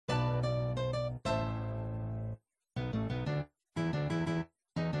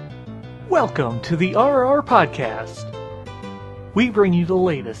Welcome to the RR Podcast. We bring you the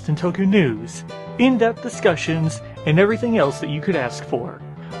latest in Toku news, in-depth discussions, and everything else that you could ask for,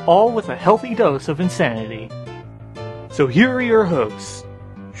 all with a healthy dose of insanity. So here are your hosts,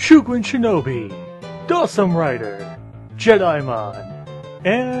 Shugun Shinobi, Dawsome Rider, Jedimon,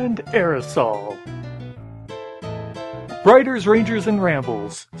 and Aerosol. Riders, Rangers, and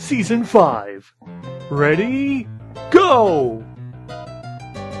Rambles, Season 5. Ready? Go!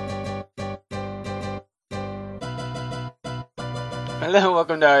 Hello,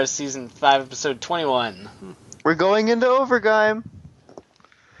 welcome to our Season 5, Episode 21. We're going into overtime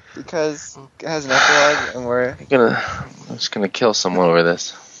because it has an epilogue, and I'm just gonna kill someone over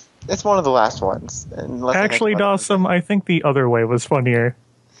this. it's one of the last ones. Actually, Dawsome, I think the other way was funnier.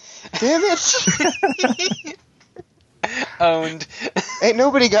 Damn it! Owned. Ain't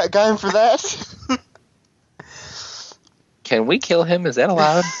nobody got Gaim for that. Can we kill him? Is that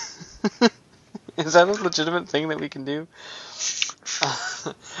allowed? Is that a legitimate thing that we can do?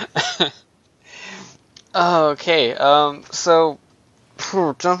 Okay, so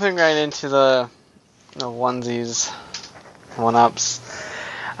jumping right into the onesies, one-ups.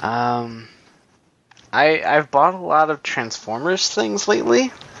 I've bought a lot of Transformers things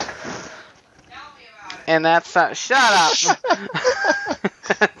lately. And that's not... Shut up!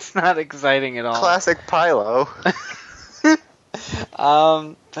 That's not exciting at all. Classic Pylo.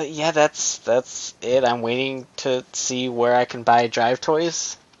 But yeah, that's it. I'm waiting to see where I can buy Drive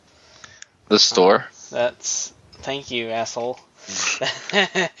Toys. The store? Thank you, asshole.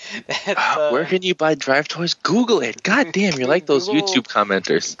 Where can you buy Drive Toys? Google it. God damn, you're like those Google, YouTube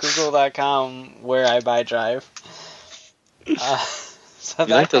commenters. Google.com, where I buy Drive. So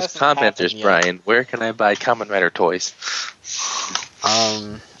you're like those commenters, yet. Brian. Where can I buy Kamen Rider toys?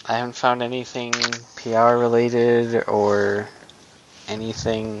 I haven't found anything PR related or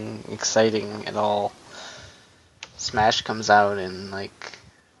anything exciting at all. Smash comes out in like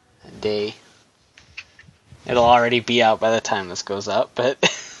a day. It'll already be out by the time this goes up, but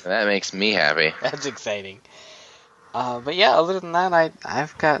That makes me happy. that's exciting. But yeah, other than that,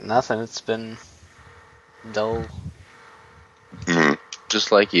 I've got nothing. It's been dull.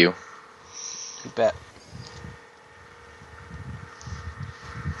 Just like you. You bet.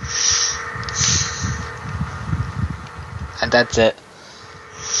 And that's it.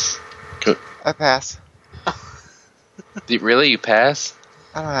 Good. I pass. Really? You pass?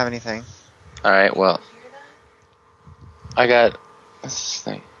 I don't have anything. Alright, well. I got this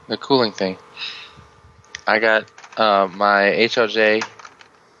thing. The cooling thing. I got my HLJ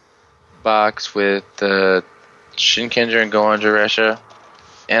box with the Shinkenger and Gohan Resha.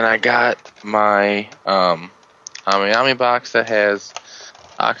 And I got my Amiyami box that has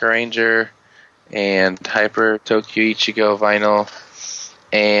Aka Ranger and Hyper Tokyo Ichigo vinyl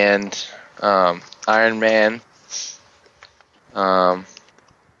and Iron Man.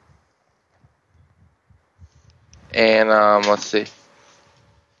 And let's see.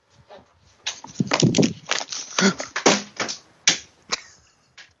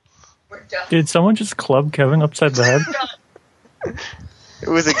 Did someone just club Kevin upside the head? It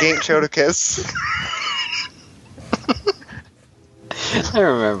was a game show to kiss. I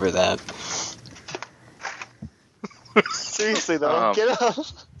remember that. Seriously though, get up.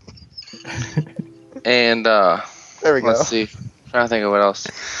 And There we go. let's see. I'm trying to think of what else.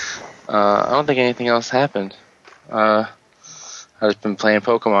 I don't think anything else happened. I've just been playing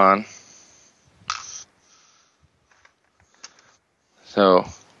Pokemon. So,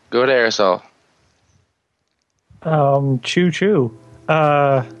 go to Aerosol. Choo-choo.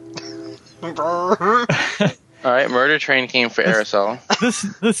 Alright, Murder Train came for Aerosol.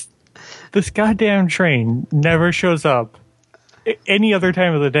 This goddamn train never shows up any other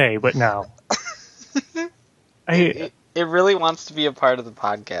time of the day but now. It really wants to be a part of the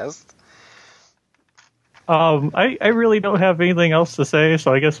podcast. I really don't have anything else to say,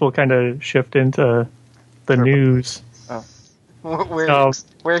 so I guess we'll kind of shift into the news.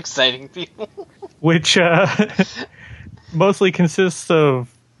 We're exciting people. Which mostly consists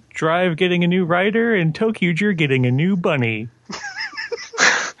of Drive getting a new rider and Tokuger getting a new bunny.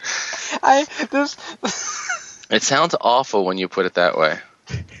 It sounds awful when you put it that way.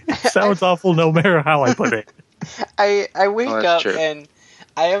 Sounds awful no matter how I put it. I wake up true. and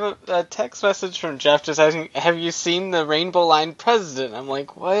I have a text message from Jeff just asking, have you seen the Rainbow Line President? I'm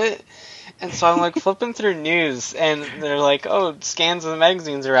like, what? And so I'm like flipping through news and they're like, oh, scans of the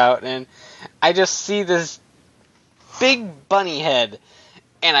magazines are out, and I just see this big bunny head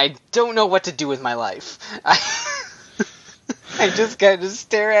and I don't know what to do with my life. I just kind of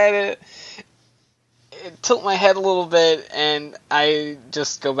stare at it. tilt my head a little bit, and I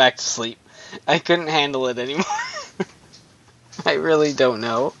just go back to sleep. I couldn't handle it anymore. I really don't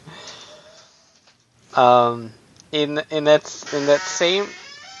know. In that same.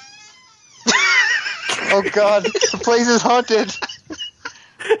 Oh God, the place is haunted.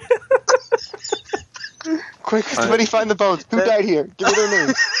 Quick, somebody find the bones. Who died here? Give me their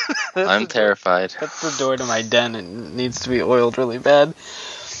names. I'm terrified. That's the door to my den. It needs to be oiled really bad.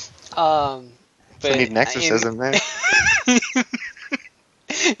 But I need an exorcism there.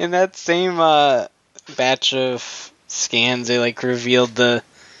 In that same batch of scans, they like revealed the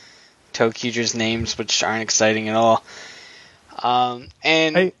Tokuger's names, which aren't exciting at all.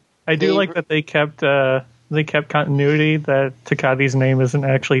 And I do like that they kept continuity, that Takati's name isn't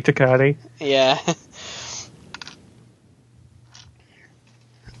actually Takati. Yeah.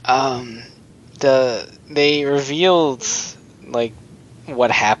 They revealed like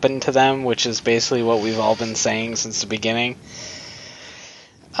what happened to them, which is basically what we've all been saying since the beginning.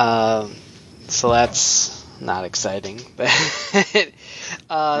 So that's not exciting. But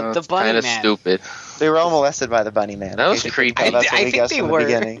the bunny kind of man. stupid. They were all molested by the bunny man. That was Okay, creepy. That's what I we think guessed they from the were.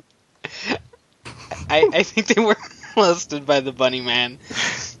 beginning. I think they were molested by the bunny man.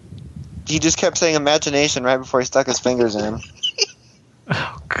 He just kept saying imagination right before he stuck his fingers in him.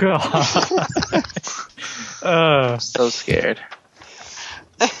 Oh God. So scared.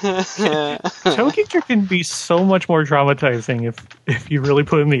 Tokuger can be so much more traumatizing if you really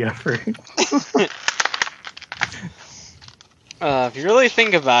put in the effort. If you really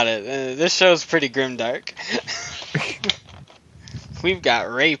think about it, this show's pretty grimdark. We've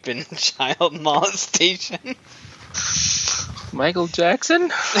got rape and child molestation. Michael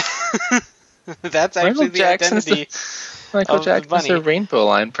Jackson? That's actually the identity. Michael of the Jackson's bunny. the Rainbow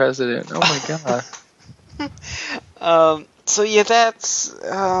Line president. Oh my god. So yeah, that's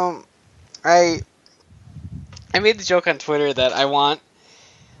I made the joke on Twitter that I want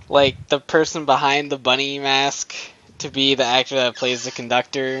like the person behind the bunny mask to be the actor that plays the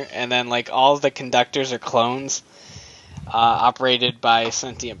conductor, and then like all of the conductors are clones operated by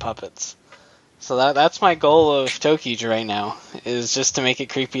sentient puppets. So that's my goal of Tokuger right now, is just to make it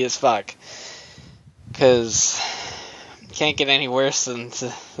creepy as fuck. Because can't get any worse than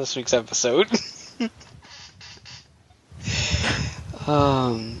this week's episode.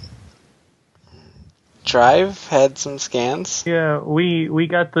 Drive had some scans. Yeah, we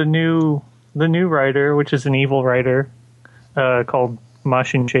got the new writer, which is an evil writer, called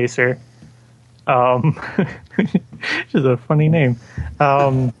Mashin Chaser. Which is a funny name.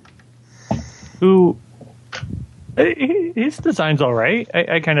 Who his design's all right.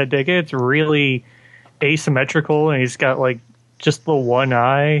 I kind of dig it. It's really asymmetrical, and he's got like just the one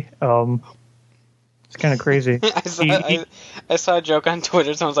eye. It's kind of crazy. I saw a joke on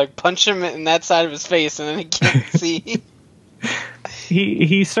Twitter. Someone's like, punch him in that side of his face, and then he can't see.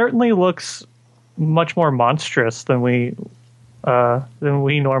 He certainly looks much more monstrous than we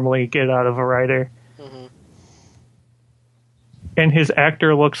normally get out of a writer. Mm-hmm. And his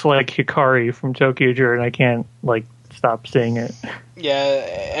actor looks like Hikari from Tokuger, and I can't stop seeing it. Yeah,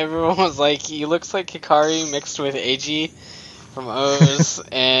 everyone was like, he looks like Hikari mixed with Eiji from O's,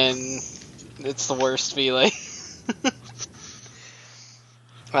 and it's the worst feeling.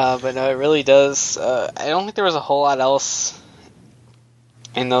 But no, it really does. I don't think there was a whole lot else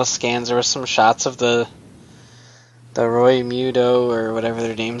in those scans. There were some shots of the Roy Muto, or whatever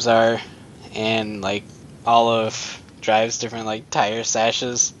their names are, and like all of Drive's different like tire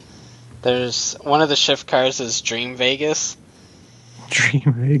sashes. There's one of the shift cars is Dream Vegas.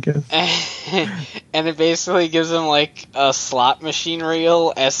 Dream Vegas. And it basically gives him like a slot machine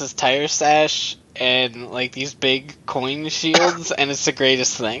reel as his tire sash and like these big coin shields, and it's the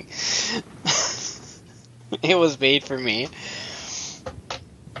greatest thing. It was made for me.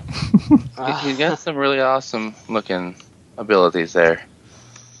 He's got some really awesome looking abilities there.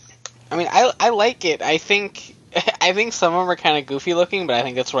 I mean, I like it. I think some of them are kind of goofy looking, but I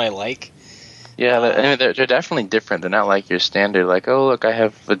think that's what I like. Yeah, I mean, they're definitely different. They're not like your standard, like, oh, look, I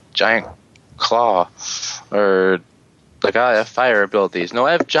have a giant claw, or like, I have fire abilities. No,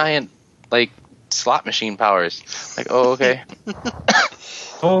 I have giant, like, slot machine powers. Like, oh, okay.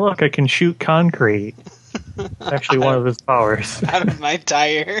 Oh, look, I can shoot concrete. It's actually one of his powers. Out of my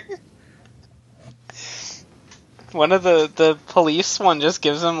tire. One of the police one just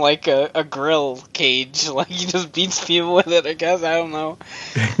gives him like a grill cage. Like he just beats people with it, I guess. I don't know.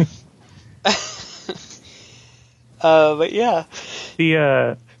 But yeah.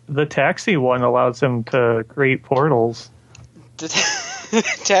 The taxi one allows him to create portals. The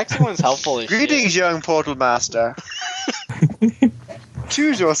taxi one's helpful as shit. Greetings, young portal master.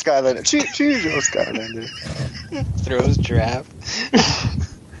 Choose your Skylander. Choose your Skylander. Throws giraffe.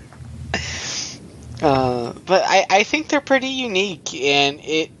 But I think they're pretty unique, and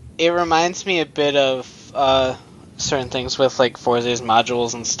it reminds me a bit of certain things with like Forza's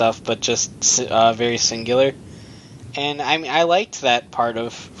modules and stuff, but just very singular. And I mean, I liked that part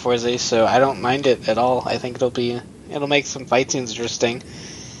of Forza, so I don't mind it at all. I think it'll make some fight scenes interesting.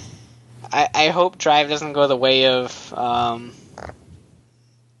 I hope Drive doesn't go the way of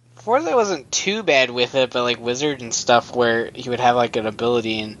Forza wasn't too bad with it, but like Wizard and stuff, where he would have like an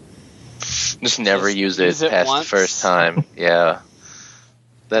ability and just never use it use it past once. the first time. Yeah,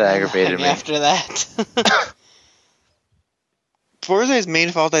 that aggravated me. After that. Forza's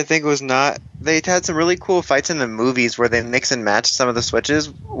main fault, I think, was not... They had some really cool fights in the movies where they mix and match some of the switches,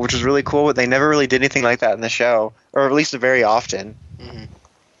 which was really cool, but they never really did anything like that in the show, or at least very often. Mm-hmm.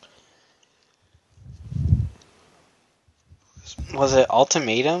 Was it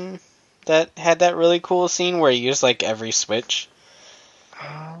Ultimatum that had that really cool scene where you used like every switch?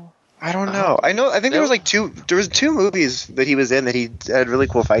 I don't know. I think there was like two movies that he was in that he had really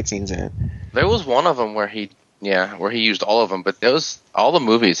cool fight scenes in. There was one of them where he used all of them, but all the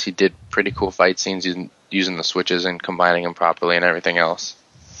movies he did pretty cool fight scenes using the switches and combining them properly and everything else.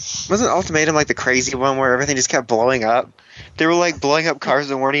 Wasn't Ultimatum like the crazy one where everything just kept blowing up? They were like blowing up cars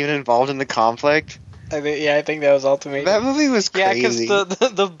that weren't even involved in the conflict. I think that was Ultimatum. That movie was crazy. Yeah,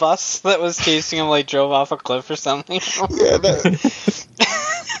 because the bus that was chasing him like drove off a cliff or something. Yeah,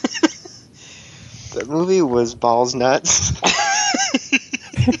 that movie was balls nuts.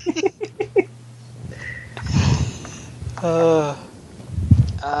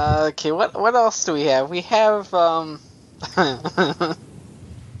 Okay, what else do we have? We have I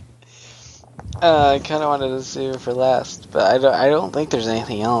kind of wanted to save it for last, but I don't think there's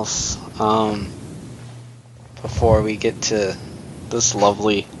anything else before we get to this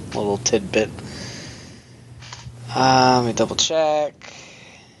lovely little tidbit. Let me double check.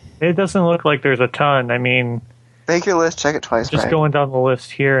 It doesn't look like there's a ton. I mean, make your list, check it twice. Just right? going down the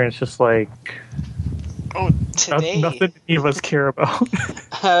list here, and it's just like today nothing any of us care about.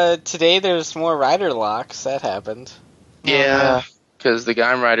 Today there's more rider locks. That happened. Yeah, because the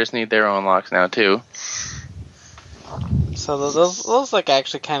Gaim riders need their own locks now too. So those look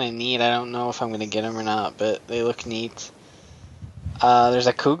actually kind of neat. I don't know if I'm gonna get them or not, but they look neat. There's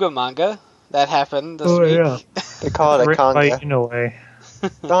a Kuga manga that happened this week. Yeah. They call it a Konga. In a way.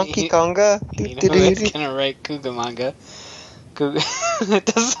 Donkey Konga. You know who's gonna write Kuga manga? Kuga. It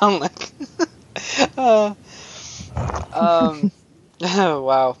does sound like.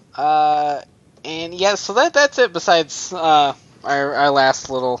 Wow. And yeah, so that's it. Besides our last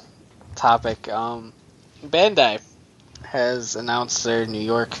little topic, Bandai has announced their New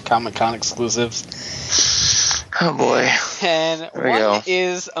York Comic-Con exclusives. Oh boy. And one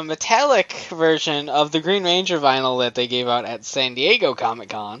is a metallic version of the Green Ranger vinyl that they gave out at San Diego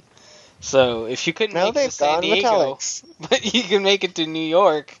Comic-Con. So if you couldn't make it to San Diego, but you can make it to New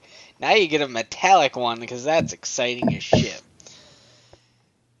York, now you get a metallic one, because that's exciting as shit.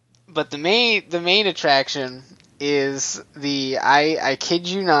 But the main attraction is I kid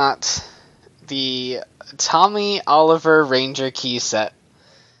you not, the Tommy Oliver Ranger key set.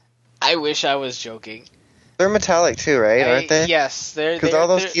 I wish I was joking. They're metallic too, right? Aren't they? Yes, they're because all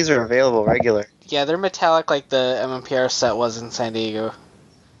those keys are available regular. Yeah, they're metallic like the MMPR set was in San Diego.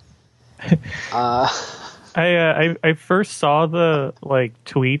 I first saw the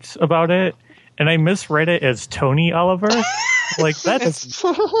tweets about it, and I misread it as Tony Oliver. That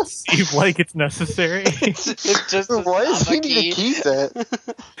doesn't seem like it's necessary. It's just why does he need a key set?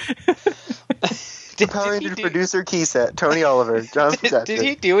 The Power Ranger producer key set, Tony Oliver. John did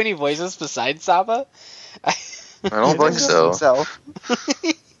he do any voices besides Saba? I don't think so. Himself.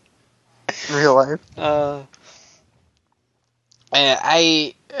 In real life.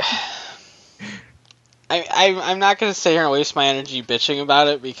 I'm not going to sit here and waste my energy bitching about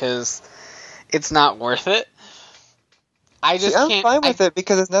it because it's not worth it. I'm fine with it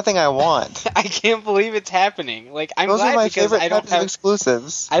because it's nothing I want. I can't believe it's happening. I'm Those glad are my because favorite I don't types have of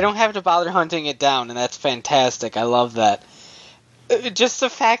exclusives. I don't have to bother hunting it down, and that's fantastic. I love that. Just the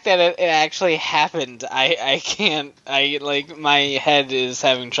fact that it actually happened, I can't. My head is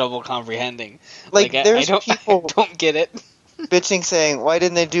having trouble comprehending. There's people I don't get it. Bitching saying, why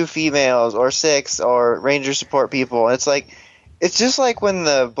didn't they do females or 6 or Ranger support people? And it's just like when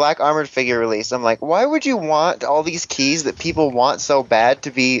the Black Armored figure released. I'm like, why would you want all these keys that people want so bad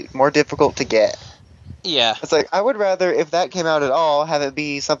to be more difficult to get? Yeah. It's like, I would rather, if that came out at all, have it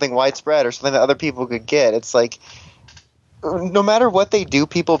be something widespread or something that other people could get. It's like, no matter what they do,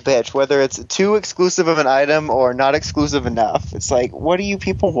 people bitch, whether it's too exclusive of an item or not exclusive enough. It's like, what do you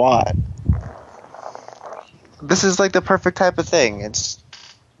people want? This is like the perfect type of thing. It's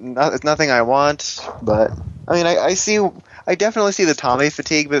nothing I want, but I mean, I definitely see the Tommy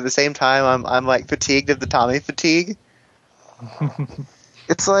fatigue, but at the same time, I'm like fatigued of the Tommy fatigue.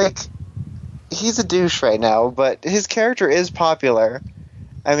 It's like he's a douche right now, but his character is popular.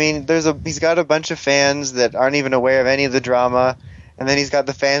 I mean, he's got a bunch of fans that aren't even aware of any of the drama, and then he's got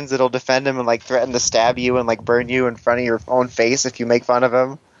the fans that'll defend him and like threaten to stab you and like burn you in front of your own face if you make fun of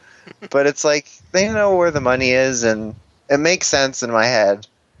him. But it's like they know where the money is, and it makes sense in my head.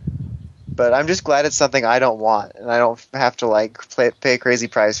 But I'm just glad it's something I don't want, and I don't have to like pay a crazy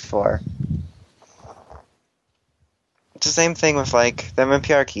price for. It's the same thing with like the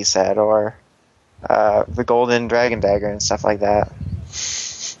MMPR key set or the Golden Dragon Dagger and stuff like that.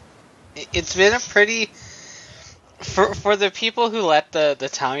 It's been a pretty for the people who let the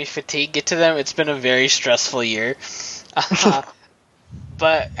Tommy fatigue get to them. It's been a very stressful year.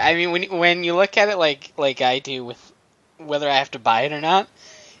 But I mean, when you look at it like I do with whether I have to buy it or not,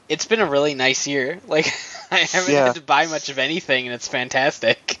 it's been a really nice year. Like I haven't had to buy much of anything, and it's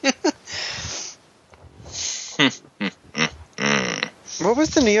fantastic. What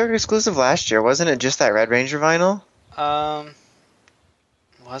was the New York exclusive last year? Wasn't it just that Red Ranger vinyl?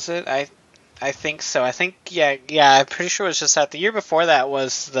 Was it? I think so. I think yeah. I'm pretty sure it was just that. The year before that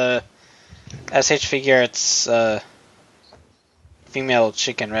was the SH Figuarts female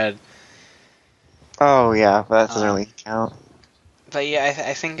Chicken Red. Oh yeah, that doesn't really count. But yeah,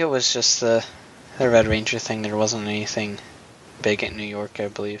 I think it was just the Red Ranger thing. There wasn't anything big at New York, I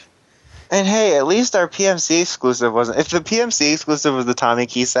believe. And hey, at least our PMC exclusive wasn't. If the PMC exclusive was the Tommy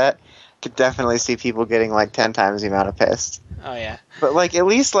key set, could definitely see people getting like 10 times the amount of pissed. Oh yeah. But like at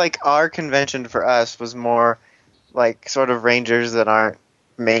least like our convention for us was more like sort of Rangers that aren't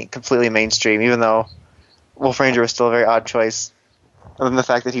completely mainstream, even though Wolf Ranger was still a very odd choice, other than the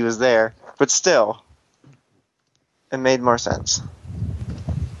fact that he was there. But still, it made more sense.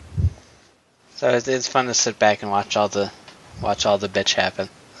 So it's fun to sit back and watch all the bitch happen.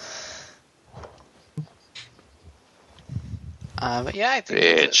 But yeah, I think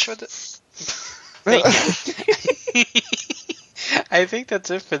that's it for the... I think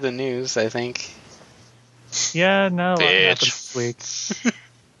that's it for the news, I think. Yeah, no, what happened this week?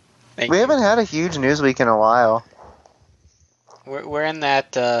 We haven't had a huge news week in a while. We're in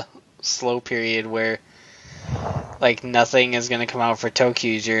that slow period where like nothing is going to come out for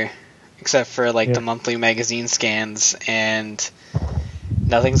ToQger except for like the monthly magazine scans, and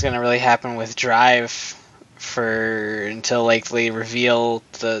nothing's going to really happen with Drive until like they reveal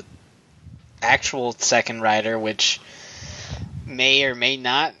the actual second rider, which may or may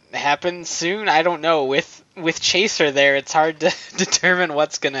not happen soon. I don't know. With Chaser there, it's hard to determine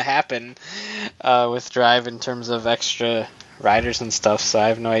what's going to happen with Drive in terms of extra riders and stuff, so I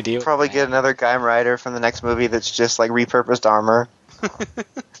have no idea. Probably get another Gaim rider from the next movie that's just like repurposed armor.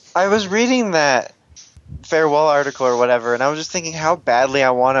 I was reading that farewell article or whatever, and I was just thinking how badly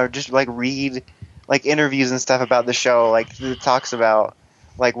I want to just like read like interviews and stuff about the show, like it talks about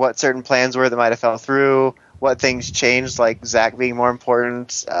like what certain plans were that might have fell through, what things changed, like Zack being more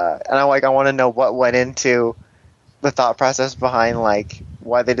important, and I want to know what went into the thought process behind like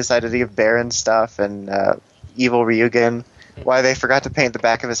why they decided to give Baron stuff and Evil Ryugen, why they forgot to paint the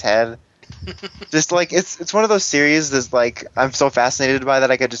back of his head. Just like it's one of those series that's like I'm so fascinated by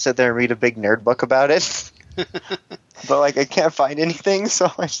that I could just sit there and read a big nerd book about it. But like I can't find anything, so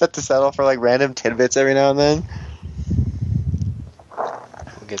I just have to settle for like random tidbits every now and then.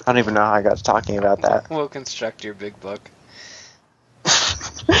 I don't even know how I got to talking about that. We'll construct your big book.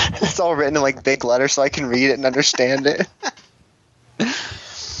 It's all written in like big letters so I can read it and understand it.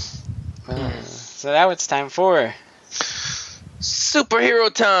 So now it's time for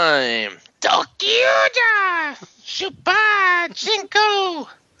superhero time. ToQger Super Jinko.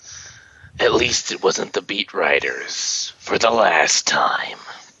 At least it wasn't the Beat Riders for the last time.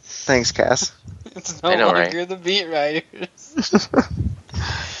 Thanks, Cass. It's no longer the Beat Riders.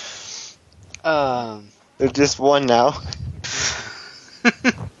 There's just one now.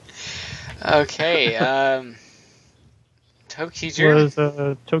 Okay, ToQger was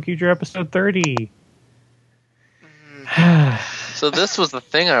ToQger episode 30. So this was the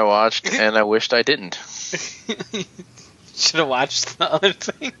thing I watched, and I wished I didn't. Should have watched the other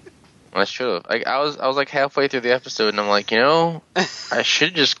thing. I should have. Like I was like halfway through the episode, and I'm like, I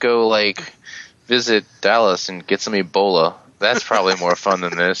should just go like visit Dallas and get some Ebola. That's probably more fun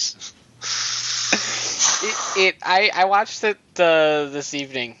than this. I watched it this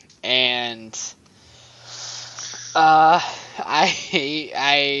evening, and The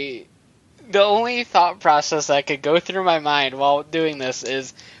only thought process that could go through my mind while doing this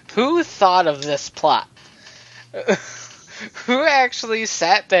is, who thought of this plot? Who actually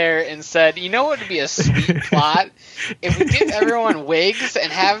sat there and said, you know what would be a sweet plot? If we give everyone wigs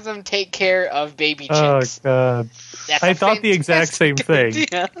and have them take care of baby chicks. Oh, God. I thought the exact same thing.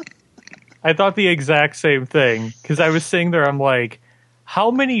 Idea. I thought the exact same thing. Because I was sitting there, I'm like,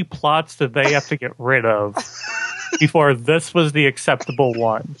 how many plots did they have to get rid of before this was the acceptable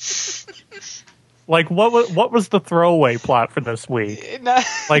one? Like, what was the throwaway plot for this week?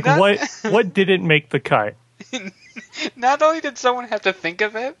 What didn't make the cut? Not only did someone have to think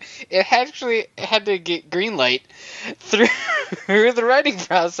of it, it actually had to get green light through the writing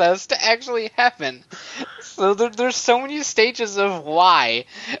process to actually happen. So there's so many stages of why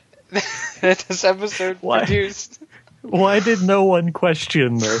that this episode produced. Why did no one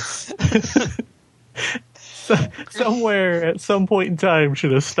question this? Somewhere at some point in time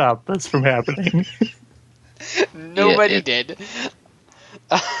should have stopped this from happening. Nobody did.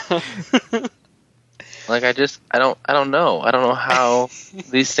 Like, I don't know. I don't know how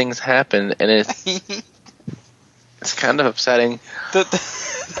these things happen, and it's kind of upsetting.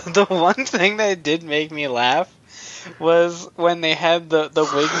 The one thing that did make me laugh was when they had the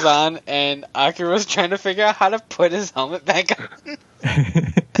wigs on and Akira was trying to figure out how to put his helmet back on.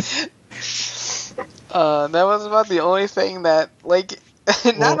 That was about the only thing that, like,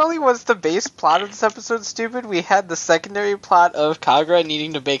 not only was the base plot of this episode stupid, we had the secondary plot of Kagura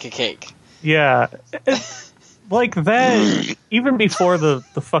needing to bake a cake. Yeah. Like that, even before the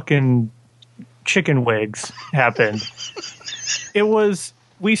fucking chicken wigs happened,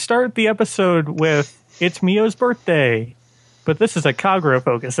 we start the episode with, it's Mio's birthday, but this is a Kagura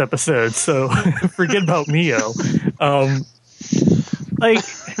focus episode, so forget about Mio. And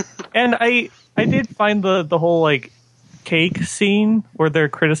I did find the whole, like, cake scene where they're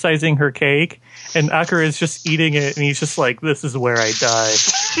criticizing her cake, and Akira is just eating it, and he's just like, this is where I die.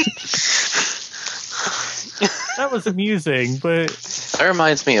 That was amusing, but... That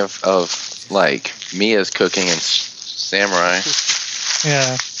reminds me of like, Mia's cooking in Samurai.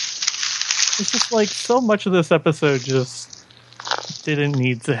 Yeah. It's just like, so much of this episode just didn't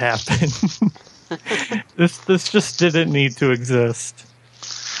need to happen. This just didn't need to exist.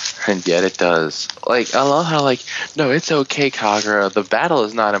 And yet it does. Like, I love how, like, no, it's okay, Kagura. The battle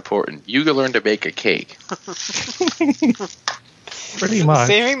is not important. You can learn to bake a cake. Pretty much.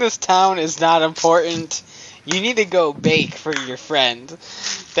 Saving this town is not important. You need to go bake for your friend.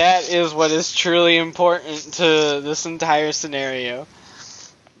 That is what is truly important to this entire scenario.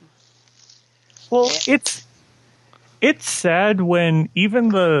 Well, it's sad when even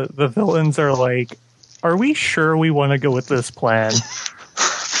the villains are like, are we sure we want to go with this plan?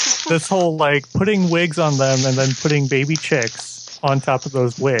 This whole, like, putting wigs on them and then putting baby chicks on top of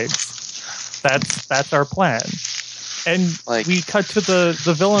those wigs. That's our plan. And like, we cut to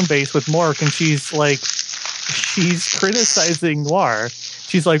the villain base with Mork, and she's criticizing Noir.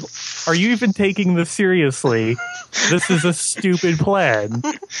 She's like, are you even taking this seriously? This is a stupid plan.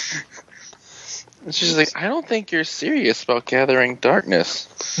 And she's like, I don't think you're serious about gathering darkness.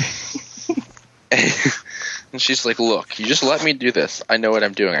 And she's like, look, you just let me do this. I know what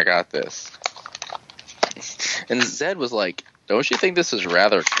I'm doing. I got this. And Zed was like, don't you think this is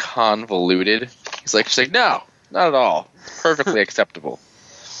rather convoluted? She's like, no, not at all. Perfectly acceptable.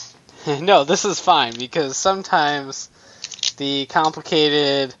 No, this is fine, because sometimes the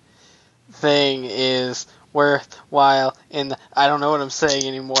complicated thing is worthwhile in the, I don't know what I'm saying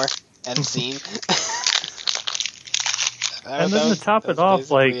anymore, end scene. And then to top it off,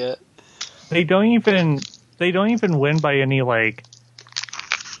 like, they don't even win by any, like,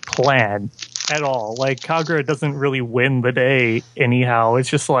 plan at all. Like, Kagura doesn't really win the day anyhow. It's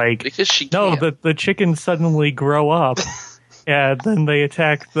just like, because she can't. No, the chickens suddenly grow up and then they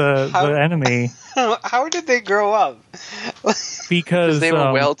attack the enemy. How did they grow up? Because they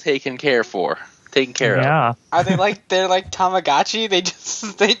were well taken care of. Yeah. Are they're like Tamagotchi?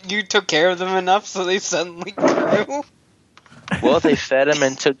 You took care of them enough so they suddenly grew? Well, they fed them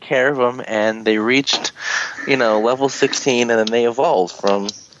and took care of them, and they reached, level 16, and then they evolved from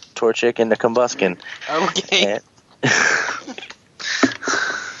Torchic into Combuskin. Okay.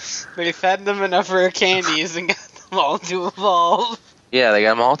 They fed them enough rare candies and got them all to evolve. Yeah, they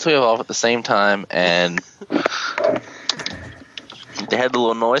got them all to evolve at the same time, and they had the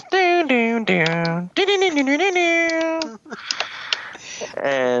little noise. And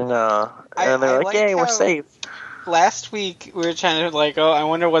they're like, yay, we're safe. Last week, we were trying to, like, I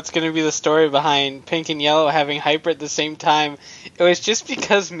wonder what's going to be the story behind Pink and Yellow having Hyper at the same time. It was just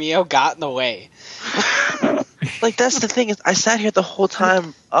because Mio got in the way. Like, that's the thing, is I sat here the whole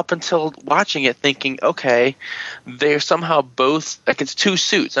time up until watching it thinking, okay, they're somehow both, like, it's two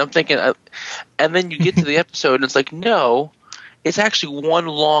suits. I'm thinking, and then you get to the episode and it's like, no, it's actually one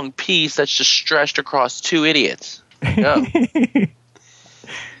long piece that's just stretched across two idiots. No.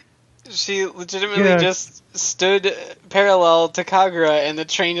 She legitimately just stood parallel to Kagura, and the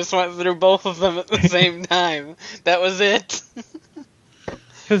train just went through both of them at the same time. That was it.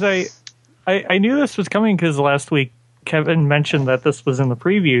 Because I knew this was coming because last week Kevin mentioned that this was in the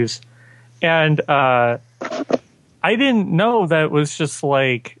previews, and I didn't know that it was just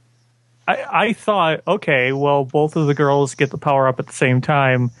like, I thought, okay, well, both of the girls get the power up at the same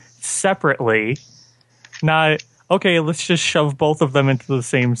time separately, not, okay, let's just shove both of them into the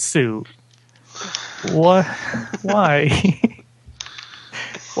same suit. What? Why?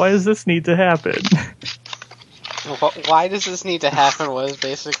 Why does this need to happen? Why does this need to happen was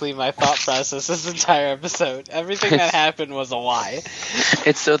basically my thought process this entire episode. Everything that happened was a why.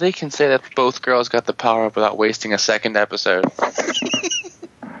 It's so they can say that both girls got the power up without wasting a second episode.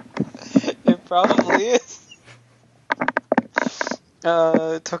 It probably is.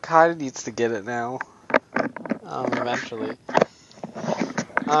 Tokada needs to get it now. Eventually.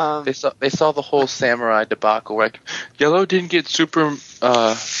 They saw the whole samurai debacle. Like, Yellow didn't get super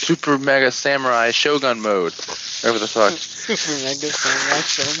mega samurai shogun mode. Whatever the fuck. Super mega samurai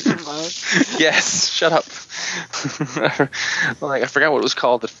shogun mode. Yes, shut up. Like, I forgot what it was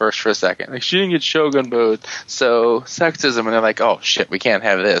called at first for a second. Like, she didn't get shogun mode, so sexism. And they're like, oh shit, we can't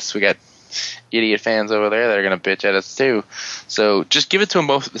have this. We got idiot fans over there that are gonna bitch at us too. So just give it to them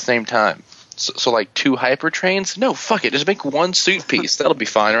both at the same time. So like two hyper trains? No, fuck it. Just make one suit piece. That'll be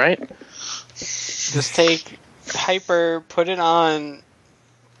fine, right? Just take Hyper, put it on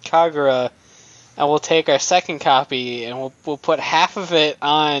Kagura, and we'll take our second copy and we'll put half of it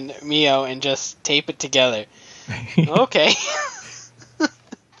on Mio and just tape it together. Okay.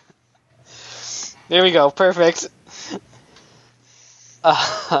 There we go. Perfect.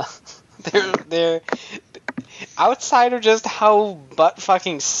 They're outside of just how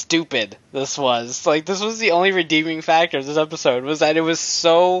butt-fucking stupid this was. Like, this was the only redeeming factor of this episode, was that it was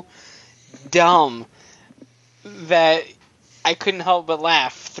so dumb that I couldn't help but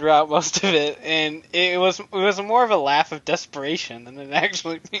laugh throughout most of it, and it was more of a laugh of desperation than it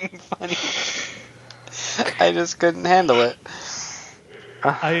actually being funny. I just couldn't handle it.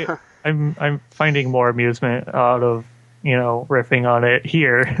 I'm finding more amusement out of, you know, riffing on it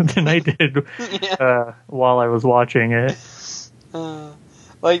here than I did while I was watching it.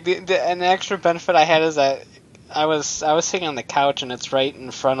 Like an extra benefit I had is that I was sitting on the couch and it's right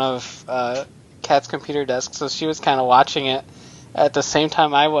in front of Kat's computer desk, so she was kind of watching it at the same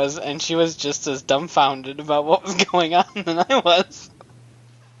time I was, and she was just as dumbfounded about what was going on than I was.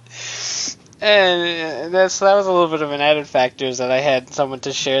 And that was a little bit of an added factor, is that I had someone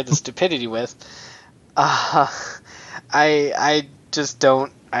to share the stupidity with. I just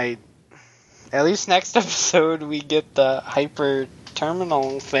don't. At least next episode we get the hyper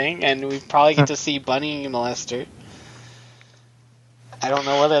terminal thing, and we probably get to see Bunny Molester. I don't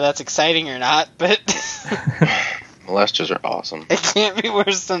know whether that's exciting or not, but Molesters are awesome. It can't be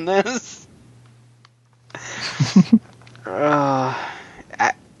worse than this.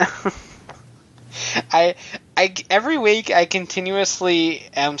 I every week I continuously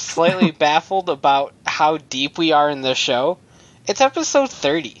am slightly baffled about how deep we are in the show. It's episode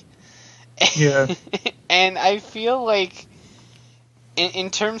 30. Yeah. And I feel like in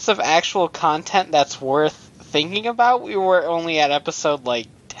terms of actual content that's worth thinking about, we were only at episode like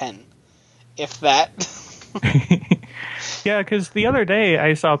 10. If that. Yeah, because the other day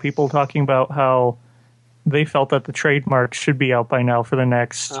I saw people talking about how they felt that the trademark should be out by now for the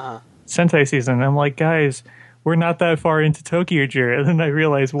next Sentai season. I'm like, guys, we're not that far into Tokyo Ghoul. And then I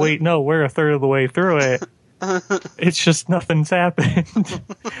realized, wait, no, we're a third of the way through it. It's just nothing's happened.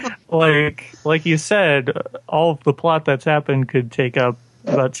 like you said, all of the plot that's happened could take up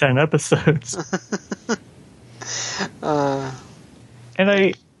about 10 episodes. And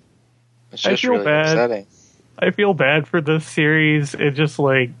I feel really bad. Upsetting. I feel bad for this series. It just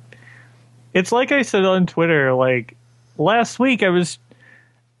it's like I said on Twitter, like last week I was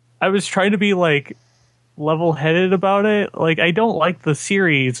trying to be like level-headed about it. Like, I don't like the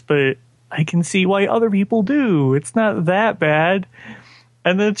series, but I can see why other people do. It's not that bad.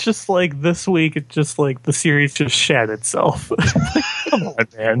 And then it's just like this week, it's just like the series just shat itself. Come on,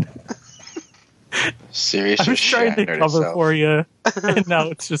 man. Series I was trying to cover itself for you, and now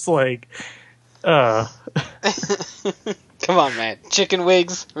it's just like, Come on, man. Chicken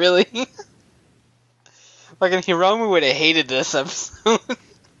wigs? Really? Fucking Hiromu would have hated this episode.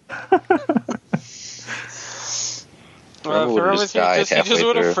 If it would've was just died he just halfway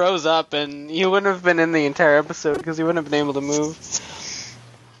would have through. froze up, and he wouldn't have been in the entire episode because he wouldn't have been able to move.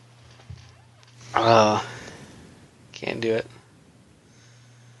 Can't do it.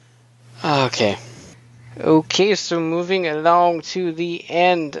 Okay, so moving along to the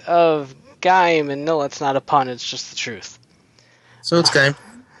end of Gaim, and no, it's not a pun, it's just the truth. So it's game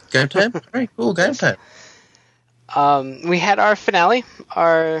time? Alright, cool, game time. We had our finale,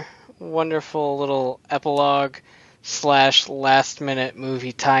 our wonderful little epilogue / last minute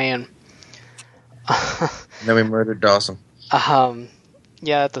movie tie-in. And then we murdered Dawson. Yeah,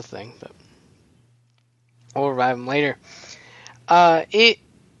 that's a thing, but we'll revive him later. How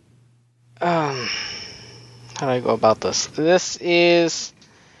do I go about this?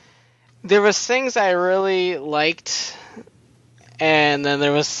 There was things I really liked, and then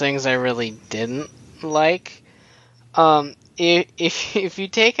there was things I really didn't like. If you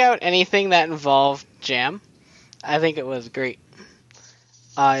take out anything that involved Jam, I think it was great.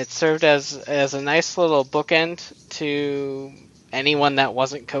 It served as a nice little bookend to anyone that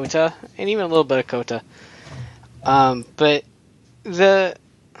wasn't Kota, and even a little bit of Kota. But the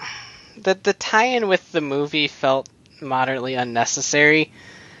tie-in with the movie felt moderately unnecessary.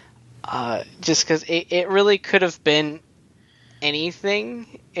 Just because it really could have been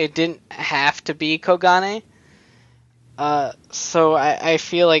anything. It didn't have to be Kogane. So I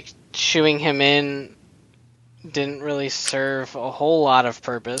feel like shooing him in didn't really serve a whole lot of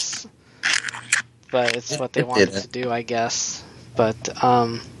purpose. But it's what they wanted to do, I guess. But,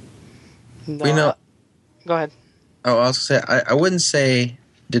 no, Go ahead. Oh, I was gonna say I wouldn't say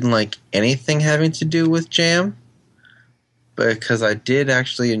didn't like anything having to do with Jam, because I did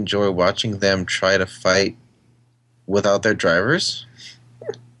actually enjoy watching them try to fight without their drivers.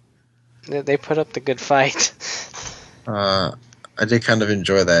 They put up the good fight. I did kind of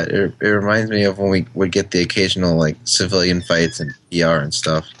enjoy that. It reminds me of when we would get the occasional like civilian fights and PR and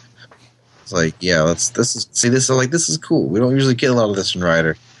stuff. It's like, yeah, this is cool. We don't usually get a lot of this in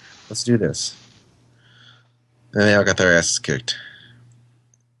Rider. Let's do this. And they all got their asses kicked.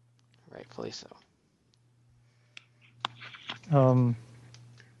 Rightfully so.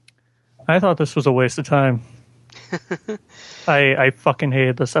 I thought this was a waste of time. I fucking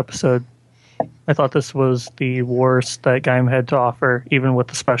hated this episode. I thought this was the worst that Gaim had to offer, even with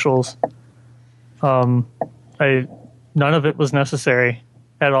the specials. None of it was necessary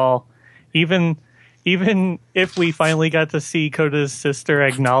at all. Even if we finally got to see Kota's sister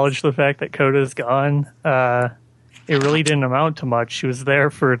acknowledge the fact that Kota's gone, it really didn't amount to much. She was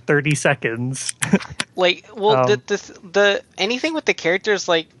there for 30 seconds. The anything with the characters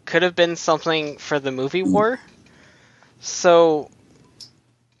could have been something for the movie war. So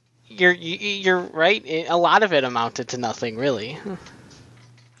you're right. A lot of it amounted to nothing, really.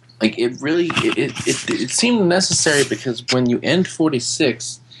 Like it seemed necessary because when you end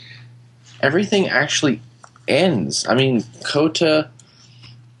 46, everything actually ends. I mean, Kota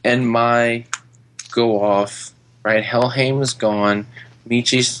and Mai go off. Right, Helheim's gone.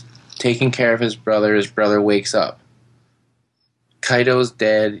 Michi's taking care of his brother. His brother wakes up. Kaido's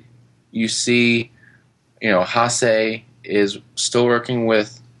dead. You see, Hase is still working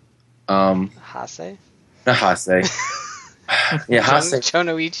with Hase? Not Hase. Yeah, Hase.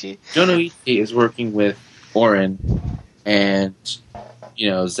 Jonoichi? Jonoichi is working with Orin, and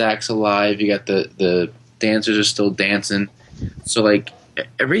Zack's alive. You got the dancers are still dancing. So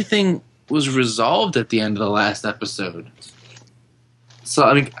everything was resolved at the end of the last episode. So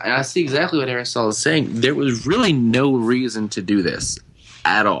I mean, I see exactly what Aristotle is saying. There was really no reason to do this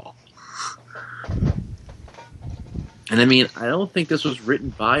at all. And I mean, I don't think this was written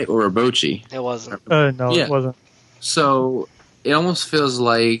by Orobochi. It wasn't. No, yeah. It wasn't. So it almost feels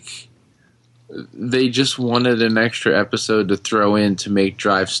like they just wanted an extra episode to throw in to make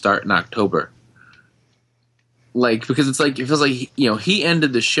Drive start in October. Because it feels like he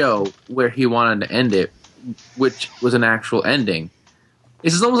ended the show where he wanted to end it, which was an actual ending.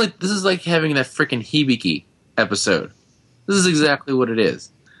 This is like having that freaking Hibiki episode. This is exactly what it is.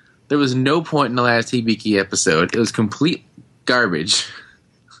 There was no point in the last Hibiki episode. It was complete garbage.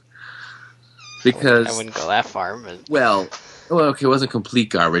 Because I wouldn't go that far, but well, okay, it wasn't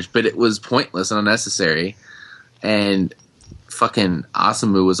complete garbage, but it was pointless and unnecessary. And fucking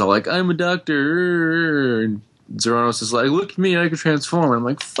Asamu was all like, "I'm a doctor," and Zoronos is like, "Look at me, I can transform." And I'm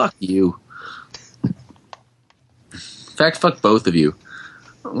like, "Fuck you." In fact, fuck both of you.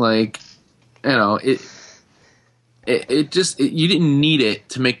 You didn't need it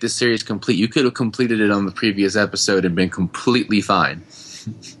to make this series complete. You could have completed it on the previous episode and been completely fine.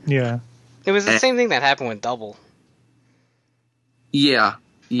 Yeah. It was the same thing that happened with Double. Yeah.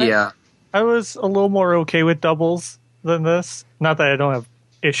 I was a little more okay with Doubles. than this. Not that I don't have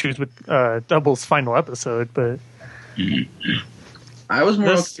issues with Double's final episode, but I was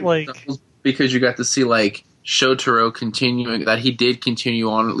more This, okay with like- Doubles because you got to see like Shotaro continuing, that he did continue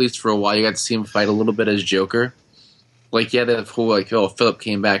on at least for a while. You got to see him fight a little bit as Joker. Like, yeah, that whole like, oh, Philip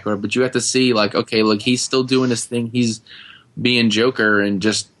came back, or but you have to see like, okay, look, he's still doing his thing. He's being Joker and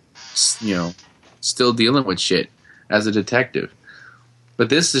just, you know, still dealing with shit as a detective. But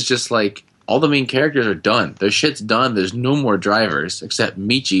this is just like all the main characters are done. Their shit's done. There's no more drivers except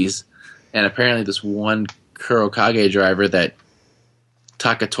Michi's, and apparently this one Kurokage driver that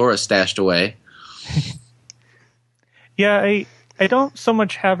Takatora stashed away. yeah, I don't so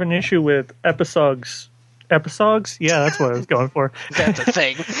much have an issue with episogues. Episogues? Yeah, that's what I was going for. That's a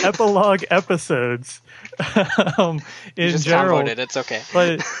thing. Epilogue episodes. In Just general, download it. It's okay.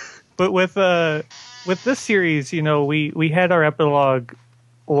 but with this series, you know, we had our epilogue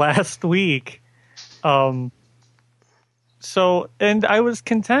last week. So, and I was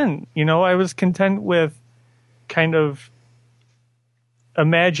content, you know, I was content with kind of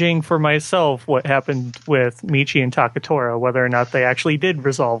imagining for myself what happened with Michi and Takatora, whether or not they actually did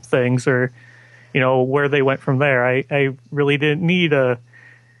resolve things or, you know, where they went from there. I really didn't need a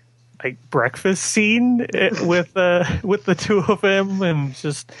breakfast scene with the two of them, and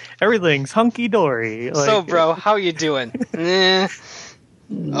just everything's hunky dory. Like, So, bro, how you doing?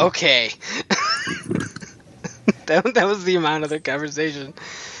 Okay. that was the amount of the conversation.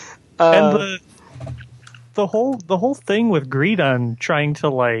 and the whole thing with Greedon trying to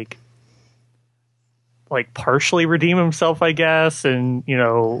like partially redeem himself, I guess, and, you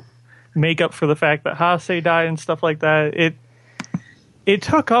know, make up for the fact that Hase died and stuff like that. It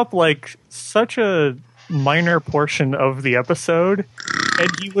took up like such a minor portion of the episode, and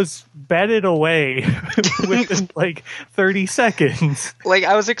he was batted away within like 30 seconds. Like,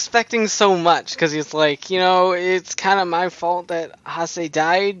 I was expecting so much, because he's like, you know, it's kind of my fault that Hase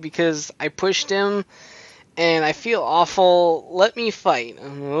died because I pushed him, and I feel awful. Let me fight.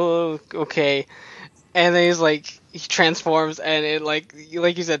 Oh, okay. And then he's like, he transforms, and it like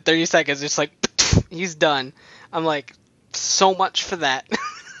you said, 30 seconds, it's like, he's done. I'm like, so much for that.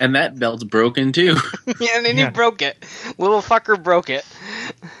 And that belt's broken too. Yeah, and then Yeah. he broke it. Little fucker broke it.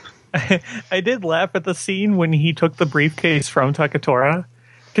 I did laugh at the scene when he took the briefcase from Takatora,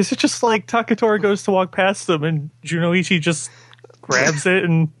 because it's just like Takatora goes to walk past them and Junoichi just grabs it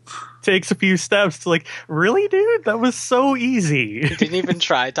and takes a few steps to like, really, dude? That was so easy. He didn't even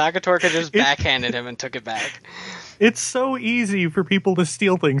try. Takatorka just backhanded him and took it back. It's so easy for people to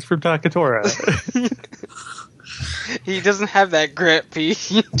steal things from Takatora. He doesn't have that grip. He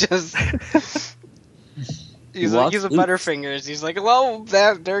just... He's a Butterfingers. He's like, well,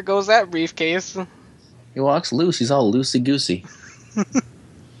 there goes that briefcase. He walks loose. He's all loosey goosey.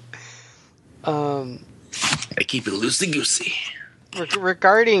 I keep it loosey goosey.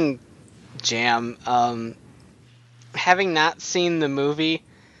 Regarding Jam, having not seen the movie,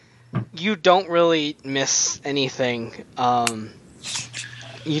 you don't really miss anything.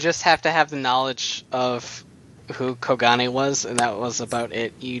 You just have to have the knowledge of who Kogane was, and that was about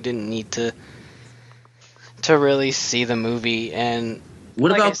it. You didn't need to really see the movie. And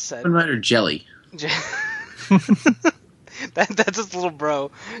What like I about said- Kamen Rider Jelly? That's his little bro.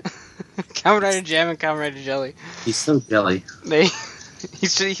 Kamen Rider Jam and Kamen Rider Jelly. He's so jelly.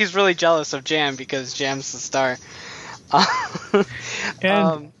 He's really jealous of Jam because Jam's the star.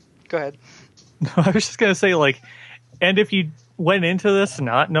 And Go ahead. I was just going to say, like, and if you went into this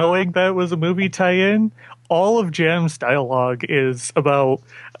not knowing that it was a movie tie-in, all of Jam's dialogue is about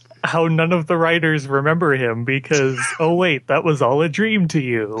how none of the writers remember him because, oh wait, that was all a dream to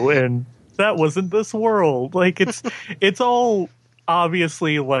you, and that wasn't this world. Like, it's all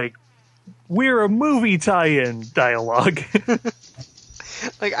obviously, like, we're a movie tie-in dialogue.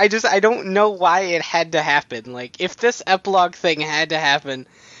 Like, I don't know why it had to happen. Like, if this epilogue thing had to happen,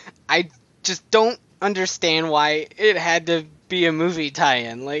 I just don't understand why it had to be a movie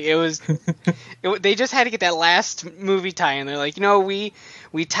tie-in. Like, they just had to get that last movie tie-in. They're like, you know, we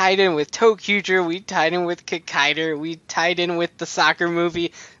tied in with ToQger, we tied in with Kikaider, we tied in with the soccer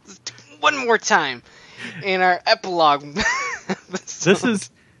movie. One more time in our epilogue.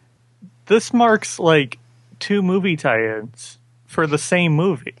 This marks like 2 movie tie-ins for the same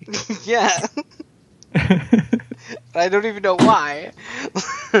movie. Yeah. I don't even know why.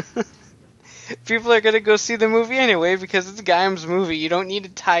 People are gonna go see the movie anyway because it's Gaim's movie. You don't need to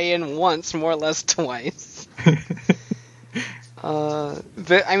tie in once, more or less twice.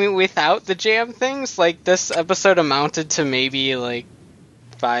 I mean, without the Jam things, like, this episode amounted to maybe like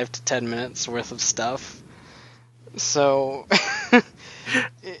 5 to 10 minutes worth of stuff. So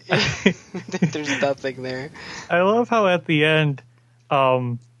There's nothing there. I love how at the end,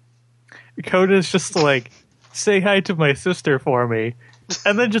 Koda's just like, say hi to my sister for me,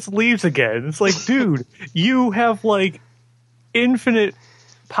 and then just leaves again. It's like, dude, you have like infinite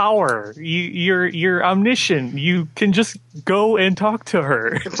power. You're omniscient. You can just go and talk to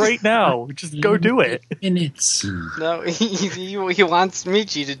her right now. Just go do it. Minutes. No, he wants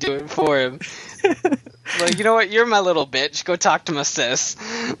Michi to do it for him. Like, you know what? You're my little bitch. Go talk to my sis.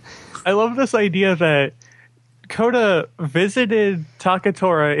 I love this idea that Koda visited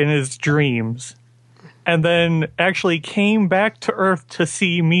Takatora in his dreams and then actually came back to Earth to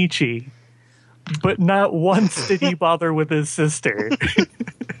see Michi, but not once did he bother with his sister.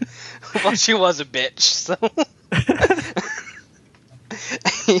 Well, she was a bitch, so...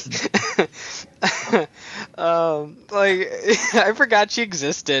 I forgot she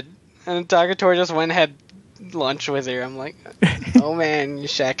existed, and Takatora just went and had lunch with her. I'm like, oh man, you're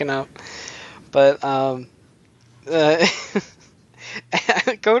shacking up. But,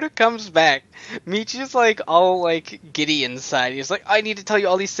 Koda comes back. Michi's like all like giddy inside. He's like, I need to tell you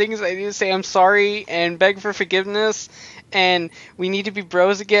all these things. I need to say I'm sorry and beg for forgiveness, and we need to be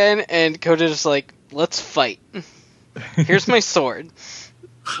bros again. And Koda's just like, let's fight. Here's my sword.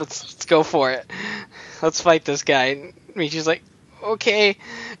 Let's go for it. Let's fight this guy. And Michi's like, okay.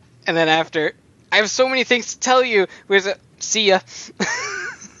 And then after, I have so many things to tell you. Where's it? See ya.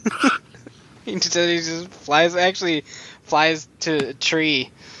 He just flies to a tree.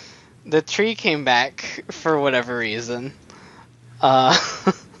 The tree came back for whatever reason.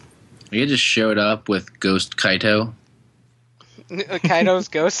 He just showed up with Ghost Kaito. Kaito's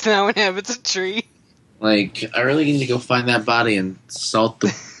ghost now inhabits a tree. Like, I really need to go find that body and salt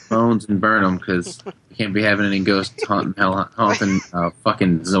the bones and burn them, because we can't be having any ghosts haunting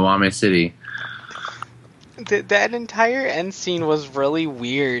fucking Zawame City. That entire end scene was really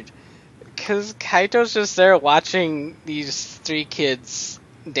weird. Because Kaito's just there watching these three kids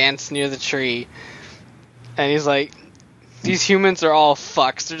dance near the tree. And he's like, these humans are all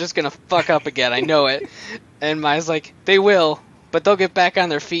fucks. They're just gonna fuck up again. I know it. And Mai's like, they will, but they'll get back on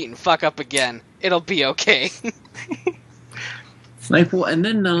their feet and fuck up again. It'll be okay. Like, well, and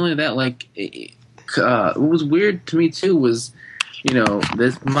then not only that, like, what was weird to me too was, you know,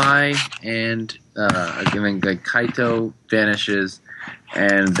 this Mai and again, like Kaito vanishes,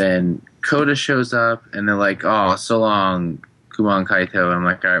 and then Koda shows up, and they're like, "Oh, so long, Kumon Kaito." And I'm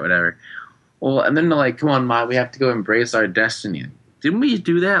like, "All right, whatever." Well, and then they're like, "Come on, Mai, we have to go embrace our destiny." Didn't we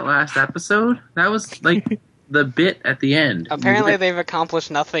do that last episode? That was like the bit at the end. Apparently, they've accomplished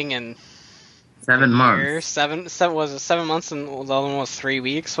nothing in 7 months. Seven was it 7 months, and the other one was 3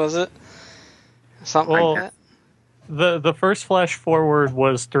 weeks, was it? Something like that. The first flash forward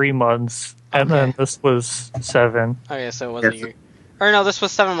was 3 months, and then this was 7. Okay, so it was a year. Or no, this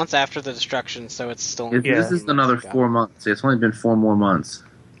was 7 months after the destruction, so it's still... This is another 4 months. It's only been 4 more months.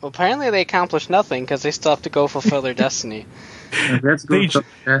 Well, apparently they accomplished nothing, because they still have to go fulfill their destiny. Let's go fulfill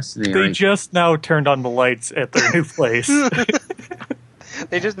their destiny. They just now turned on the lights at their new place.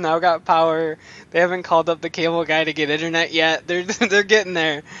 They just now got power. They haven't called up the cable guy to get internet yet. They're getting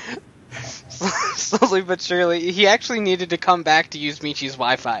there. Slowly but surely. He actually needed to come back to use Michi's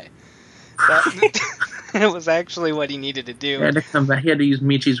Wi-Fi. It was actually what he needed to do. He had to come back. He had to use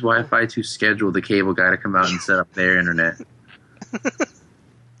Michi's Wi-Fi to schedule the cable guy to come out and set up their internet.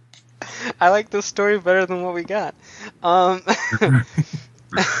 I like this story better than what we got.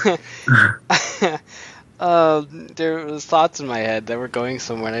 There was thoughts in my head that were going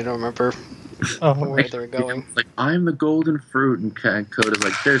somewhere, and I don't remember where they were going. Like, I'm the golden fruit, and Koda's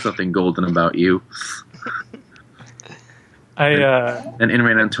like, there's nothing golden about you. And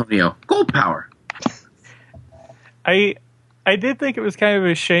Inman Antonio, gold power. I did think it was kind of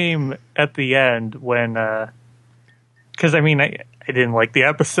a shame at the end when, because I mean, I didn't like the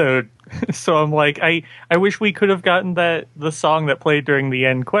episode, so I'm like, I wish we could have gotten the song that played during the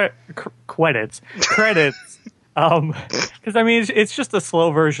end credits, because I mean, it's just a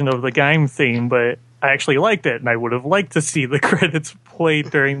slow version of the Gaim theme, but I actually liked it, and I would have liked to see the credits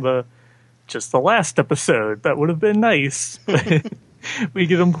played during the last episode. That would have been nice. We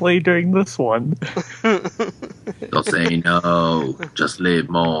get them played during this one. Don't say no, just live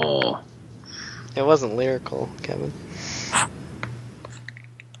more. It wasn't lyrical, Kevin.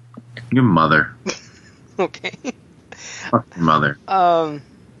 Your mother. Okay. Fuck your mother. I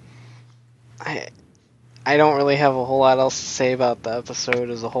don't really have a whole lot else to say about the episode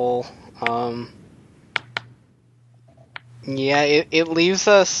as a whole. Yeah, it leaves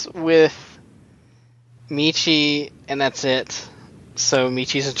us with Michi, and that's it. So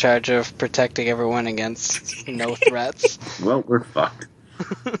Michi's in charge of protecting everyone against no threats. Well, we're fucked.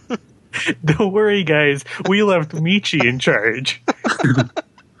 Don't worry, guys. We left Michi in charge.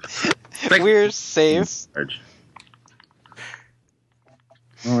 We're safe.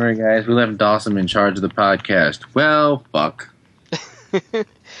 Don't worry, guys. We left Dawson in charge of the podcast. Well, fuck.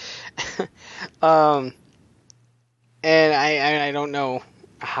 And I don't know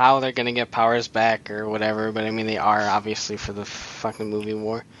how they're gonna get powers back or whatever, but I mean they are obviously for the fucking movie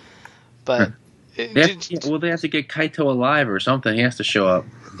war. But They have to get Kaito alive or something. He has to show up.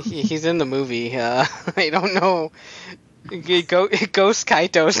 he's in the movie. I don't know. Ghost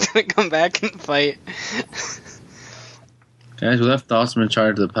Kaito's gonna come back and fight. Guys, we left Dawson in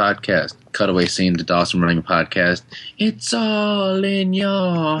charge of the podcast. Cutaway scene to Dawson running a podcast. It's all in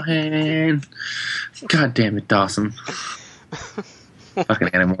your hand. God damn it, Dawson. Fucking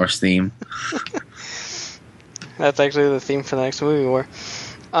Animorphs theme. That's actually the theme for the next movie war.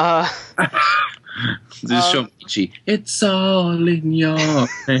 Just show Michi. It's all in your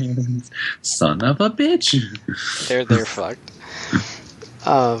hands, son of a bitch. They're fucked.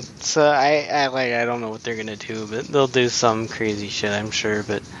 So I don't know what they're gonna do, but they'll do some crazy shit, I'm sure.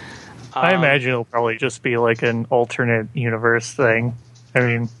 But I imagine it'll probably just be like an alternate universe thing. I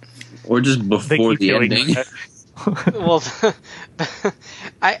mean, or just before the ending. Well,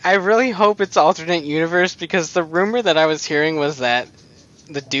 I really hope it's alternate universe, because the rumor that I was hearing was that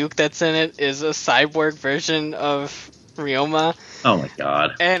the Duke that's in it is a cyborg version of Ryoma. Oh my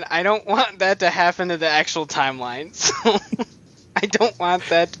god. And I don't want that to happen to the actual timeline, so I don't want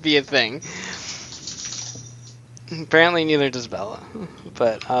that to be a thing. Apparently neither does Bella.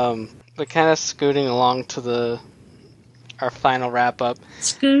 But kind of scooting along to our final wrap up.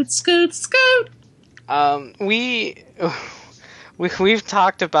 Scoot, scoot, scoot! We've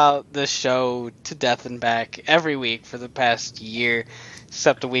talked about this show to death and back every week for the past year,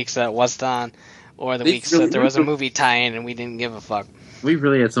 except the weeks that it wasn't on, or the weeks that there was a movie tie-in and we didn't give a fuck. We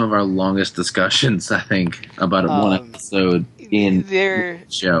really had some of our longest discussions, I think, about one episode in the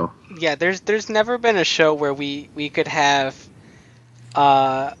show. Yeah, there's never been a show where we could have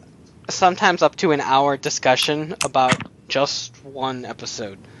sometimes up to an hour discussion about just one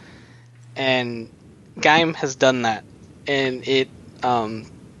episode. And Gaim has done that. And it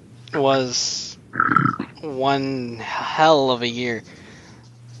was one hell of a year.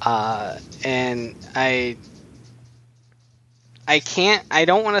 And I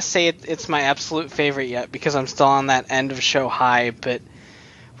don't want to say it's my absolute favorite yet, because I'm still on that end of show high, but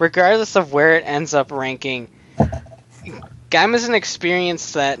regardless of where it ends up ranking, Gaim is an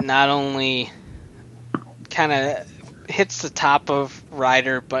experience that not only kind of hits the top of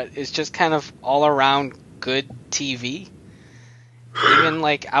Rider, but is just kind of all around good TV. Even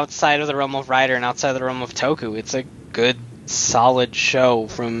like outside of the realm of Rider and outside of the realm of Toku, it's a good, solid show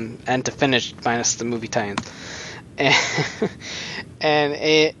from end to finish, minus the movie tie-ins. And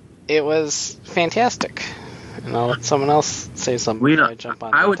it was fantastic. And I'll let someone else say something.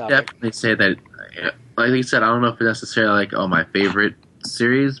 I would definitely say that, like you said, I don't know if it's necessarily like my favorite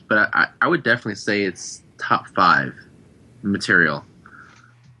series, but I would definitely say it's top 5 material.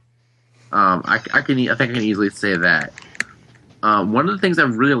 I think I can easily say that. One of the things I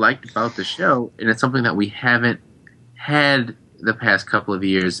really liked about the show, and it's something that we haven't had the past couple of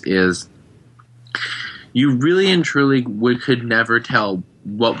years, is you really and truly could never tell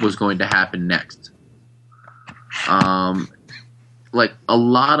what was going to happen next. Like a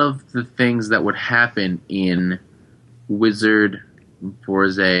lot of the things that would happen in Wizard,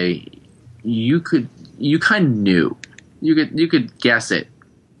 Fourze, you kind of knew. You could guess it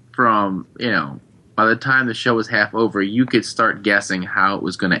from, by the time the show was half over, you could start guessing how it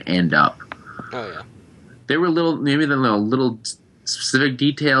was going to end up. Oh yeah. There were little specific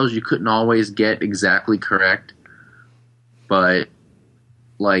details you couldn't always get exactly correct, but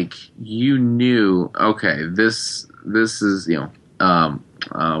like you knew, okay, this is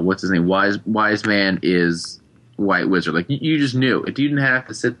what's his name? Wise Man is White Wizard. Like you just knew. You didn't have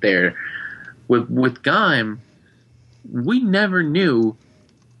to sit there with Gaim. We never knew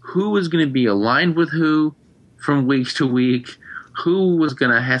who was going to be aligned with who from week to week. Who was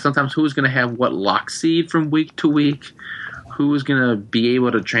going to have what lock seed from week to week. Who was going to be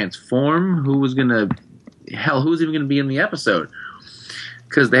able to transform. Who was even going to be in the episode.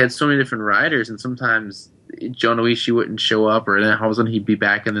 Because they had so many different riders, and sometimes Jonoishi wouldn't show up, or then all of a sudden he'd be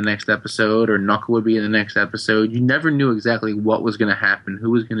back in the next episode, or Knuckle would be in the next episode. You never knew exactly what was going to happen,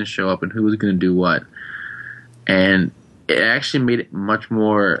 who was going to show up, and who was going to do what. And it actually made it much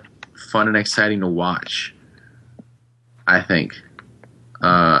more fun and exciting to watch, I think,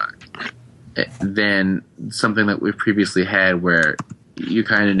 than something that we've previously had where you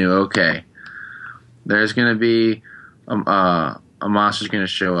kind of knew, okay, there's going to be a monster's going to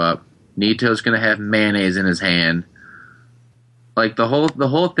show up. Nito's going to have mayonnaise in his hand. Like the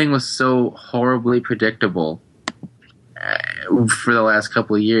whole thing was so horribly predictable for the last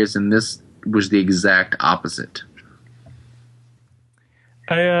couple of years, and this was the exact opposite.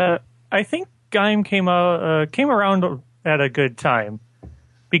 I think Gaim came around at a good time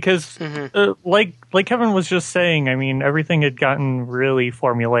because, like Kevin was just saying, I mean, everything had gotten really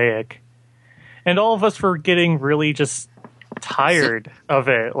formulaic, and all of us were getting really just tired of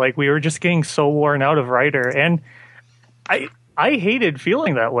it. Like we were just getting so worn out of Rider, and I hated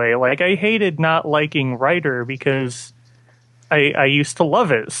feeling that way. Like I hated not liking Rider because I used to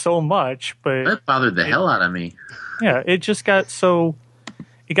love it so much, but that bothered the hell out of me. Yeah, it just got so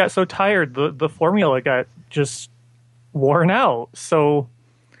tired. The formula got just worn out. So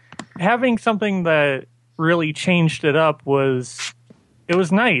having something that really changed it up was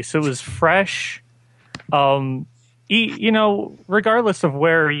nice. It was fresh. You know, regardless of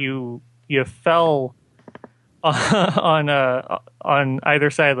where you fell on either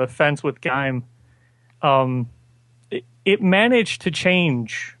side of the fence with Gaim, it managed to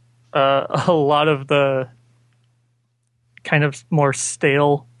change a lot of the kind of more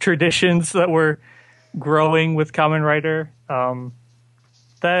stale traditions that were growing with Kamen Rider.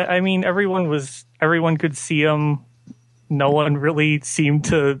 That, I mean, everyone could see him. No one really seemed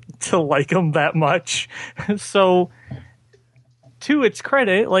to like him that much. So, to its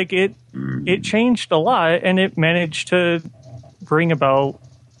credit, like it changed a lot, and it managed to bring about.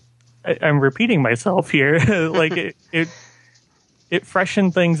 I'm repeating myself here. Like it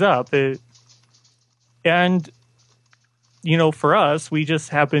freshened things up. And you know, for us, we just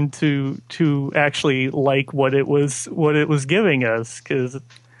happened to actually like what it was giving us, because,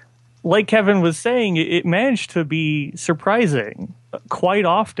 like Kevin was saying, it managed to be surprising quite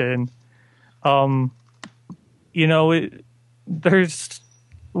often. You know,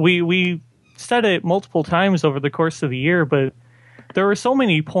 we said it multiple times over the course of the year, but there were so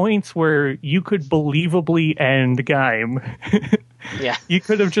many points where you could believably end Gaim. Yeah. You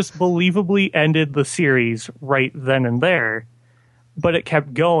could have just believably ended the series right then and there, but it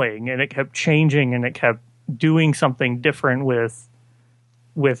kept going and it kept changing and it kept doing something different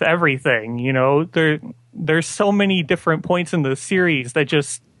with everything. You know, there's so many different points in the series that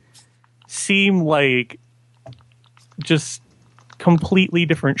just seem like just completely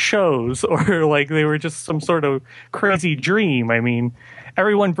different shows, or like they were just some sort of crazy dream. I mean,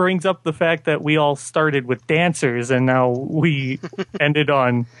 everyone brings up the fact that we all started with dancers and now we ended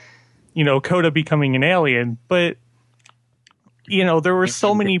on, you know, Kota becoming an alien. But, you know, there were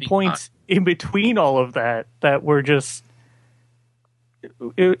so many points in between all of that were just,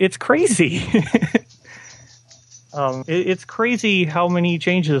 it's crazy. It's crazy how many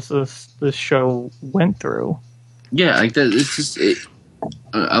changes this show went through. Yeah, like that. It's just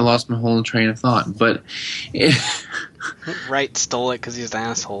I lost my whole train of thought, but Wright stole it because he's an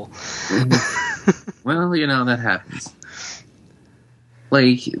asshole. Well, you know that happens.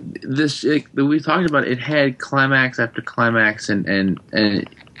 Like this, we talked about. It had climax after climax, and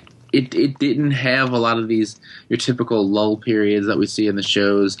it didn't have a lot of these your typical lull periods that we see in the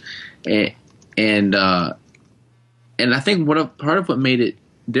shows, and I think part of what made it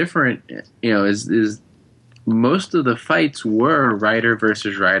different, you know, is most of the fights were Rider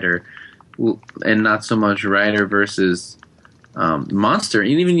versus Rider, and not so much Rider versus monster.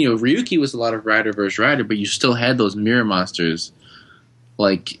 And even, you know, Ryuki was a lot of Rider versus Rider, but you still had those mirror monsters.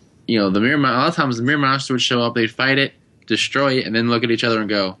 Like, you know, a lot of times the mirror monster would show up, they'd fight it, destroy it, and then look at each other and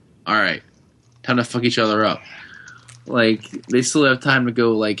go, "All right, time to fuck each other up." Like, they still have time to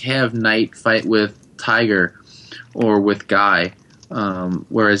go, like, have Knight fight with Tiger or with Guy.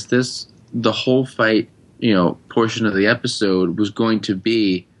 Whereas the whole fight, you know, portion of the episode was going to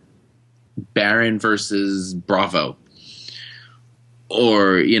be Baron versus Bravo,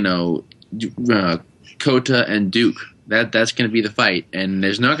 or, you know, Kota and Duke. That's going to be the fight, and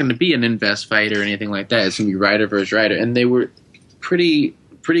there's not going to be an Invest fight or anything like that. It's going to be Rider versus Rider, and they were pretty,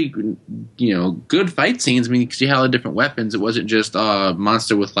 you know, good fight scenes. I mean, you can see how the different weapons. It wasn't just a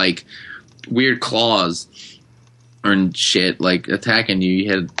monster with like weird claws or shit like attacking you.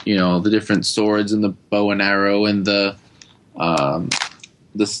 You had, you know, the different swords and the bow and arrow and the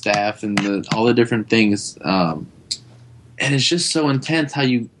staff and all the different things, and it's just so intense how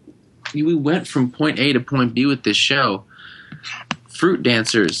we went from point A to point B with this show. Fruit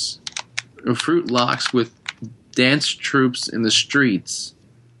dancers or fruit locks with dance troops in the streets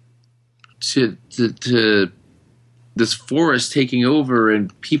to this forest taking over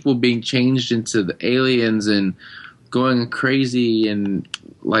and people being changed into the aliens and going crazy, and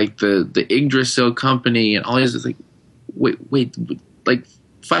like the Yggdrasil company and all these, like, wait, like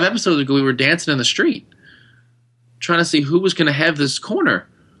 5 episodes ago we were dancing in the street trying to see who was going to have this corner.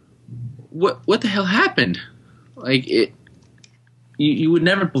 What the hell happened? Like you would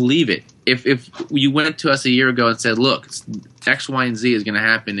never believe it if you went to us a year ago and said, look, X, Y, and Z is going to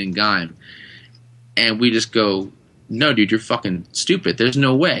happen in Gaim, and we just go, no, dude, you're fucking stupid. There's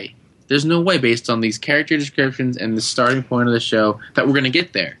no way based on these character descriptions and the starting point of the show that we're going to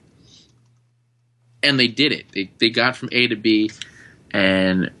get there. And they did it. They got from A to B,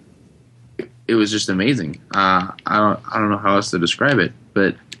 and it was just amazing. I don't know how else to describe it,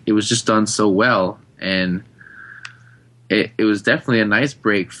 but it was just done so well, and it was definitely a nice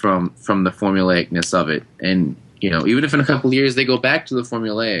break from the formulaicness of it. And even if in a couple of years they go back to the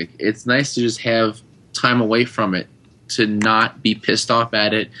formulaic, it's nice to just have time away from it, to not be pissed off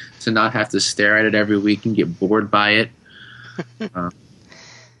at it, to not have to stare at it every week and get bored by it.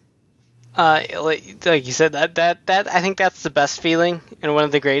 Like you said, that I think that's the best feeling, and one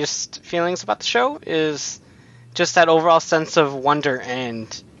of the greatest feelings about the show is just that overall sense of wonder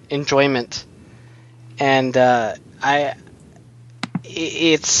and enjoyment. And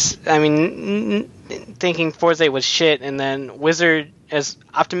thinking Forza was shit, and then Wizard, as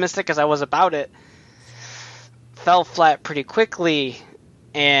optimistic as I was about it, fell flat pretty quickly.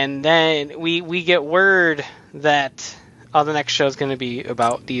 And then we get word that the next show is going to be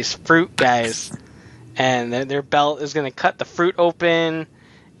about these fruit guys, and their belt is going to cut the fruit open,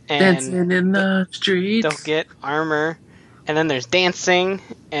 and dancing in the streets. They'll get armor, and then there's dancing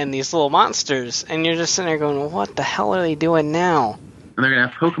and these little monsters, and you're just sitting there going, well, what the hell are they doing now? And they're going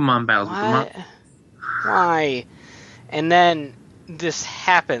to have Pokemon battles with them. Why? And then this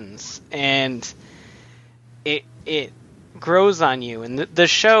happens, and it grows on you, and the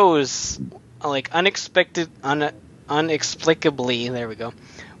show's like inexplicably, there we go,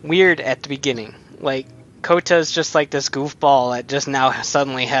 weird at the beginning. Like, Kota's just like this goofball that just now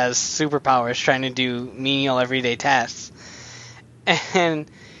suddenly has superpowers trying to do menial everyday tasks. And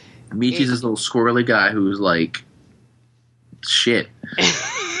Michi's this little squirrely guy who's like shit.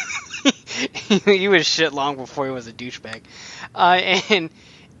 He was shit long before he was a douchebag. And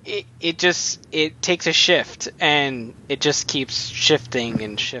it takes a shift, and it just keeps shifting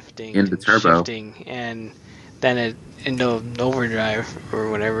and shifting into and turbo, shifting, and then it into overdrive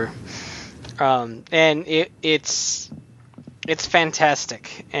or whatever. And it's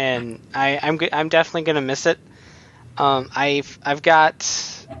fantastic, and I'm definitely gonna miss it. I've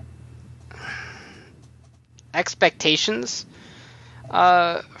got expectations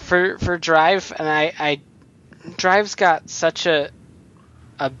for Drive, and I Drive's got such a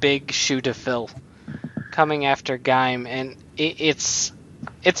big shoe to fill coming after Gaim, and it's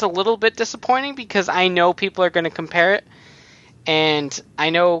a little bit disappointing because I know people are going to compare it, and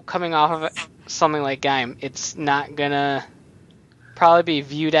I know coming off of something like Gaim, it's not going to probably be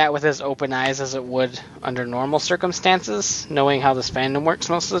viewed at with as open eyes as it would under normal circumstances, knowing how this fandom works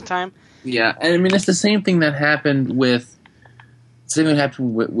most of the time. Yeah, and I mean, it's the same thing that happened with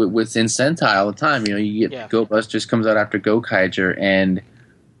with in Sentai all the time. You get Go Busters comes out after Gokaiger, and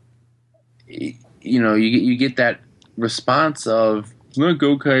you get that response of, it's not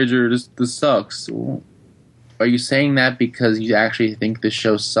Gokaiger, this sucks. Well, are you saying that because you actually think the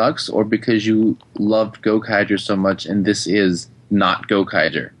show sucks, or because you loved Gokaiger so much and this is not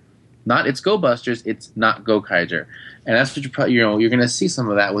Gokaiger? Not it's Go Busters, it's not Gokaiger. And that's what you're going to see some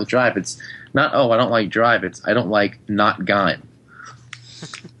of that with Drive. It's not, I don't like Drive, it's I don't like not Gaim.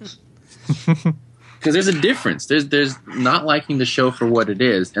 Because there's a difference. There's not liking the show for what it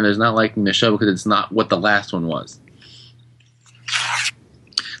is, and there's not liking the show because it's not what the last one was.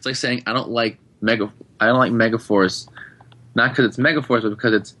 It's like saying I don't like Megaforce, not because it's Megaforce, but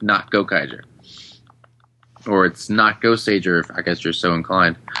because it's not Gokaiger, or it's not Goseiger, if I guess you're so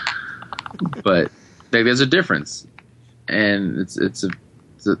inclined. But there's a difference, and it's a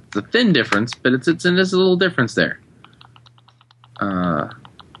thin difference, but there's a little difference there.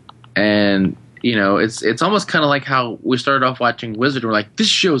 And it's almost kind of like how we started off watching Wizard. We're like, this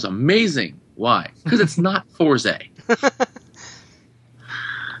show's amazing. Why? Because it's not Forza.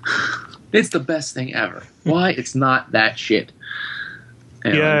 It's the best thing ever. Why? It's not that shit.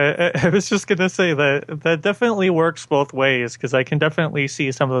 Anyway. Yeah, I was just gonna say that definitely works both ways, because I can definitely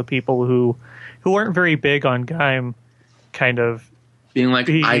see some of the people who aren't very big on Gaim kind of being like,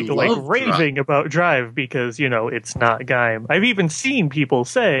 raving about Drive because it's not Gaim. I've even seen people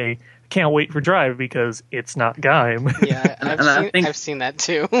say, "Can't wait for Drive because it's not Gaim." Yeah, I've seen that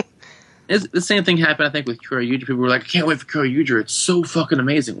too. It's the same thing happened, I think, with Kyoryuger. People were like, "I can't wait for Kyoryuger. It's so fucking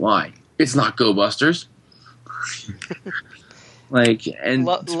amazing." Why? It's not Go Busters. Like, and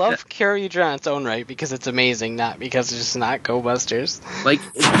Love Kyoryuger on its own right because it's amazing, not because it's just not Go Busters. like,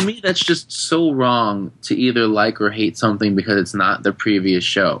 to me, that's just so wrong to either like or hate something because it's not the previous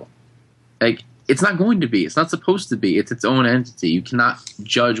show. Like, it's not going to be. It's not supposed to be. It's its own entity. You cannot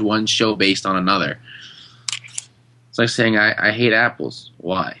judge one show based on another. It's like saying I hate apples.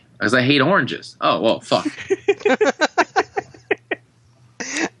 Why? Because I hate oranges. Oh, well, fuck.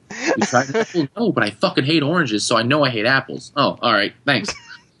 You tried an apple? No, but I fucking hate oranges, so I know I hate apples. Oh, all right, thanks.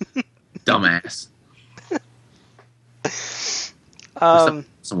 Dumbass.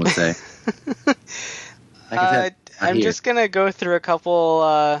 Some would say. I'm just gonna go through a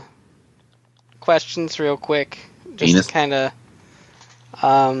couple questions real quick, just to kind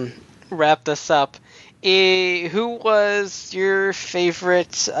of wrap this up. Who was your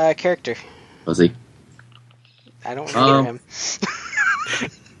favorite character? Fuzzy. I don't hear him.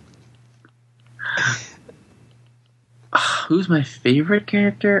 Who's my favorite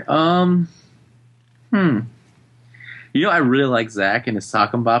character? You know, I really like Zack and his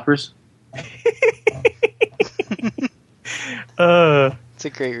sock and boppers. It's a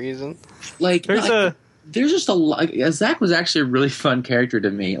great reason. Like, there's just a lot. Zack was actually a really fun character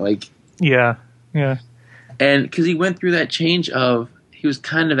to me. Like, yeah, and because he went through that change of he was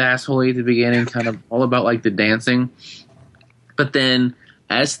kind of assholey at the beginning, kind of all about like the dancing, but then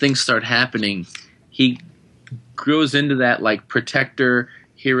as things start happening, he grows into that like protector,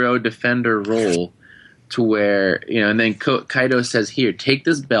 hero, defender role to where, you know, and then Kaido says, here, take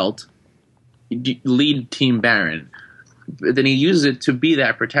this belt, lead Team Baron. But then he uses it to be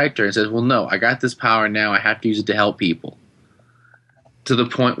that protector and says, well, no, I got this power now, I have to use it to help people. To the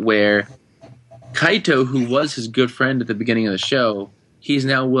point where Kaito, who was his good friend at the beginning of the show, he's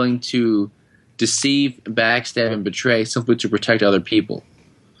now willing to deceive, backstab, and betray simply to protect other people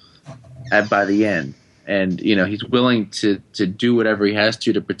by the end. And, you know, he's willing to do whatever he has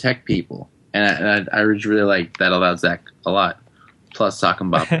to protect people. And I really like that about Zack a lot. Plus Sock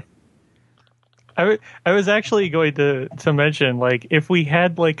and Bop. I was actually going to mention, like, if we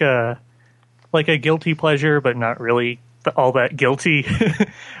had like a guilty pleasure, but not really all that guilty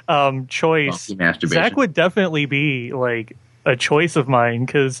choice, Zack would definitely be like a choice of mine,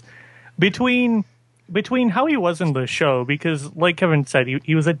 because between how he was in the show, because like Kevin said,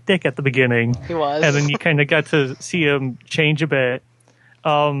 he was a dick at the beginning. He was. And then you kind of got to see him change a bit.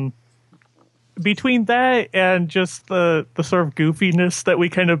 Between that and just the sort of goofiness that we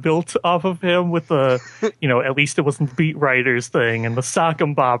kind of built off of him with the, you know, at least it wasn't the Beat Writers thing and the sock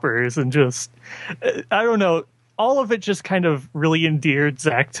and boppers and just, I don't know, all of it just kind of really endeared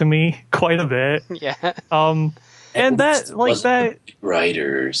Zack to me quite a bit. Yeah. And that, like that...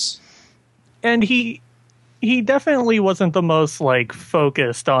 Writers. And he definitely wasn't the most, like,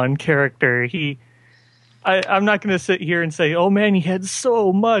 focused on character. I'm not going to sit here and say, oh man, he had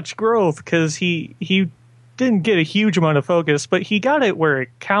so much growth, because he didn't get a huge amount of focus, but he got it where it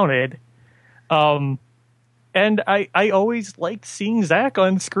counted. And I always liked seeing Zack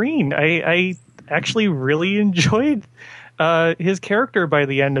on screen. I actually really enjoyed his character by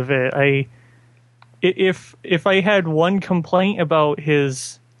the end of it. If I had one complaint about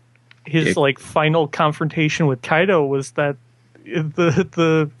his like final confrontation with Kaido, was that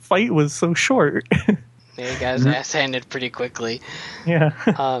the fight was so short. Yeah, he got his ass handed pretty quickly. Yeah.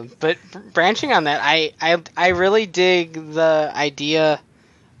 But branching on that, I really dig the idea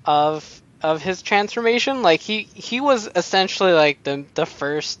of his transformation. Like he was essentially like the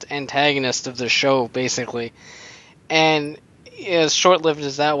first antagonist of the show, basically, and as short-lived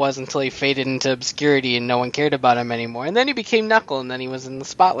as that was until he faded into obscurity and no one cared about him anymore. And then he became Knuckle, and then he was in the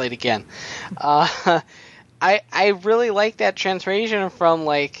spotlight again. I really like that transformation from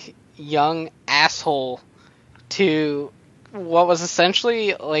like young asshole to what was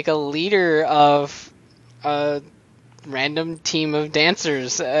essentially like a leader of a random team of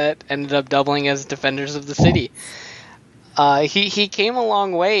dancers that ended up doubling as defenders of the city. He came a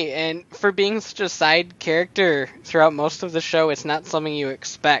long way, and for being such a side character throughout most of the show, it's not something you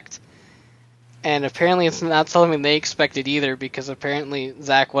expect. And apparently it's not something they expected either, because apparently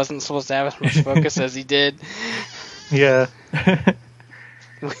Zack wasn't supposed to have as much focus as he did. Yeah.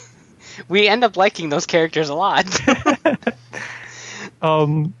 We end up liking those characters a lot.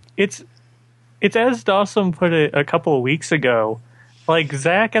 It's as Dawson put it a couple of weeks ago. Like,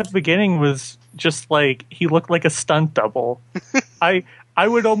 Zack at the beginning was just like, he looked like a stunt double. I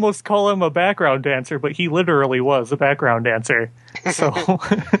would almost call him a background dancer, but he literally was a background dancer. So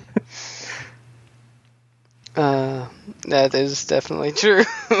that is definitely true.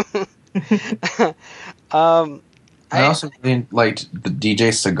 I also really liked the DJ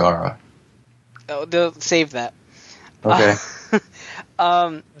Sagara. Oh, they'll save that. Okay.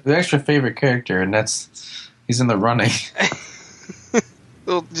 The extra favorite character, and he's in the running.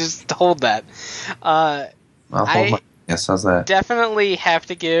 We'll just hold that. I'll hold my guess. How's that? Definitely have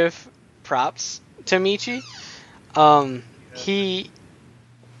to give props to Michi.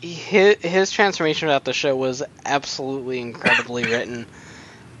 His transformation throughout the show was absolutely incredibly written.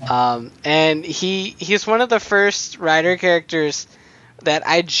 And he's one of the first writer characters that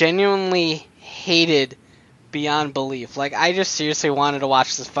I genuinely hated beyond belief. Like, I just seriously wanted to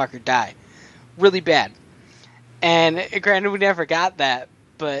watch this fucker die. Really bad. And granted, we never got that,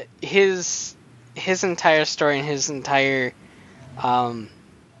 but his entire story and his entire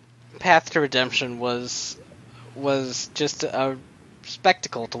path to redemption was just a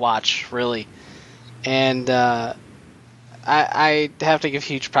spectacle to watch, really. And I have to give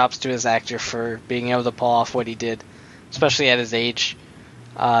huge props to his actor for being able to pull off what he did, especially at his age.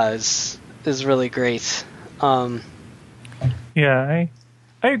 Is really great. Yeah, I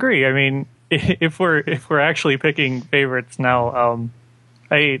agree. I mean, if we're actually picking favorites now,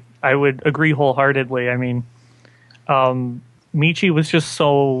 I would agree wholeheartedly. I mean, Michi was just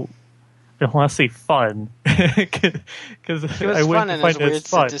so, I don't want to say fun, because I wouldn't fun in his weird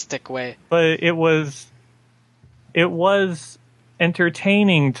sadistic way, but it was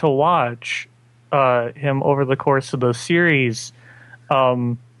entertaining to watch him over the course of the series.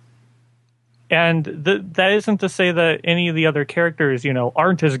 And that isn't to say that any of the other characters,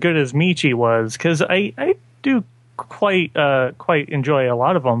 aren't as good as Michi was, because I do quite enjoy a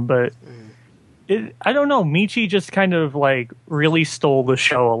lot of them, but I don't know. Michi just kind of like really stole the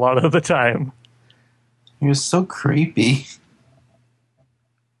show a lot of the time. He was so creepy.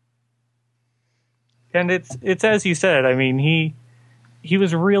 And it's as you said. I mean, he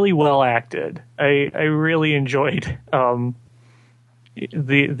was really well acted. I really enjoyed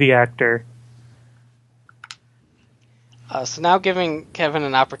the actor. So now, giving Kevin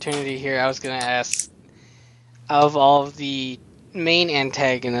an opportunity here, I was going to ask, of all of the main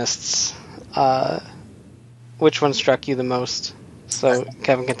antagonists, which one struck you the most? So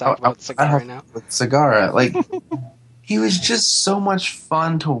Kevin can talk about Sagara now. With Sagara, like, he was just so much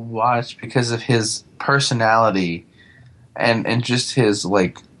fun to watch because of his personality and just his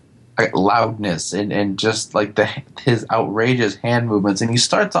like loudness and just like his outrageous hand movements. And he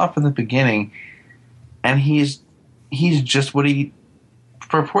starts off in the beginning, and he's just what he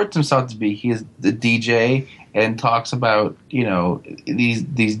purports himself to be. He is the DJ and talks about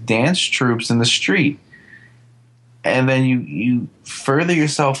these dance troupes in the street, and then you further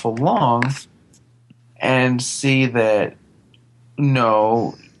yourself along and see that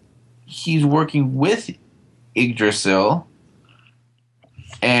no, he's working with Yggdrasil,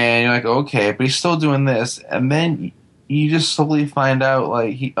 and you're like, okay, but he's still doing this, and then you just slowly find out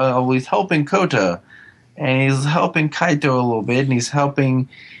like he's helping Kota, and he's helping Kaito a little bit, and he's helping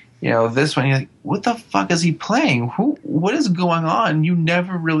this one. You're like, what the fuck is he playing? What is going on? You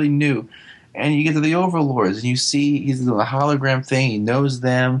never really knew. And you get to the Overlords, and you see he's doing the hologram thing. He knows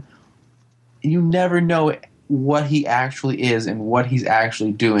them. You never know what he actually is and what he's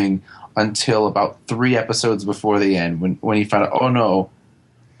actually doing until about 3 episodes before the end, when he found out, oh no,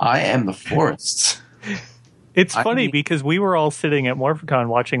 I am the forests. It's funny because we were all sitting at Morphicon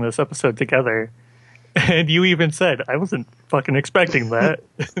watching this episode together, and you even said, I wasn't fucking expecting that.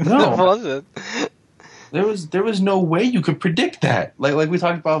 No, it wasn't. There was no way you could predict that. Like we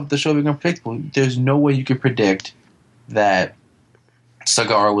talked about the show being unpredictable. There's no way you could predict that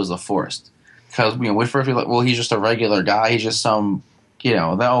Sagara was the forest, because with first we're like, well, he's just a regular guy. He's just some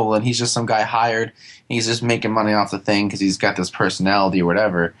and he's just some guy hired. And he's just making money off the thing because he's got this personality or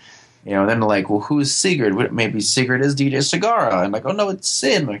whatever. Then they're like, well, who's Sigurd? Maybe Sigurd is DJ Sagara. And like, oh no, it's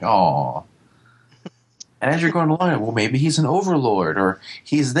Sid. I'm like, oh. And as you're going along, well, maybe he's an overlord, or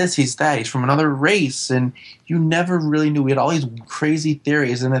he's this, he's that, he's from another race, and you never really knew. We had all these crazy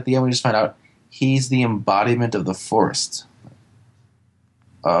theories, and at the end we just find out he's the embodiment of the forest.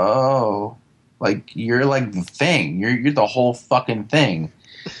 Oh, like you're like the thing. You're the whole fucking thing.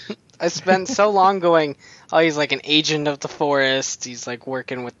 I spent so long going, oh, he's like an agent of the forest. He's like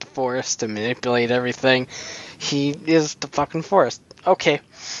working with the forest to manipulate everything. He is the fucking forest. Okay.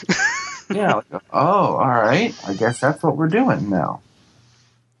 Yeah. Like, oh, all right. I guess that's what we're doing now.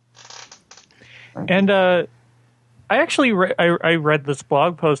 And I actually I read this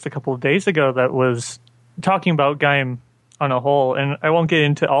blog post a couple of days ago that was talking about Gaim on a whole, and I won't get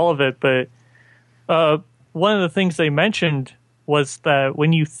into all of it, but one of the things they mentioned was that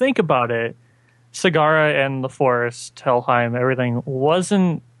when you think about it, Sagara and the forest, Helheim, everything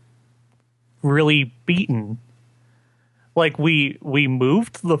wasn't really beaten. Like we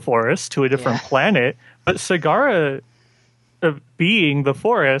moved the forest to a different planet, but Sagara being the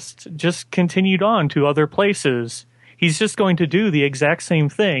forest just continued on to other places. He's just going to do the exact same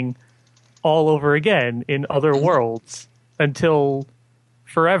thing all over again in other worlds until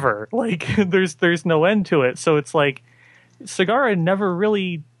forever. Like there's no end to it. So it's like Sagara never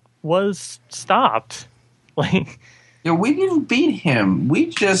really was stopped. Like, we didn't beat him. We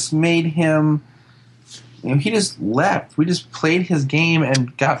just made him. He just left. We just played his game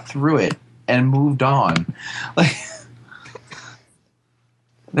and got through it and moved on. Like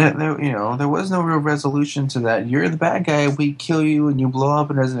there was no real resolution to that. You're the bad guy. We kill you and you blow up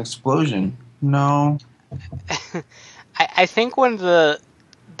and there's an explosion. No. I think one of the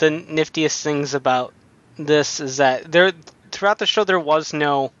niftiest things about this is that throughout the show there was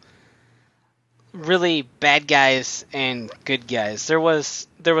no really bad guys and good guys. There was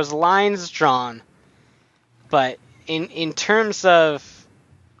lines drawn, but in terms of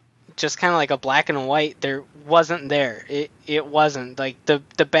just kind of like a black and white, there wasn't there. It wasn't like the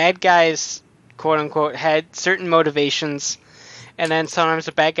bad guys, quote unquote, had certain motivations, and then sometimes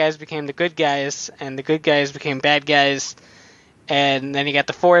the bad guys became the good guys, and the good guys became bad guys, and then you got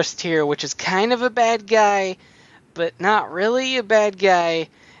the forest here, which is kind of a bad guy, but not really a bad guy.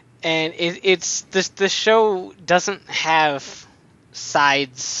 And it's the show doesn't have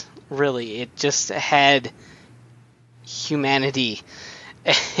sides really. It just had humanity,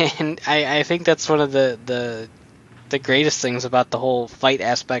 and I think that's one of the greatest things about the whole fight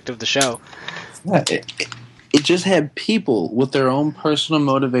aspect of the show. Yeah, it just had people with their own personal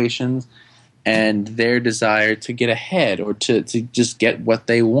motivations and their desire to get ahead or to just get what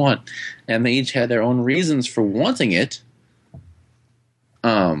they want, and they each had their own reasons for wanting it.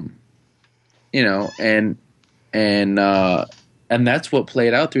 And that's what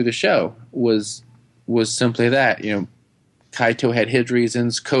played out through the show was simply that. Kaito had his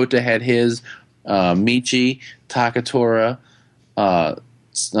reasons, Kota had his, Michi, Takatora,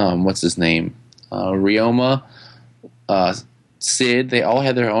 what's his name, Ryoma, Sid. They all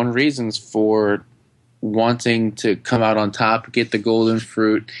had their own reasons for wanting to come out on top, get the golden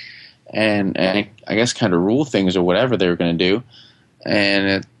fruit, and I guess kind of rule things or whatever they were going to do.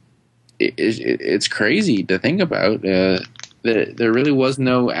 And it's crazy to think about. There really was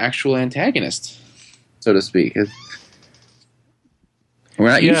no actual antagonist, so to speak. We're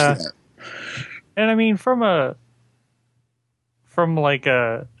not used to that. And I mean, from the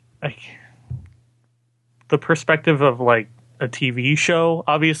perspective of like a TV show,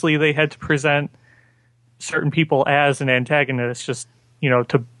 obviously they had to present certain people as an antagonist just,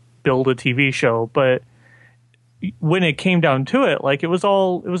 to build a TV show. But when it came down to it, like it was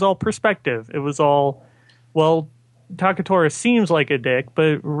all perspective. It was all, well, Takatora seems like a dick,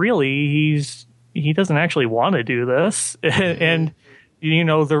 but really he doesn't actually want to do this. And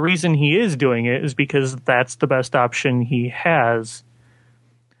the reason he is doing it is because that's the best option he has.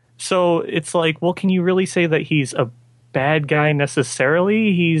 So it's like, well, can you really say that he's a bad guy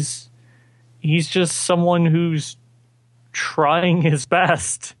necessarily? He's just someone who's trying his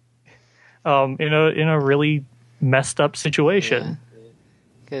best in a really messed up situation.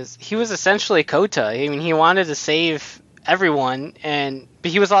 Because he was essentially Kota. I mean, he wanted to save everyone,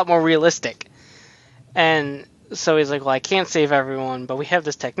 but he was a lot more realistic. And so he's like, well, I can't save everyone, but we have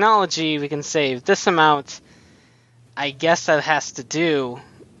this technology, we can save this amount. I guess that has to do.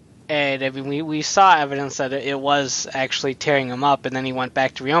 And I mean, we saw evidence that it was actually tearing him up, and then he went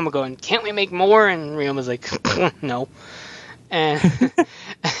back to Ryoma going, can't we make more? And Ryoma's like, no. And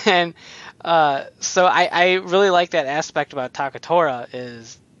so I really like that aspect about Takatora,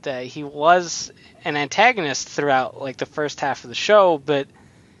 is that he was an antagonist throughout like the first half of the show, but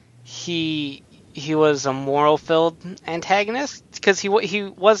he was a moral-filled antagonist because he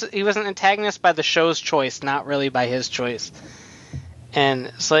was an antagonist by the show's choice, not really by his choice.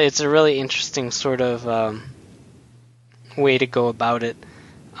 And so it's a really interesting sort of way to go about it.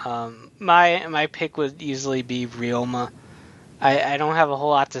 My pick would easily be Ryoma. I don't have a whole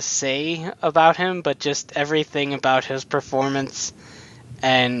lot to say about him, but just everything about his performance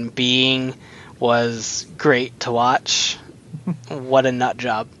and being was great to watch. What a nut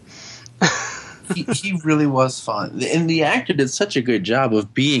job. he really was fun. And the actor did such a good job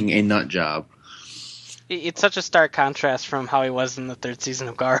of being a nut job. It's such a stark contrast from how he was in the third season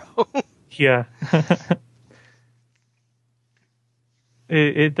of Garo. Yeah.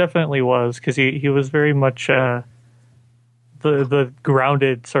 It definitely was, because he was very much the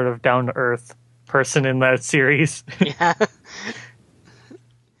grounded, sort of down-to-earth person in that series. Yeah.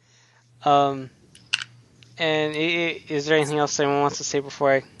 And is there anything else anyone wants to say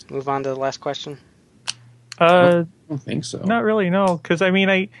before I move on to the last question? I don't think so. Not really, no. Because, I mean,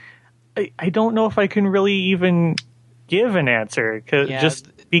 I don't know if I can really even give an answer Yeah.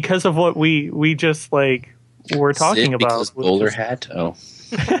 because of what we just like were talking Sid about. because bowler hat. Oh,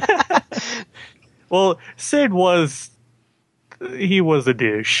 Well, Sid was a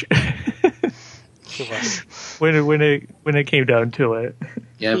douche He was. when it came down to it.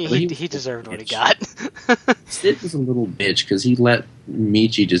 yeah. but He deserved what he got. Sid was a little bitch because he let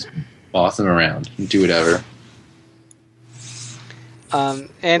Michi just boss him around and do whatever.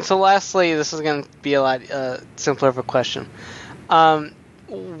 And so lastly, this is going to be a lot simpler of a question.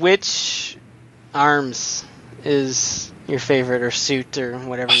 Which arms is your favorite, or suit, or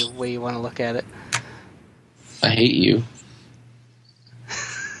whatever way you want to look at it? I hate you.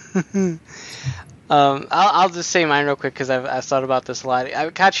 I'll just say mine real quick because I've thought about this a lot.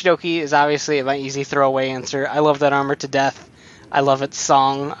 Kachidoki is obviously my easy throwaway answer. I love that armor to death. I love its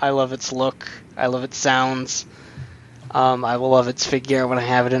song. I love its look. I love its sounds. I will love its figure when I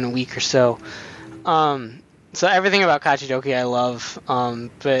have it in a week or so. So everything about Kachidoki I love.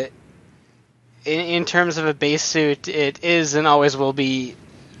 But in terms of a base suit, it is and always will be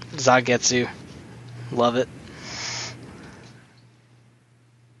Zangetsu. Love it.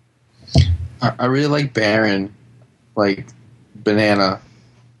 I really like Baron, like Banana,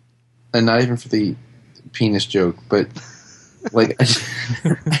 and not even for the penis joke, but like I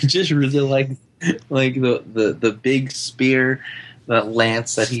just really like the big spear, the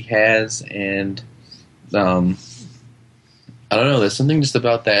lance that he has, and I don't know. There's something just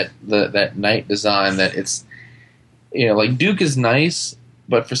about that knight design that it's like Duke is nice,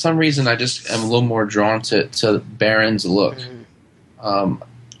 but for some reason I just am a little more drawn to Baron's look.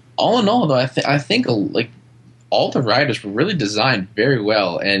 All in all, though, I think like all the riders were really designed very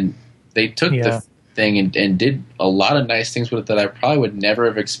well, and they took the thing and did a lot of nice things with it that I probably would never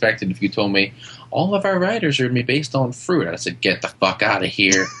have expected if you told me all of our riders are going to be based on fruit. I said, get the fuck out of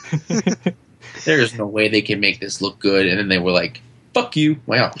here. There's no way they can make this look good. And then they were like, fuck you.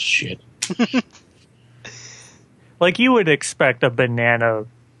 Well, shit. Like you would expect a banana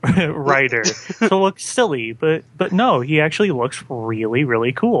rider to look silly, but no, he actually looks really,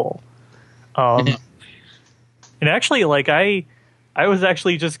 really cool. And actually, like I was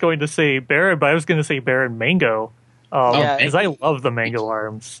actually just going to say Baron, but I was going to say Baron Mango, because I love the Mango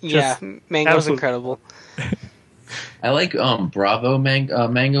arms. Mango's incredible. I like Bravo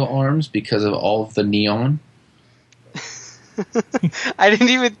Mango arms because of all of the neon. I didn't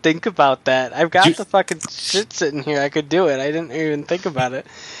even think about that. I've got the fucking shit sitting here. I could do it. I didn't even think about it.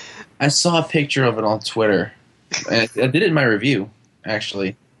 I saw a picture of it on Twitter. And I did it in my review,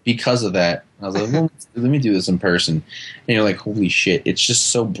 actually, because of that. I was like, well, let me do this in person. And you're like, holy shit, it's just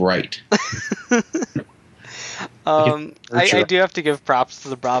so bright. I do have to give props to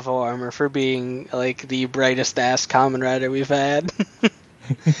the Bravo armor for being like the brightest ass Kamen Rider we've had.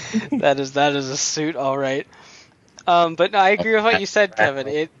 that is a suit, all right. But no, I agree with what you said,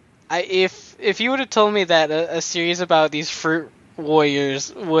 Kevin. If you would have told me that a series about these fruit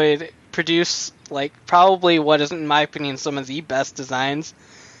warriors would produce like probably what is, in my opinion, some of the best designs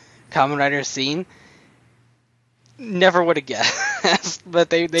Kamen Rider has seen, never would have guessed. But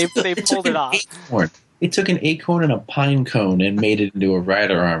they pulled it off. They took an acorn and a pine cone and made it into a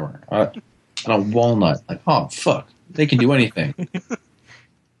rider armor and a walnut. Like, oh fuck, they can do anything.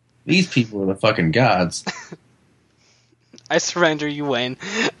 These people are the fucking gods. I surrender, you win.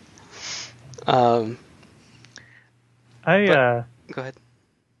 Go ahead.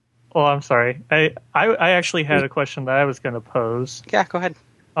 Oh, I'm sorry. I actually had a question that I was going to pose. Yeah, go ahead.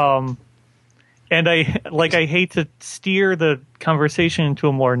 And I hate to steer the conversation into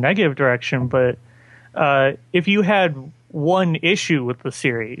a more negative direction, but if you had one issue with the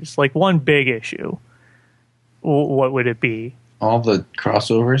series, like one big issue, what would it be? All the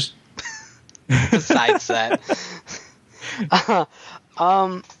crossovers. Besides that,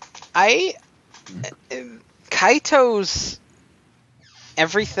 Kaito's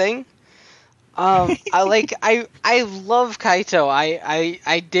everything. I love Kaito.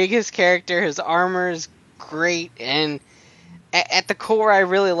 I dig his character. His armor is great, and at the core, I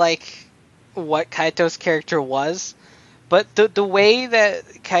really like what Kaito's character was. But the way that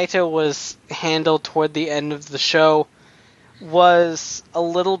Kaito was handled toward the end of the show was a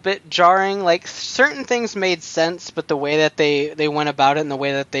little bit jarring. Like, certain things made sense, but the way that they went about it and the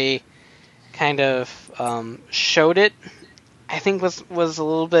way that they kind of showed it, I think was a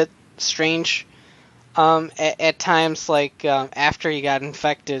little bit strange. At times, like after he got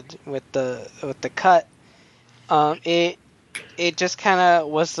infected with the cut, it just kind of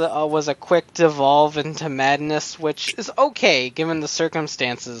was a quick devolve into madness, which is okay given the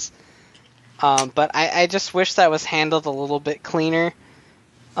circumstances. But I just wish that was handled a little bit cleaner.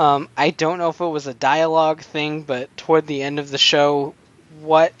 I don't know if it was a dialogue thing, but toward the end of the show,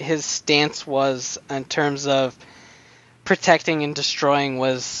 what his stance was in terms of protecting and destroying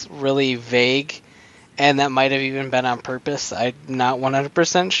was really vague, and that might have even been on purpose. I'm not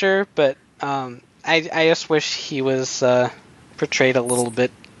 100% sure, but I just wish he was portrayed a little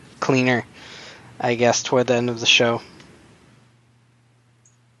bit cleaner, I guess, toward the end of the show.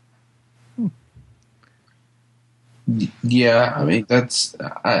 Yeah, I mean that's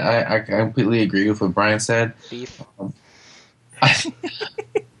I completely agree with what Brian said. Beef.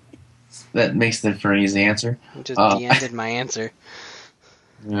 That makes it for an easy answer. Just de-ended my answer.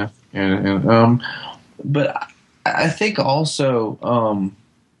 Yeah, but I think also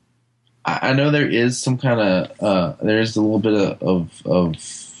I know there is some kind of there is a little bit of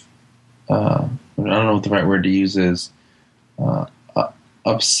I don't know what the right word to use is.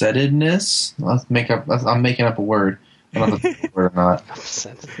 Upsettedness. I'm making up a word. I don't know if it's a word or not.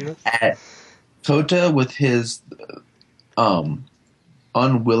 Upsettedness? At Kota with his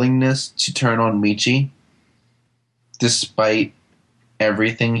unwillingness to turn on Michi, despite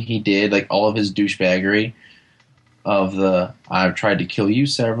everything he did, like all of his douchebaggery of I've tried to kill you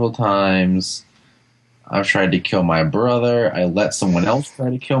several times. I've tried to kill my brother. I let someone else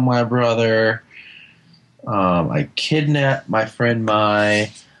try to kill my brother. I kidnapped my friend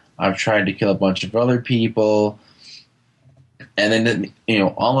Mai. I've tried to kill a bunch of other people. And then,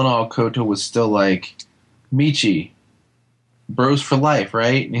 all in all, Kota was still like, Michi, bros for life,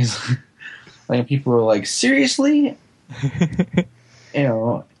 right? And he's like, people were like, seriously?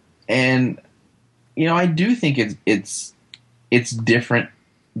 And, I do think it's different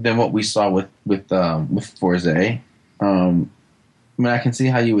than what we saw with Forze. I mean, I can see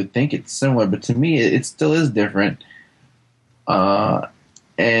how you would think it's similar, but to me, it still is different.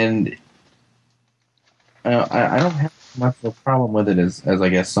 And I don't have much of a problem with it as I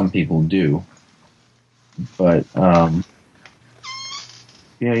guess some people do. But I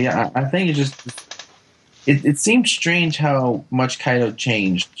think it just it seemed strange how much Kaito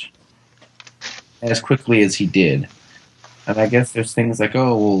changed as quickly as he did. And I guess there's things like,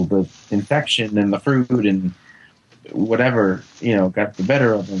 the infection and the fruit and whatever, got the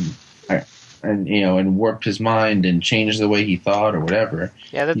better of him, and warped his mind and changed the way he thought or whatever.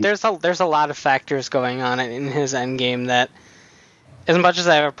 Yeah, there's a lot of factors going on in his endgame that, as much as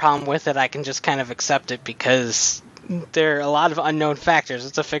I have a problem with it, I can just kind of accept it because there are a lot of unknown factors.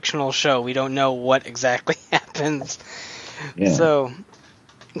 It's a fictional show. We don't know what exactly happens. Yeah. So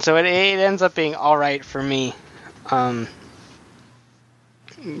it ends up being all right for me. Go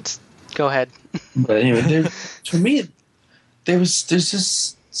ahead. But anyway, for me, there's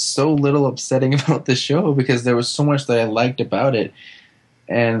just so little upsetting about the show because there was so much that I liked about it,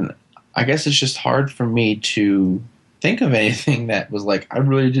 and I guess it's just hard for me to think of anything that was like I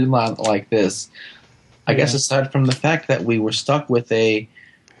really did not like this. I guess aside from the fact that we were stuck with I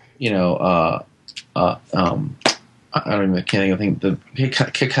can't think the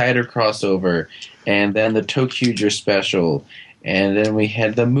Kikaider crossover, and then the Tokuger special, and then we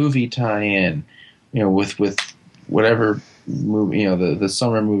had the movie tie-in, with whatever movie, the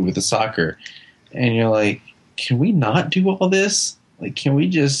summer movie with the soccer, and you're like, can we not do all this? Like, can we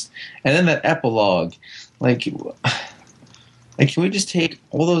just? And then that epilogue, like, can we just take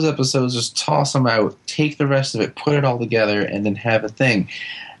all those episodes, just toss them out, take the rest of it, put it all together, and then have a thing?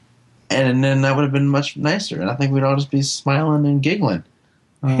 And then that would have been much nicer, and I think we'd all just be smiling and giggling.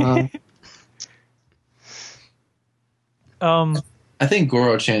 I think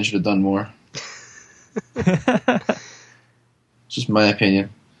Goro-chan should have done more. Just my opinion.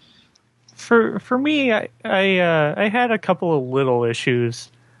 For me, I had a couple of little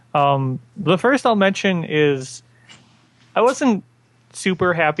issues. The first I'll mention is I wasn't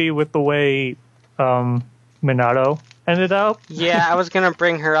super happy with the way Minato ended up. Yeah, I was gonna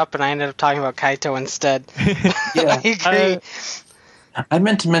bring her up, and I ended up talking about Kaito instead. Yeah, I agree. I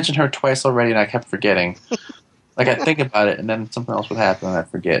meant to mention her twice already, and I kept forgetting. Like, I think about it, and then something else would happen, and I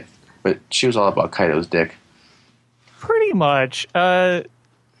forget. But she was all about Kaito's dick. Pretty much.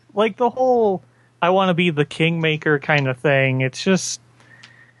 Like the whole I want to be the kingmaker kind of thing. It's just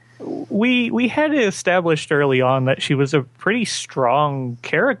we had it established early on that she was a pretty strong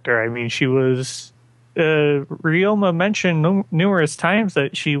character. I mean, she was Ryoma mentioned numerous times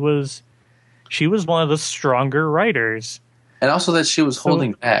that she was one of the stronger writers. And also that she was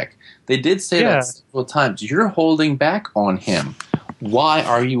holding back. They did say that several times. You're holding back on him. Why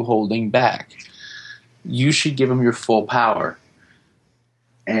are you holding back? You should give him your full power.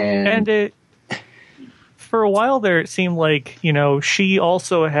 And it, for a while there, it seemed like, she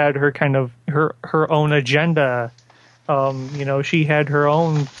also had her kind of her own agenda She had her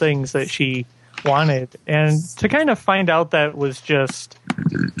own things that she wanted, and to kind of find out that was just,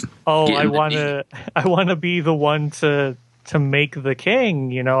 I want to be the one to make the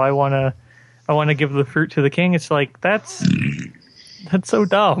king. I want to give the fruit to the king. It's like that's so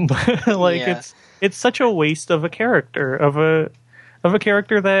dumb. It's such a waste of a character of a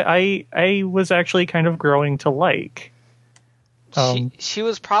character that I was actually kind of growing to like. She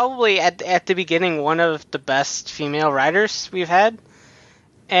was probably at the beginning one of the best female writers we've had,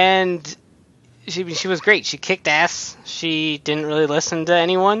 and she was great. She kicked ass. She didn't really listen to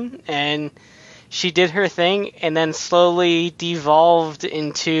anyone, and she did her thing, and then slowly devolved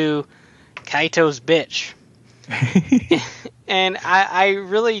into Kaito's bitch. And I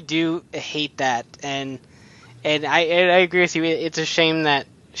really do hate that, and I agree with you. It's a shame that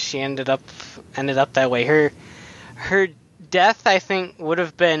she ended up that way. Her death, I think, would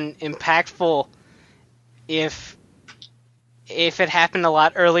have been impactful if it happened a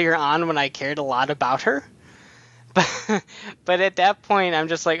lot earlier on when I cared a lot about her. But at that point, I'm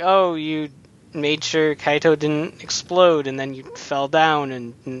just like, oh, you made sure Kaito didn't explode, and then you fell down,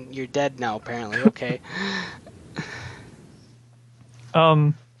 and you're dead now, apparently. Okay.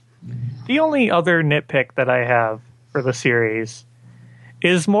 The only other nitpick that I have for the series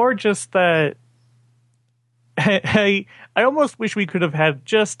is more just that I almost wish we could have had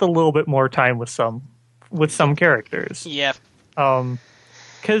just a little bit more time with some characters. Yeah.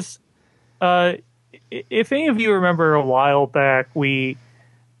 Because if any of you remember a while back, we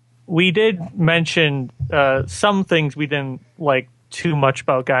did mention some things we didn't like too much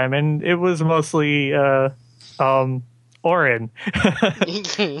about Gaim, and it was mostly Orin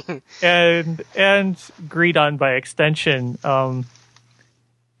and Greedon by extension.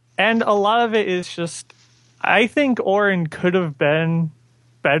 And a lot of it is just, I think Orin could have been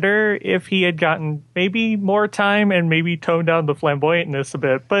better if he had gotten maybe more time and maybe toned down the flamboyantness a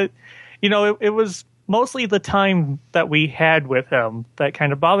bit. But, it was mostly the time that we had with him that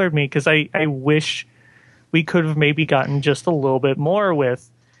kind of bothered me, because I wish we could have maybe gotten just a little bit more with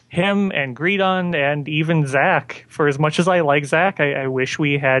him and Greedon and even Zack. For as much as I like Zack, I wish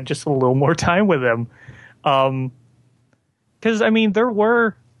we had just a little more time with him. Because, there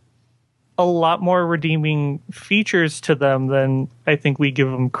were a lot more redeeming features to them than I think we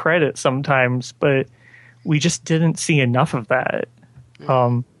give them credit sometimes, but we just didn't see enough of that.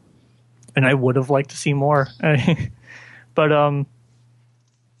 And I would have liked to see more. But, I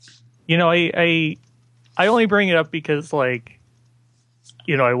only bring it up because, I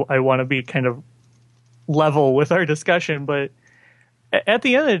want to be kind of level with our discussion, but at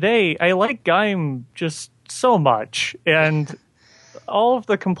the end of the day, I like Gaim just so much, and all of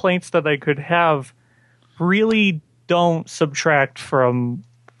the complaints that I could have really don't subtract from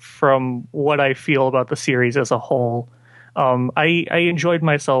what I feel about the series as a whole. I enjoyed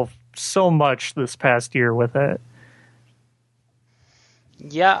myself so much this past year with it.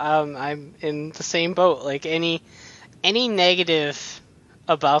 Yeah, I'm in the same boat. Like, any negative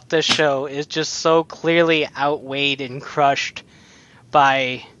about this show is just so clearly outweighed and crushed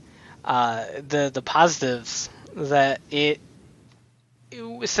by the positives that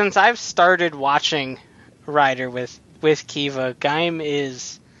since I've started watching Rider with Kiva, Gaim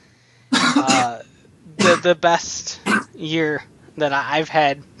is the best year that I've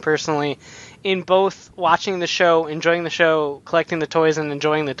had personally, in both watching the show, enjoying the show, collecting the toys, and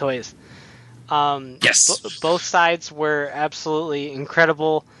enjoying the toys. Yes. Both sides were absolutely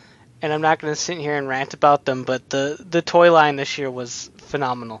incredible, and I'm not going to sit here and rant about them, but the toy line this year was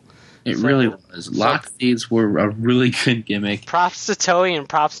phenomenal. It really was. Lockseeds were a really good gimmick. Props to Toei and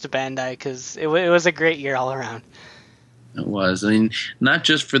props to Bandai, because it was a great year all around. It was. Not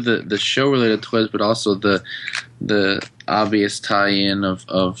just for the show-related toys, but also the obvious tie-in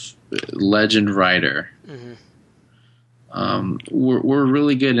of Legend Rider. Mm-hmm. Were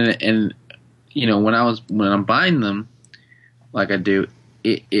really good, and when I'm buying them, like I do,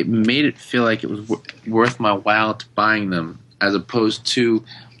 it made it feel like it was worth my while to buying them, as opposed to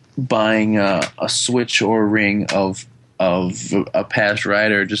buying a Switch or a Ring of a past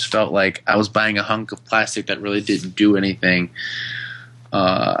Rider. Just felt like I was buying a hunk of plastic that really didn't do anything.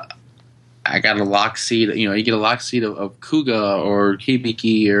 I got a lock seed. You get a lock seed of Kuga or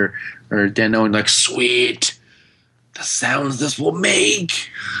Hibiki or Den-O, and sweet, the sounds this will make.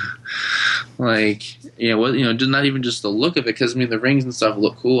 Just not even just the look of it, because the rings and stuff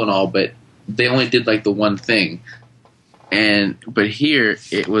look cool and all, but they only did the one thing. But here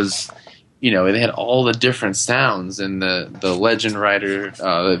it was, they had all the different sounds, and the Legend Rider,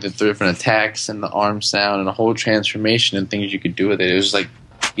 the different attacks and the arm sound and the whole transformation and things you could do with it. It was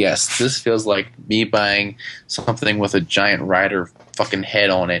yes, this feels like me buying something with a giant rider fucking head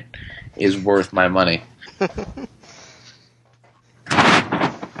on it is worth my money. Yeah,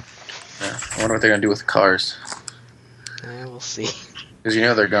 I wonder what they're gonna do with the cars. We'll see. Because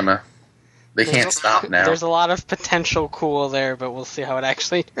they can't stop now. There's a lot of potential cool there, but we'll see how it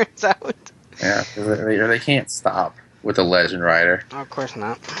actually turns out. Yeah, 'cause they can't stop with the Legend Rider. Oh, of course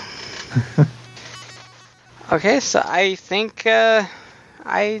not. Okay, so I think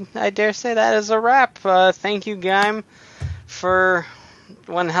I dare say that is a wrap. Thank you, Gaim, for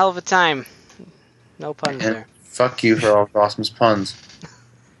one hell of a time. No puns And there. fuck you for all Cosmos puns.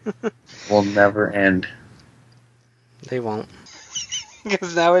 Will never end. They won't.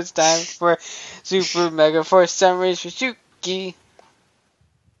 Because now it's time for Super Mega Force Summary Shuki.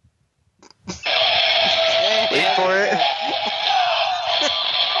 Wait for it.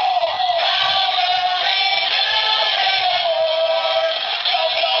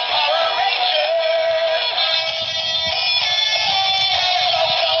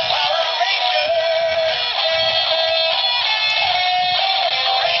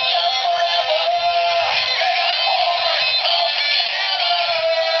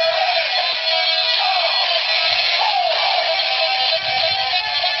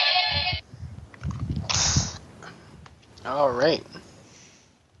 Alright.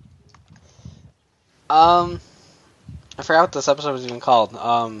 I forgot what this episode was even called.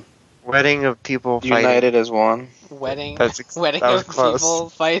 Wedding of people fighting. United as one. Wedding That was of close. people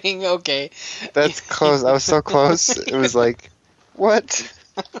fighting. Okay. That's close. I was so close. It was like, what?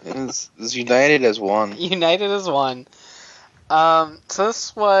 It was united as one. United as one. So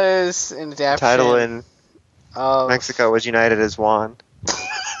this was an adaptation. Title in of Mexico was United as Juan.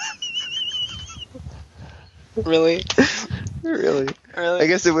 Really? Really? Really? I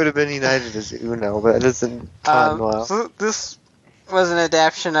guess it would have been United as Uno, but that doesn't sound well. So this was an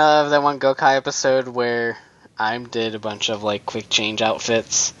adaptation of that one Gokai episode where Aim did a bunch of like quick change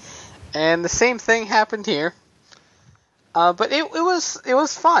outfits, and the same thing happened here. But it was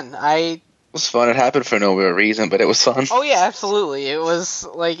fun. It was fun. It happened for no real reason, but it was fun. Oh yeah, absolutely. It was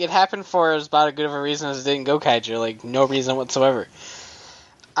like it happened for as about as good of a reason as it did in Gokaiger. Like no reason whatsoever.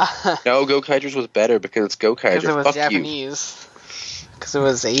 No, Gokaigers was better because it's Gokaiger. Because it was Fuck Japanese. Because it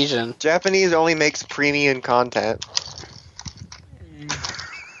was Asian. Japanese only makes premium content.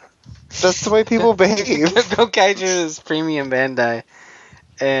 That's the way people behave. Gokaiger is premium Bandai.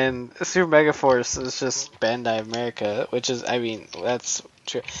 And Super Mega Force is just Bandai America, which is, I mean, that's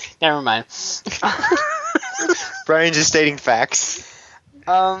true. Never mind. Brian just stating facts.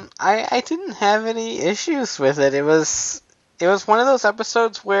 I didn't have any issues with it. It was one of those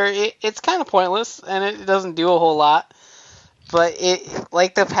episodes where it's kind of pointless and it doesn't do a whole lot. But it,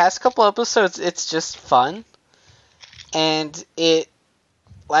 like the past couple episodes, it's just fun. And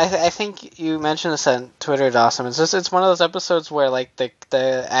I think you mentioned this on Twitter, Dawson. It's one of those episodes where like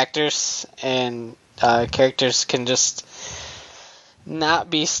the actors and characters can just not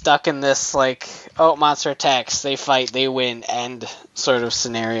be stuck in this like, oh, monster attacks, they fight, they win, end sort of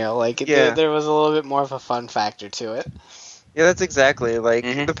scenario. Like there was a little bit more of a fun factor to it. Yeah, that's exactly. Like,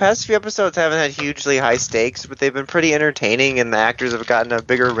 the past few episodes haven't had hugely high stakes, but they've been pretty entertaining, and the actors have gotten a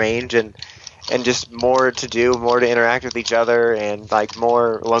bigger range and just more to do, more to interact with each other, and, like,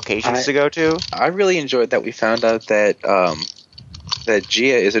 more locations to go to. I really enjoyed that we found out that that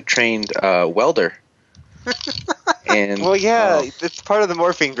Gia is a trained welder. And Well, yeah, it's part of the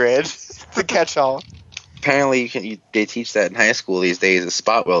morphing grid, the catch-all. apparently they teach that in high school these days, is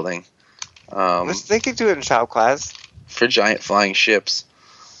spot welding. They could do it in shop class. For giant flying ships.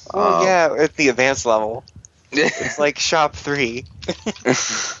 Well, yeah, at the advanced level. It's like Shop 3.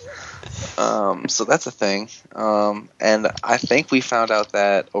 So that's a thing. And I think we found out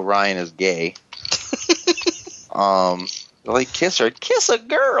that Orion is gay. Like, kiss her. Kiss a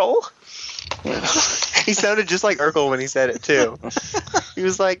girl! He sounded just like Urkel when he said it, too. He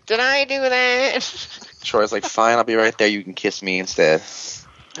was like, did I do that? Troy's like, fine, I'll be right there. You can kiss me instead.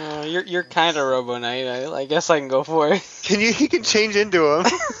 You're kind of Robo Knight. I guess I can go for it. He can change into him.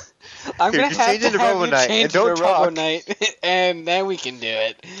 I'm Here, gonna just have change to into have Robo you Knight, change and don't to Robo talk. Knight, and then we can do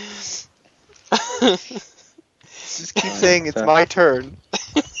it. Just keep saying it's my turn.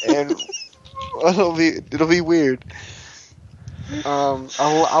 And it'll be weird. A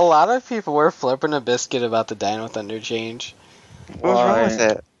lot of people were flipping a biscuit about the Dino Thunder change. What was wrong with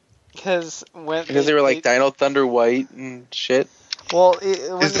it? Because they were like Dino Thunder White and shit. Well,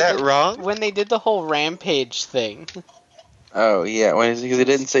 Is that wrong? When they did the whole Rampage thing. Oh, yeah, because they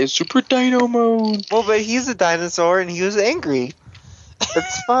didn't say Super Dino Mode. Well, but he's a dinosaur and he was angry.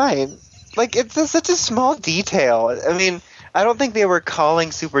 It's fine. Like, it's such a small detail. I mean, I don't think they were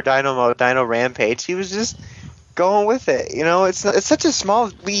calling Super Dino Mode Dino Rampage. He was just going with it. You know, it's such a small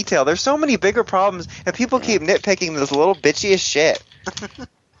detail. There's so many bigger problems, and people keep nitpicking this little bitchy as shit.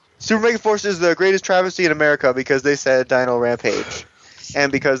 Super Megaforce is the greatest travesty in America because they said Dino Rampage,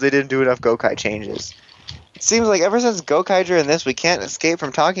 and because they didn't do enough Gokai changes. It seems like ever since Gokaiger and this, we can't escape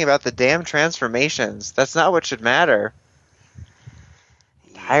from talking about the damn transformations. That's not what should matter.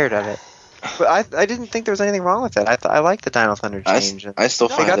 Tired of it. But I didn't think there was anything wrong with it. I like the Dino Thunder change. I still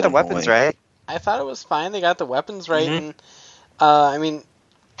They find got it the weapons annoying. right. I thought it was fine. They got the weapons right, Mm-hmm. and I mean,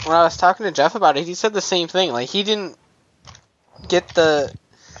 when I was talking to Jeff about it, he said the same thing. Like, he didn't get the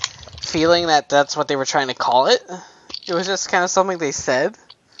feeling that that's what they were trying to call it. It was just kind of something they said.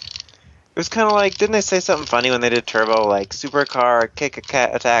 It was kind of like, didn't they say something funny when they did Turbo, like supercar, kick a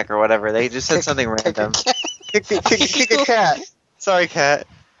cat attack or whatever? They just said something random. Kick a cat. Sorry, cat.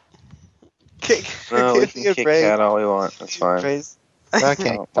 No, we give can me a kick break. cat all we want. That's fine. Praise.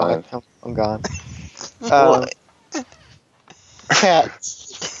 Okay, Oh, fine. fine. I'm gone. What?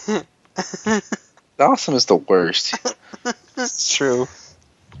 Cats. Awesome is the worst. It's true.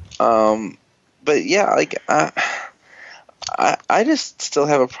 But yeah, like I just still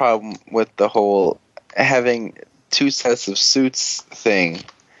have a problem with the whole having two sets of suits thing.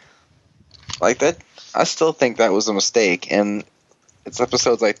 Like that, I still think that was a mistake, and it's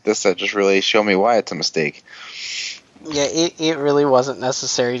episodes like this that just really show me why it's a mistake. Yeah, it really wasn't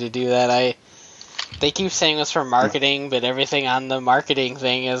necessary to do that. They keep saying it's for marketing, but everything on the marketing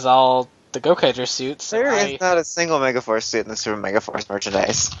thing is all the Gokaiger suits. So There is not a single Megaforce suit in the Super Megaforce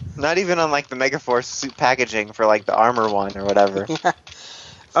merchandise. Not even on like the Megaforce suit packaging for like the armor one or whatever.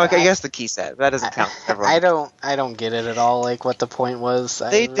 Okay, I guess the key set. That doesn't count. I don't get it at all. Like what the point was.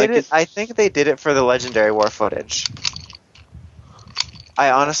 They did it. I think they did it for the Legendary War footage.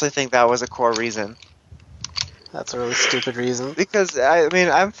 I honestly think that was a core reason. That's a really stupid reason. Because, I mean,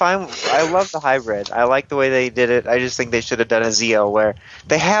 I'm fine. I love the hybrid. I like the way they did it. I just think they should have done a Zeo where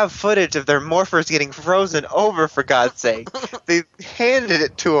they have footage of their morphers getting frozen over, for God's sake. They handed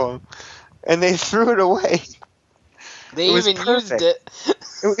it to them, and they threw it away. They It was even perfect. used it.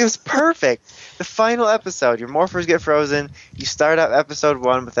 It was perfect. The final episode, your morphers get frozen. You start out episode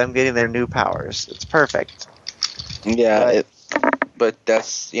 1 with them getting their new powers. It's perfect. Yeah, Right. But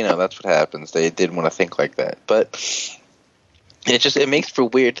that's that's what happens. They didn't want to think like that, but it makes for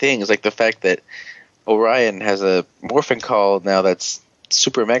weird things, like the fact that Orion has a morphing call now that's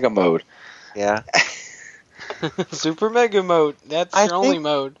Super Mega Mode. Yeah. Super Mega Mode. That's I your only think-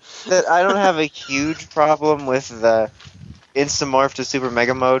 mode. That I don't have a huge problem with the Instamorph to Super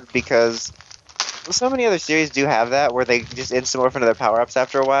Mega Mode because so many other series do have that where they just Instamorph into their power-ups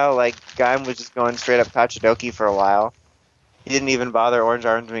after a while. Like, Gaim was just going straight up Kachidoki for a while. He didn't even bother Orange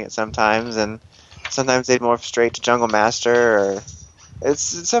Arming it sometimes, and sometimes they'd morph straight to Jungle Master, or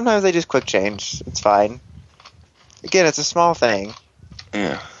sometimes they just quick change. It's fine. Again, it's a small thing.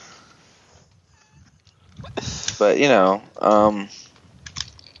 Yeah. But I'm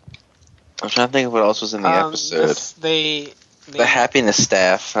trying to think of what else was in the episode. The happiness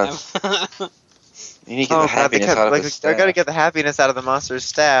staff. You need to get the happiness out of the I staff. gotta get the happiness out of the monster's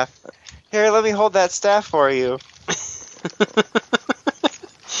staff. Here, let me hold that staff for you.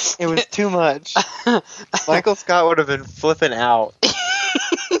 It was too much. Michael Scott would have been flipping out.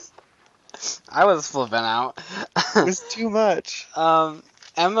 I was flipping out. It was too much.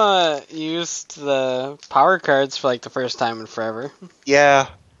 Emma used the power cards for like the first time in forever. Yeah.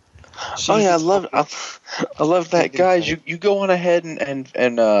 Oh yeah, I love that, guys. You go on ahead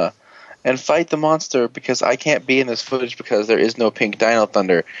and fight the monster because I can't be in this footage because there is no pink Dino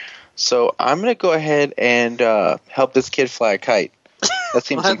Thunder. So I'm gonna go ahead and help this kid fly a kite. That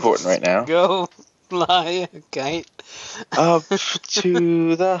seems important right now. Go fly a kite. Up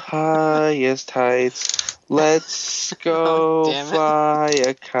to the highest heights. Let's go Oh, damn it. fly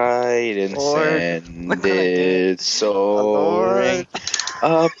a kite and Lord. send Look what I did. it soaring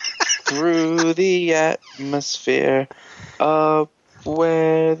up through the atmosphere, up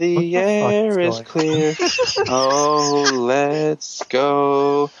where the What the fuck air is is clear. Oh, let's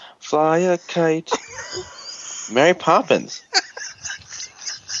go fly a kite. Mary Poppins.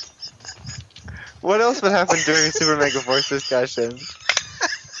 What else would happen during a Super Mega Force discussion?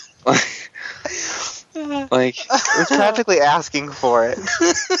 Like, It was practically asking for it.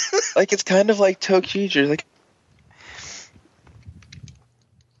 like it's kind of like Tokuger. Like,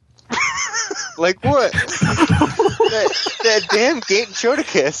 Like what? that damn Gate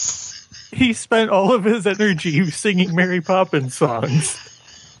Chodicus. He spent all of his energy singing Mary Poppins songs.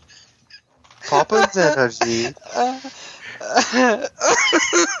 Poppins energy.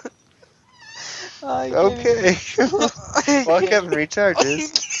 Oh, Okay. While Kevin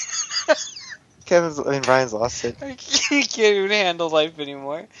recharges. Ryan's lost it. I can't even handle life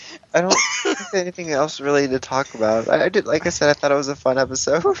anymore. I don't think there's anything else really to talk about. I did, like I said, I thought it was a fun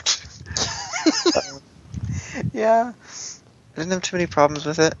episode. Yeah. I didn't have too many problems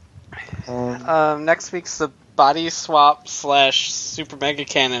with it. Next week's the body swap / super mega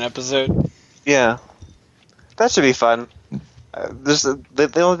cannon episode. Yeah, that should be fun. They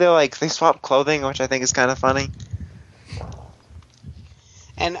swap clothing, which I think is kind of funny.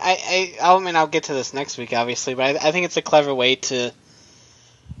 And I'll get to this next week, obviously, but I think it's a clever way to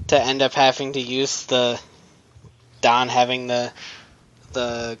end up having to use the Don having the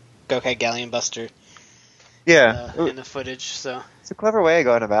Gokkai Galleon Buster Yeah, in the footage. So it's a clever way of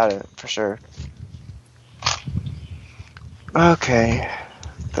going about it, for sure. Okay,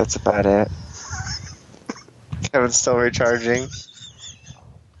 that's about it. Kevin's still recharging.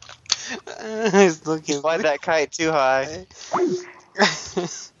 He's looking. Fly that kite too high.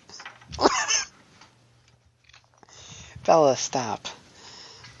 Bella, stop.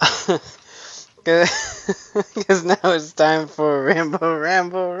 Because now it's time for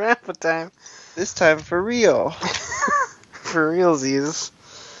Rambo time. This time for real. For realsies.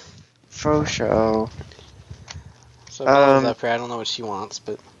 For show. So Bella's up here. I don't know what she wants,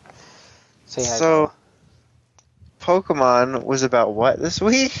 but say hi. So, Pokemon was about what this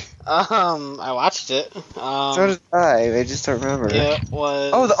week? I watched it. So did I. I just don't remember. It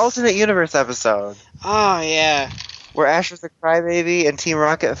was. Oh, the alternate universe episode. Oh yeah. Where Ash was a crybaby and Team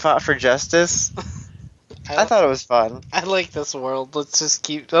Rocket fought for justice. I thought it was fun. I like this world. Let's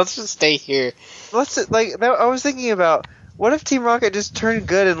just stay here. I was thinking about, what if Team Rocket just turned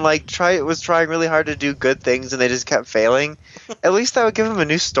good and was trying really hard to do good things and they just kept failing? At least that would give them a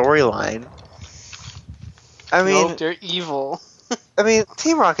new storyline. I mean, Nope, they're evil.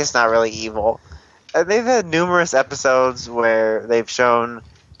 Team Rocket's not really evil. They've had numerous episodes where they've shown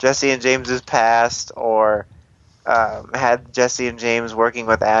Jesse and James's past, or had Jesse and James working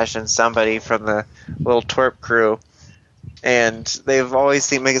with Ash and somebody from the little twerp crew, and they've always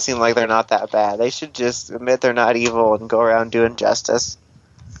make it seem like they're not that bad. They should just admit they're not evil and go around doing justice.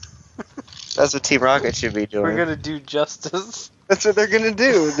 That's what Team Rocket should be doing. We're gonna do justice. That's what they're gonna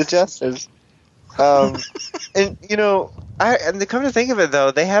do, the justice. And come to think of it,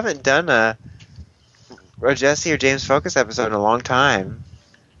 though, they haven't done a Jesse or James focus episode in a long time.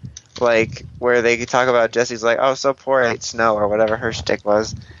 Where they could talk about Jesse's oh, so poor I ate snow, or whatever her shtick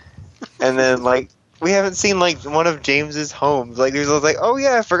was. And then, we haven't seen, one of James's homes. There's oh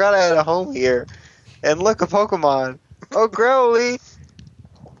yeah, I forgot I had a home here. And look, a Pokemon. Oh, Growly.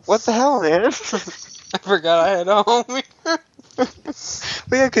 What the hell, man? I forgot I had a home here. Well,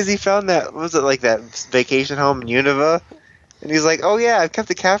 yeah, because he found that, that vacation home in Unova? And he's oh yeah, I've kept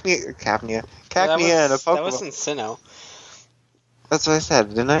the Cacnea and a Pokemon. That was in Sinnoh. That's what I said,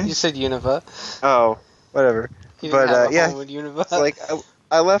 didn't I? You said Unova. Oh, whatever. You didn't have a yeah, home with Unova. it's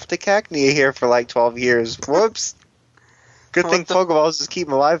I left a Cacnea here for 12 years. Whoops. Good thing Pokeballs just keep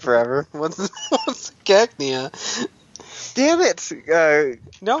him alive forever. What's Cacnea? Damn it!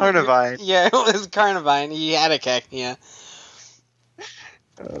 No, Carnivine. Yeah, it was Carnivine. He had a Cacnea.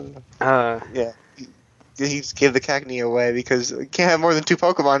 Yeah. He just gave the Cacnea away because you can't have more than 2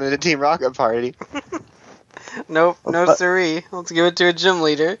 Pokemon in a Team Rocket party. Nope, no siree. Let's give it to a gym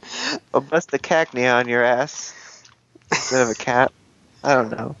leader. I'll bust the Cacnea on your ass instead of a cat. I don't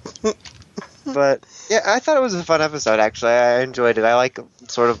know. But, yeah, I thought it was a fun episode, actually. I enjoyed it. I like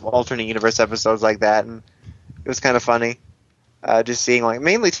sort of alternate universe episodes like that, and it was kind of funny. Just seeing,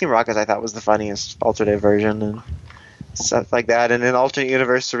 mainly Team Rocket I thought was the funniest alternate version, and stuff like that. And in alternate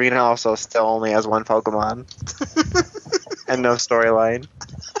universe, Serena also still only has 1 Pokemon. And no storyline.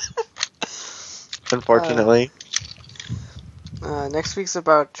 Unfortunately. Next week's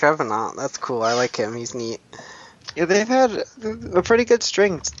about Trevenant. That's cool. I like him. He's neat. Yeah, they've had a pretty good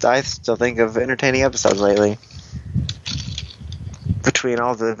string, I still think, of entertaining episodes lately. Between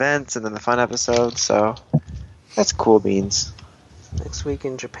all the events and then the fun episodes, so that's cool beans. Next week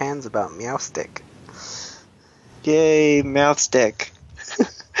in Japan's about Meowstick. Yay, Mouthstick.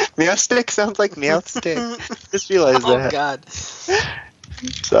 Meowstick sounds like Meowstick. Just realized that. Oh god.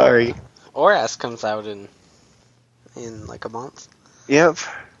 Sorry. Oras comes out in a month. Yep.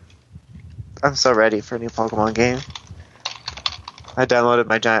 I'm so ready for a new Pokemon game. I downloaded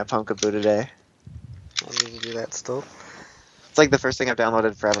my Giant Pumpkaboo today. I need to do that still. It's the first thing I've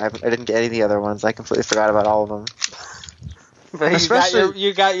downloaded forever. I didn't get any of the other ones. I completely forgot about all of them. But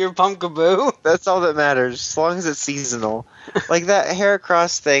you got your Pumpkaboo. That's all that matters, as long as it's seasonal. That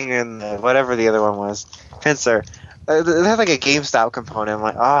Heracross thing and whatever the other one was. Pinsir. It had a GameStop component.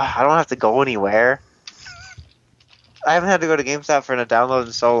 I'm I don't have to go anywhere. I haven't had to go to GameStop for a download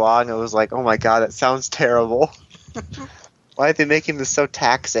in so long. It was like, oh my god, it sounds terrible. Why are they making this so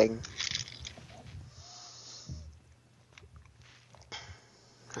taxing?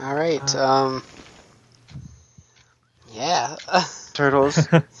 All right. Yeah. Turtles.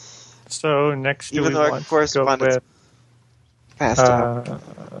 So next, do Even we though our want to go correspondence with passed out.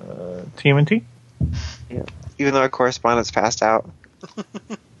 TMNT? Even though our correspondence passed out.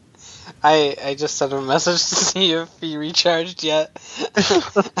 I just sent him a message to see if he recharged yet.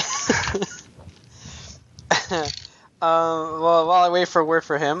 Well, while I wait for a word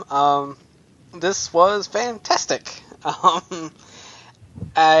for him, this was fantastic.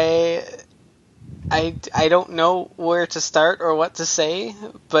 I don't know where to start or what to say,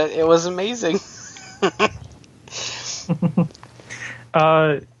 but it was amazing.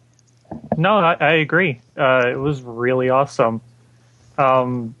 No, I agree. It was really awesome.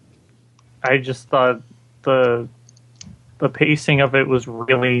 I just thought the pacing of it was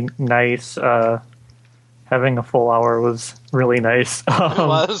really nice. Having a full hour was really nice. It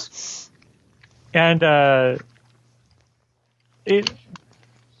was. And I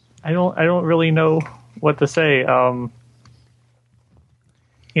don't really know what to say. The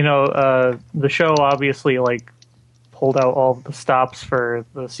show obviously pulled out all the stops for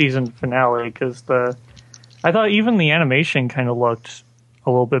the season finale because I thought even the animation kind of looked a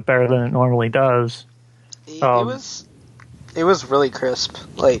little bit better than it normally does. It was really crisp.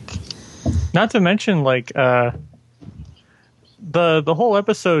 Not to mention the whole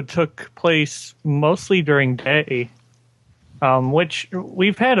episode took place mostly during day, which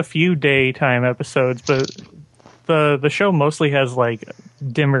we've had a few daytime episodes, but the show mostly has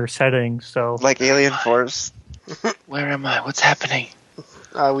dimmer settings. So Like Alien Force. Where am I? What's happening?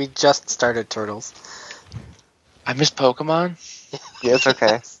 We just started Turtles. I missed Pokemon? Yeah, it's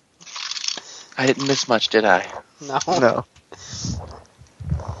okay. I didn't miss much, did I? No. No.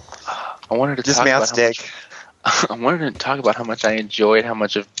 I wanted to Just talk about Meowstick. I wanted to talk about how much I enjoyed how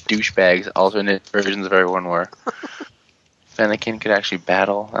much of douchebags alternate versions of everyone were. Fennekin could actually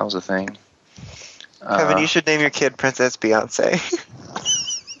battle. That was a thing. Kevin, you should name your kid Princess Beyonce.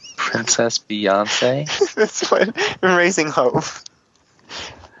 Princess Beyonce? That's what I'm Raising Hope.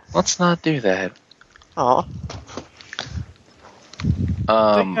 Let's not do that. Aw.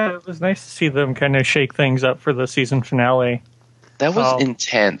 yeah, it was nice to see them kind of shake things up for the season finale. That was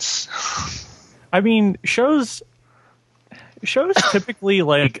intense. I mean, shows typically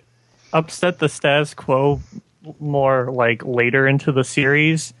upset the status quo more later into the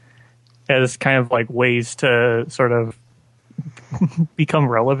series as kind of ways to sort of become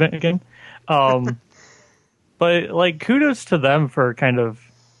relevant again. But kudos to them for kind of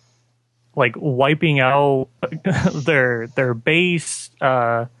wiping out their base.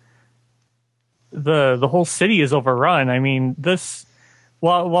 The whole city is overrun. I mean, this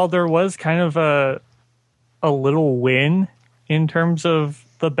while there was kind of a little win in terms of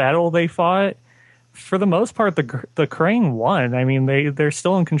the battle they fought, for the most part the Krang won. I mean, they're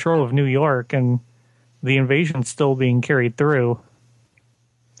still in control of New York and the invasion's still being carried through.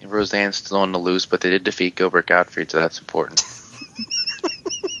 Roseanne's still on the loose, but they did defeat Gilbert Gottfried, so that's important.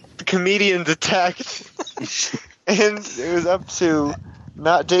 The comedians attacked. And it was up to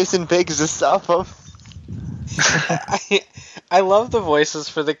not Jason Biggs to stop them. I love the voices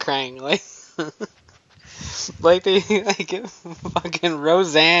for the Krang. They fucking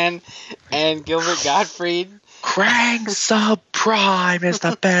Roseanne and Gilbert Gottfried. Krang Subprime is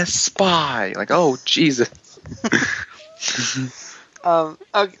the best spy. Oh, Jesus.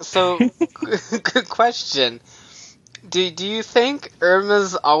 Okay, so, good question. Do you think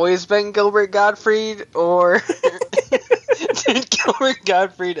Irma's always been Gilbert Gottfried, or did Gilbert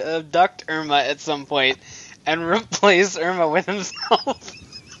Gottfried abduct Irma at some point and replace Irma with himself?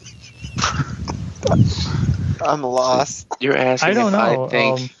 I'm lost. You're asking I don't know. I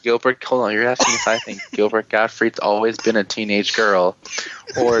think Gilbert. Hold on. You're asking if I think Gilbert Gottfried's always been a teenage girl,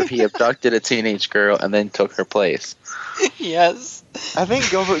 or if he abducted a teenage girl and then took her place. Yes. I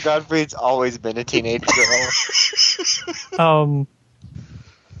think Gilbert Gottfried's always been a teenage girl.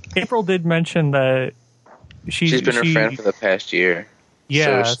 April did mention that she's been her friend for the past year.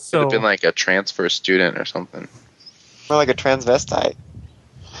 Yeah, so she could have been a transfer student or something. More like a transvestite.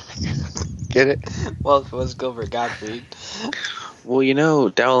 Get it? Well, it was Gilbert Gottfried. Well,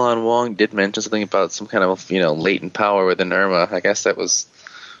 Daolon Wong did mention something about some kind of, latent power within Irma. I guess that was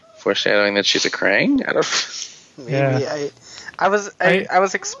foreshadowing that she's a Krang? I don't. Maybe. Yeah. I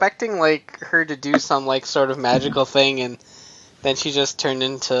was expecting her to do some sort of magical thing, and then she just turned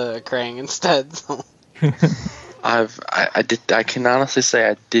into a Krang instead. So. I can honestly say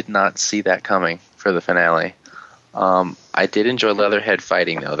I did not see that coming for the finale. I did enjoy Leatherhead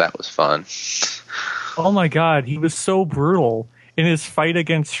fighting though. That was fun. Oh my god, he was so brutal in his fight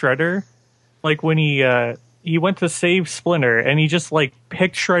against Shredder. Like when he went to save Splinter and he just like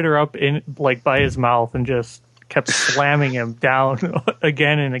picked Shredder up in like by his mouth and just kept slamming him down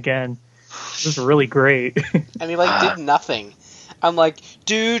again and again. It was really great. And he like did nothing. I'm like,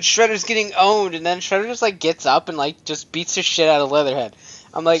 dude, Shredder's getting owned, and then Shredder just like gets up and like just beats the shit out of Leatherhead.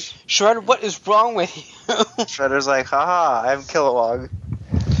 I'm like, Shredder, what is wrong with you? Shredder's like, haha, I'm Kilowog.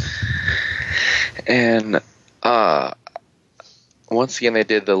 And once again, they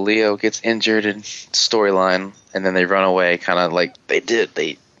did the Leo gets injured in storyline, and then they run away, kind of like they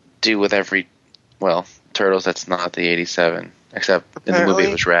do with every Turtles. That's not the '87, except in the movie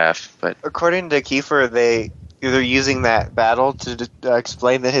it was Raph. But according to Kiefer, they're using that battle to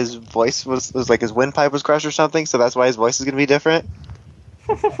explain that his voice was like his windpipe was crushed or something, so that's why his voice is going to be different.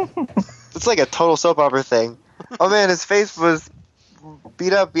 It's like a total soap opera thing. Oh man, his face was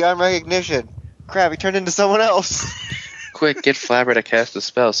beat up beyond recognition. Crap, he turned into someone else. Quick, get Flabber to cast a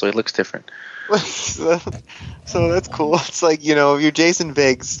spell so he looks different. So that's cool. It's like, if you're Jason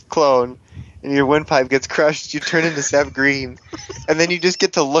Biggs' clone and your windpipe gets crushed, you turn into Seth Green, and then you just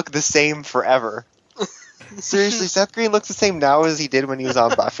get to look the same forever. Seriously, Seth Green looks the same now as he did when he was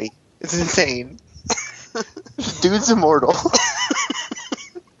on Buffy. It's insane. Dude's immortal.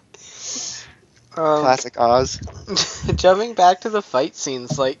 Classic Oz. Jumping back to the fight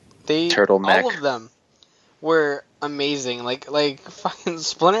scenes, like Turtleneck. all of them were amazing. Like fucking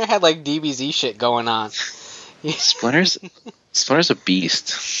Splinter had like DBZ shit going on. Splinter's a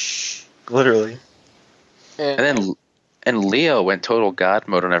beast. Literally. And Leo went total god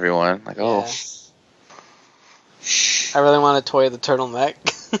mode on everyone. Like, oh. I really want to toy the turtleneck.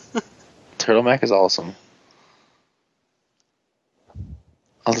 Turtleneck is awesome.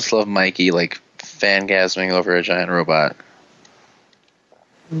 I just love Mikey, like, fangasming over a giant robot.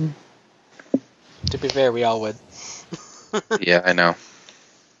 To be fair, we all would. Yeah, I know.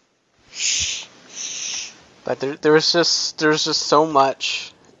 But there was just so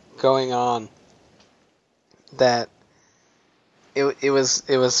much going on that it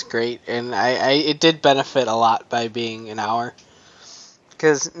was great, and it did benefit a lot by being an hour,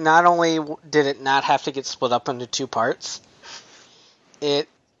 because not only did it not have to get split up into two parts,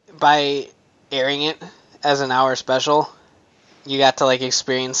 by airing it as an hour special, you got to like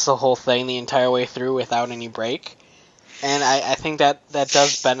experience the whole thing the entire way through without any break, and I think that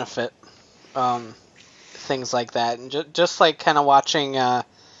does benefit things like that, and just like kind of watching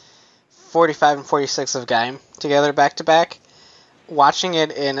 45 and 46 of Gaim together back to back. Watching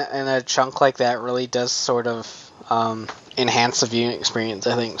it in a chunk like that really does sort of enhance the viewing experience,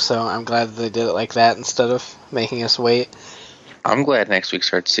 I think. So I'm glad that they did it like that instead of making us wait. I'm glad next week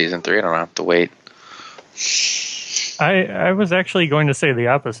starts season 3. I don't have to wait. I was actually going to say the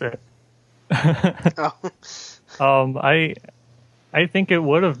opposite. I think it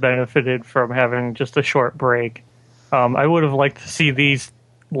would have benefited from having just a short break. I would have liked to see these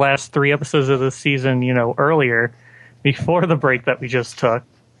last 3 episodes of the season, earlier, before the break that we just took.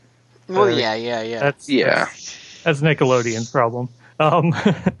 Well, yeah. That's Nickelodeon's problem. I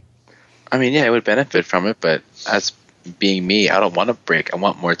mean, yeah, it would benefit from it, but as being me, I don't want a break. I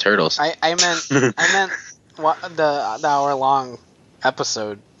want more Turtles. I meant the hour long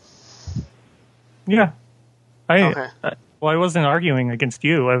episode. Yeah. Okay. I wasn't arguing against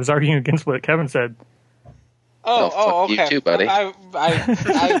you. I was arguing against what Kevin said. Oh, okay. You too, buddy. I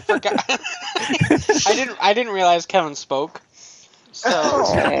forgot. I didn't realize Kevin spoke. So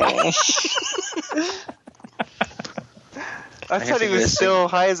I thought he was still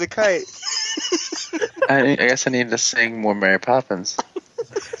high as a kite. I guess I need to sing more Mary Poppins.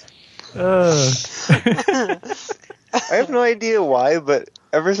 I have no idea why, but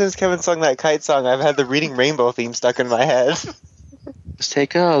ever since Kevin sung that kite song, I've had the Reading Rainbow theme stuck in my head. Just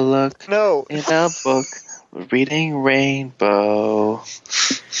take a look No. in a book, Reading Rainbow.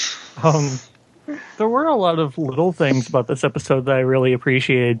 There were a lot of little things about this episode that I really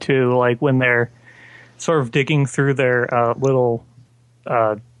appreciated too, like when they're sort of digging through their little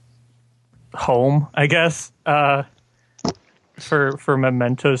home, I guess, for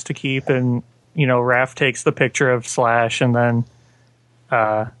mementos to keep, and Raph takes the picture of Slash, and then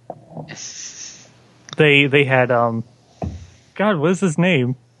they had God, what is his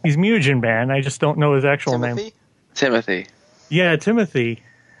name? He's Mugen Man. I just don't know his actual name. Timothy. Yeah, Timothy.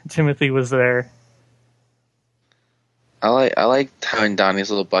 Timothy was there. I like how in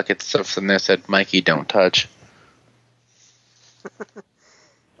Donnie's little bucket stuff in there said, "Mikey, don't touch."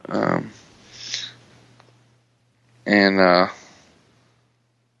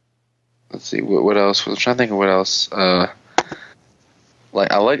 let's see what else. I'm trying to think of what else.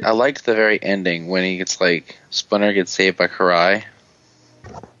 Like I liked the very ending when he gets like Splinter gets saved by Karai.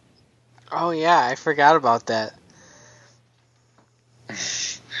 Oh yeah, I forgot about that.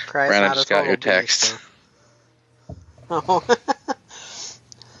 Brandon, I just got your text. Oh.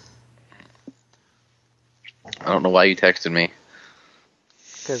 I don't know why you texted me.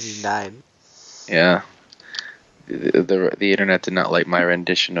 Because he died. Yeah. The internet did not like my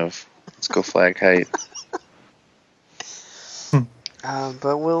rendition of Let's Go Flag Height.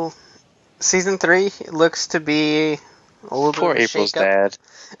 But season 3 looks to be a little Poor bit of a April's shake-up. dad.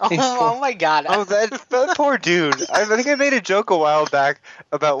 Oh my god. Oh, that poor dude. I think I made a joke a while back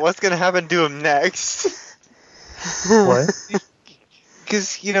about what's going to happen to him next. What?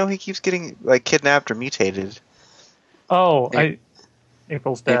 Because, he keeps getting, like, kidnapped or mutated. Oh,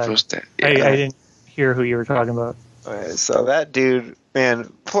 April's dad. April's dad. I Yeah. didn't hear who you were talking about. So that dude,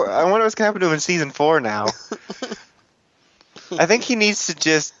 man, I wonder what's going to happen to him in season 4 now. I think he needs to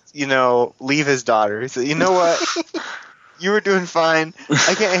just, leave his daughter. So, you know what? You were doing fine.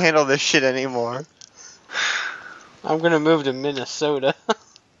 I can't handle this shit anymore. I'm gonna move to Minnesota.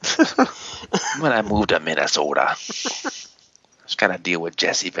 When I moved to Minnesota, I just gotta deal with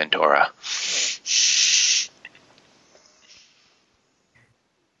Jesse Ventura.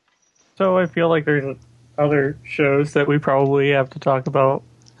 So I feel like there's other shows that we probably have to talk about.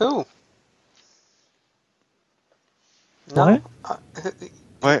 Who? What?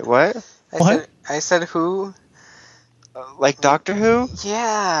 Wait, what? What? I said who? Like Doctor Who?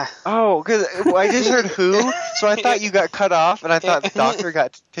 Yeah. Oh, because I just heard Who, so I thought you got cut off, and I thought the Doctor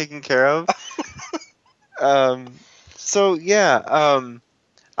got taken care of. So yeah,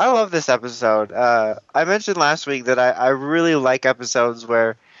 I love this episode. I mentioned last week that I really like episodes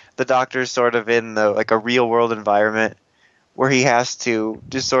where the Doctor's sort of in a real world environment where he has to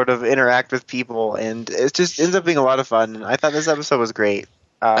just sort of interact with people, and it just ends up being a lot of fun. And I thought this episode was great.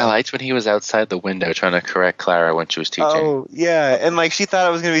 I liked when he was outside the window trying to correct Clara when she was teaching. Oh, yeah, and she thought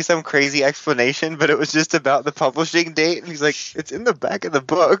it was going to be some crazy explanation, but it was just about the publishing date, and he's like, it's in the back of the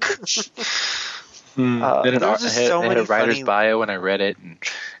book. Then there's just so I had many a writer's funny... bio, and I read it, and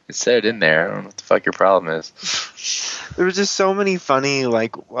it said it in there. I don't know what the fuck your problem is. There was just so many funny,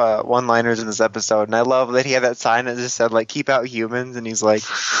 one-liners in this episode, and I love that he had that sign that just said, keep out humans, and he's like,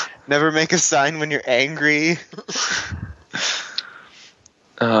 never make a sign when you're angry.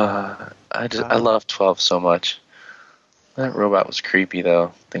 I love 12 so much. That robot was creepy though.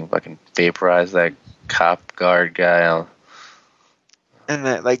 I think fucking vaporized that cop guard guy. And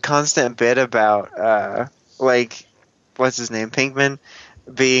that constant bit about what's his name, Pinkman,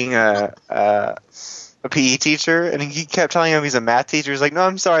 being a PE teacher, and he kept telling him he's a math teacher. He's like, no,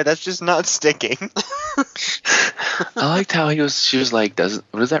 I'm sorry, that's just not sticking. I liked how she was like, what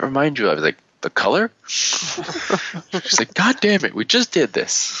does that remind you of? I was like, the color? She's like, God damn it, we just did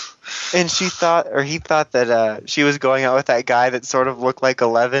this. And he thought that she was going out with that guy that sort of looked like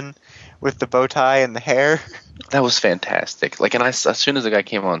 11 with the bow tie and the hair. That was fantastic. And as soon as the guy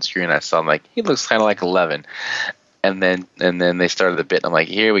came on screen, I saw him he looks kind of like 11. And then they started the bit, and I'm like,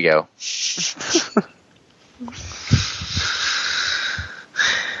 here we go.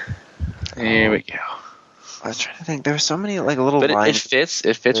 Here we go. I was trying to think. There were so many little but lines.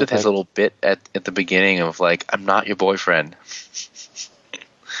 It fits with his little bit at the beginning of I'm not your boyfriend.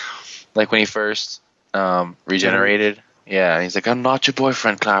 When he first regenerated. Yeah, he's like, I'm not your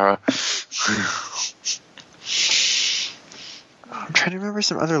boyfriend, Clara. I'm trying to remember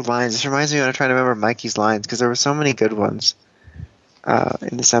some other lines. This reminds me when I'm trying to remember Mikey's lines, because there were so many good ones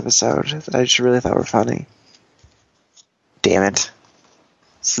in this episode that I just really thought were funny. Damn it.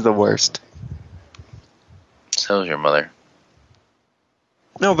 This is the worst. So is your mother.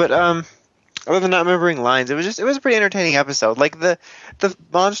 No, but other than not remembering lines, it was a pretty entertaining episode. The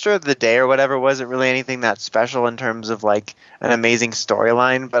monster of the day or whatever wasn't really anything that special in terms of an amazing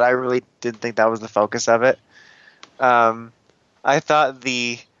storyline, but I really did think that was the focus of it. I thought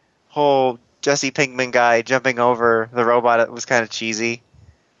the whole Jesse Pinkman guy jumping over the robot was kind of cheesy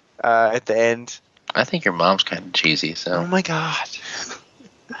at the end. I think your mom's kind of cheesy, so. Oh my god.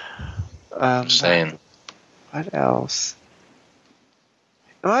 I'm just saying. What else?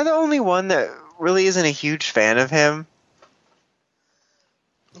 Am I the only one that really isn't a huge fan of him?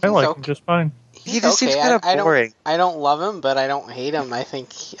 I like him just fine. He just seems kind of boring. I don't love him, but I don't hate him. I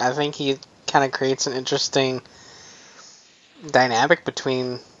think he kind of creates an interesting dynamic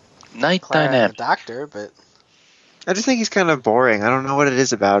between Night Clara dynamic. and the Doctor, but I just think he's kind of boring. I don't know what it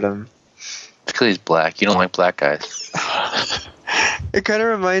is about him. It's because he's black. You don't like black guys. It kind of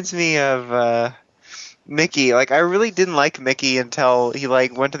reminds me of Mickey. Like, I really didn't like Mickey until he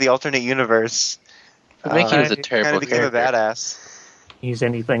like went to the alternate universe. But Mickey was a Kind terrible Kind of became character. a badass. He's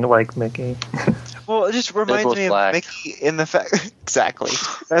anything like Mickey. Well, it just reminds both me black. of Mickey in the fact. Exactly.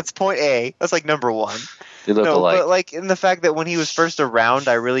 That's point A. That's like number one. They look No, alike. but like in the fact that when he was first around,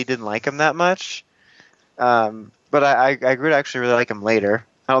 I really didn't like him that much. But I grew to actually really like him later.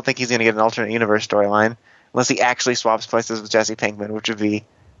 I don't think he's going to get an alternate universe storyline unless he actually swaps places with Jesse Pinkman, which would be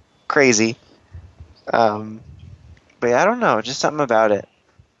crazy. But yeah, I don't know, just something about it.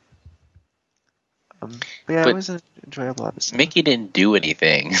 But yeah, But it was an enjoyable episode. Mickey didn't do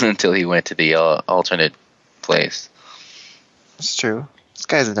anything until he went to the alternate place. It's true. This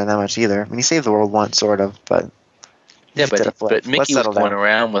guy hasn't done that much either. I mean, he saved the world once, sort of, but Yeah, he did a flip. but Mickey Let's was settle going down.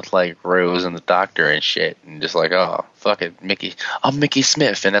 around with like Rose and the Doctor and shit, and just like, oh fuck it, Mickey, I'm Mickey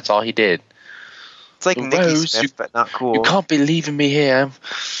Smith, and that's all he did. It's like Nicky Rose, Smith, but not cool. You can't be leaving me here.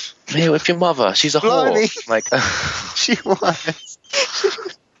 I'm here with your mother. She's a Blimey. whore. Like, She was.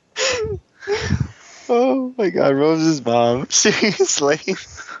 Oh my god, Rose's mom. Seriously.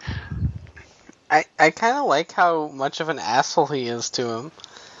 I kind of like how much of an asshole he is to him.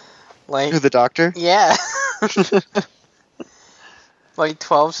 Like, Who, the doctor? yeah. Like,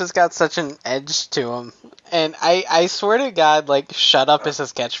 12's just got such an edge to him. And I swear to God, like, shut up is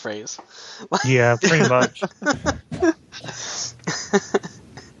his catchphrase. Yeah, pretty much.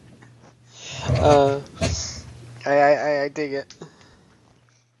 I dig it.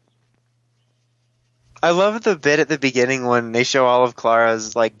 I love the bit at the beginning when they show all of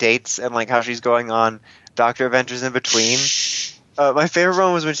Clara's like dates and like how she's going on doctor adventures in between. My favorite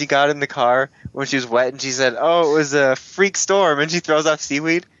one was when she got in the car when she was wet and she said, "Oh, it was a freak storm," and she throws off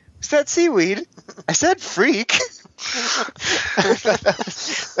seaweed. "Is that seaweed?" I said freak.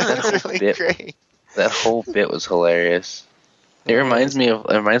 That's really bit- great. that whole bit was hilarious. It reminds me of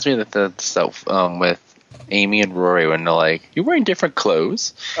the stuff with Amy and Rory when they're like, "You're wearing different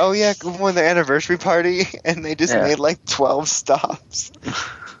clothes." Oh yeah, when their anniversary party and they just Yeah. made like 12 stops.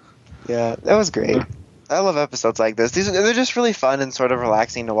 Yeah, that was great. I love episodes like this. They're just really fun and sort of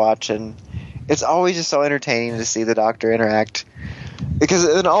relaxing to watch, and it's always just so entertaining to see the Doctor interact. Because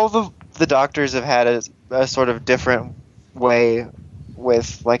and all the Doctors have had a sort of different way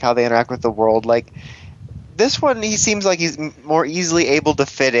with like how they interact with the world. Like this one, he seems like he's more easily able to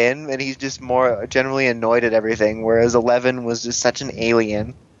fit in, and he's just more generally annoyed at everything. Whereas 11 was just such an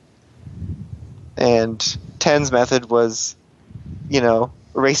alien, and 10's method was,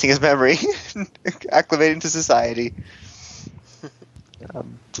 erasing his memory, acclimating to society.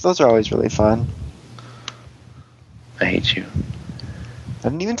 So those are always really fun. I hate you. I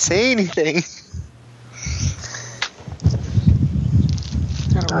didn't even say anything.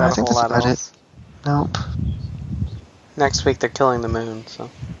 I don't I got a think whole that's lot about else. Nope. Next week they're killing the moon, so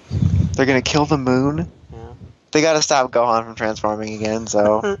They're gonna kill the moon. yeah. They gotta stop Gohan from transforming again.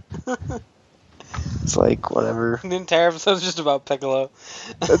 So it's like whatever. The entire episode's just about Piccolo.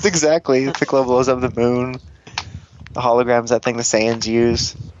 That's exactly. Piccolo blows up the moon. The hologram's that thing the Saiyans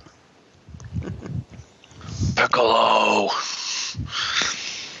use. Piccolo.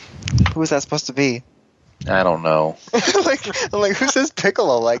 Who was that supposed to be? I don't know. I'm like, who says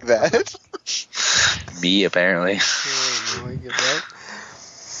Piccolo like that? Me, apparently. Oh, no, I get that.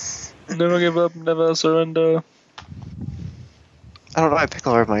 Never give up, never surrender. I don't know why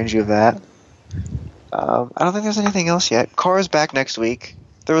Piccolo reminds you of that. I don't think there's anything else yet. Korra's back next week.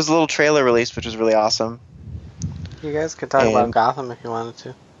 There was a little trailer released, which was really awesome. You guys could talk about Gotham if you wanted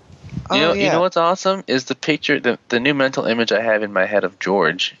to. You know what's awesome is the picture, the new mental image I have in my head of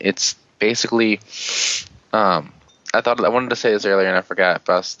George. It's basically, I wanted to say this earlier and I forgot,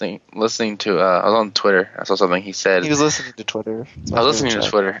 but I was listening to, I was on Twitter. I saw something he said. He was listening to Twitter. I was listening to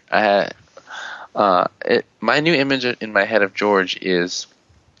Twitter. I had, my new image in my head of George is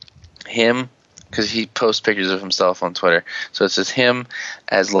him, because he posts pictures of himself on Twitter. So it's just him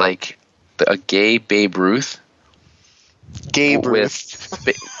as like a gay Babe Ruth. Gabe Ruth.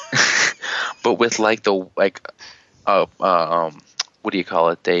 But with like what do you call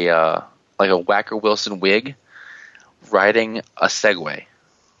it? Like a Whacker Wilson wig, riding a Segway.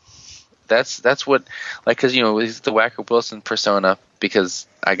 That's what, like, because he's the Whacker Wilson persona, because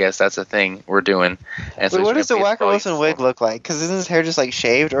I guess that's a thing we're doing. And so Wait, what does the baseball Whacker Wilson uniform. wig look like? Because isn't his hair just like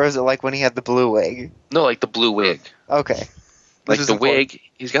shaved, or is it like when he had the blue wig? No, like the blue wig. Okay. Like This is the important. wig,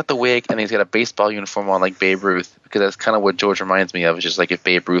 he's got the wig, and he's got a baseball uniform on, like Babe Ruth, because that's kind of what George reminds me of. It's just like if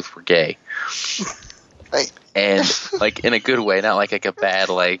Babe Ruth were gay, Right. and like in a good way, not like a bad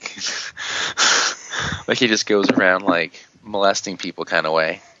like he just goes around like molesting people kind of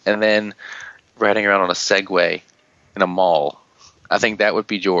way, and then riding around on a Segway in a mall. I think that would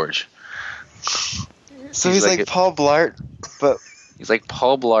be George. So he's like Paul Blart, but he's like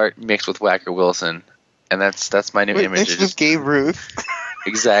Paul Blart mixed with Whacker Wilson, and that's my new image. Mixed with Gabe Ruth.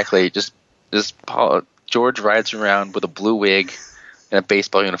 Exactly. Just George rides around with a blue wig and a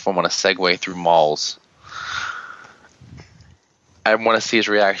baseball uniform on a Segway through malls. I want to see his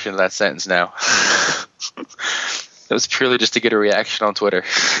reaction to that sentence now. It was purely just to get a reaction on Twitter.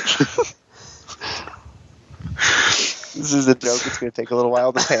 This is a joke. It's going to take a little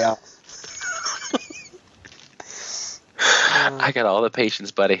while to pay off. I got all the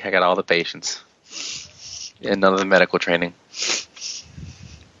patience, buddy. I got all the patience. And none of the medical training.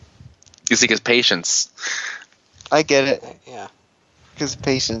 You see, because patience. I get it. Yeah. Because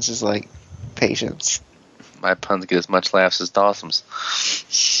patience is like patience. My puns get as much laughs as Dawson's.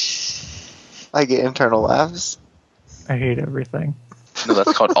 I get internal laughs. I hate everything. No,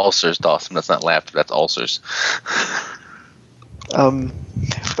 that's called ulcers, Dawson. That's not laughter. That's ulcers. But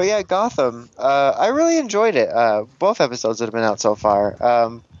yeah, Gotham. I really enjoyed it. Both episodes that have been out so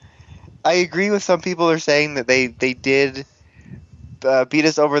far. I agree with some people are saying that they did beat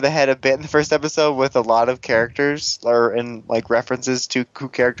us over the head a bit in the first episode with a lot of characters and like references to who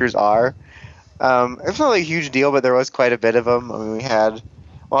characters are. It's not like a huge deal, but there was quite a bit of them. I mean, we had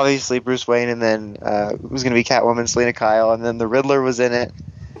obviously Bruce Wayne, and then it was going to be Catwoman, Selena Kyle, and then the Riddler was in it.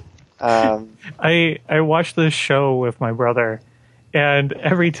 I watched this show with my brother, and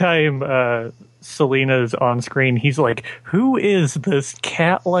every time Selena's on screen, he's like, "Who is this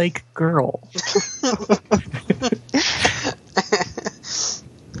cat-like girl?"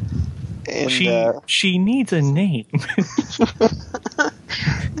 And, she needs a name. I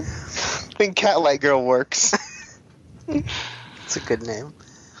think Cat-like Girl works. It's a good name.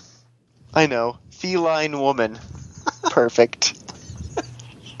 I know. Feline woman. Perfect.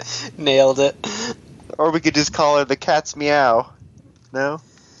 Nailed it. Or we could just call her the Cat's Meow. No?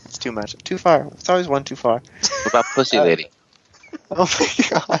 It's too much. Too far. It's always one too far. What about Pussy Lady? Oh my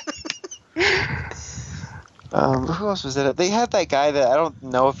god. Who else was in it? They had that guy that I don't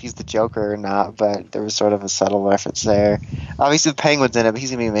know if he's the Joker or not, but there was sort of a subtle reference there. Obviously, the Penguin's in it, but he's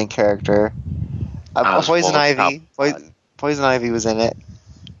gonna be the main character. Poison Ivy. Poison Ivy was in it.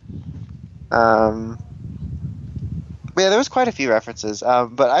 But yeah, there was quite a few references.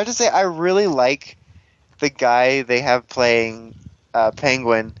 But I have to say, I really like the guy they have playing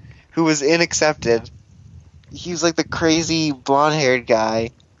Penguin, who was in Accepted. He was like the crazy blonde-haired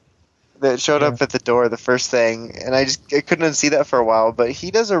guy that showed up at the door the first thing, and I couldn't unsee that for a while. But he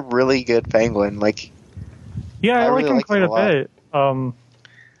does a really good Penguin. Like, yeah, I like really him quite a bit.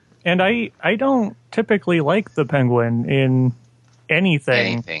 And I don't typically like the Penguin in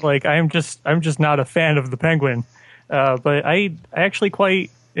anything. Like, I'm just not a fan of the Penguin. But I actually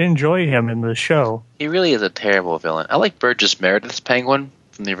quite enjoy him in this show. He really is a terrible villain. I like Burgess Meredith's Penguin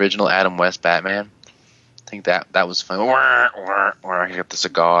from the original Adam West Batman. I think that was fun. Where he got the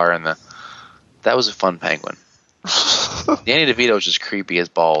cigar and that was a fun Penguin. Danny DeVito is just creepy as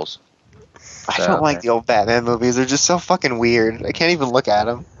balls. I don't like the old Batman movies. They're just so fucking weird. I can't even look at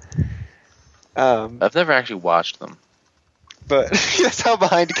them. I've never actually watched them. But that's how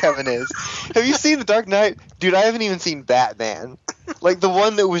behind Kevin is. Have you seen The Dark Knight? Dude, I haven't even seen Batman. Like the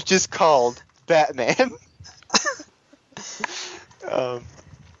one that was just called Batman. I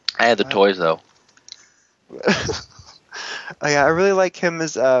had the toys though. Oh, yeah, I really like him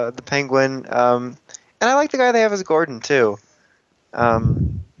as the Penguin. And I like the guy they have as Gordon too.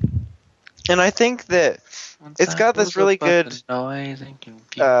 And I think that it's got this really good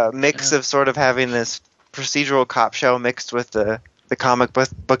mix of sort of having this procedural cop show mixed with the comic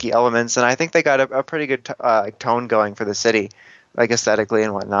booky elements, and I think they got a pretty good tone going for the city, like aesthetically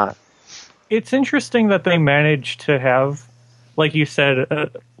and whatnot. It's interesting that they managed to have, like you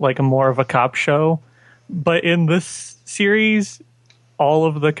said, like a more of a cop show, but in this series, all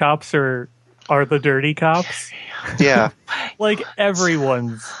of the cops are the dirty cops. Yeah. Like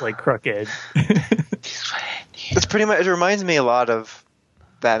everyone's like crooked. It's pretty much. It reminds me a lot of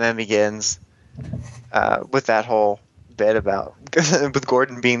Batman Begins, with that whole bit about with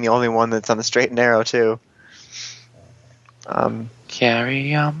Gordon being the only one that's on the straight and narrow too.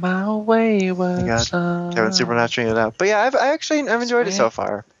 Carry on my wayward son. Kevin supernaturally it out. But yeah, I've enjoyed it so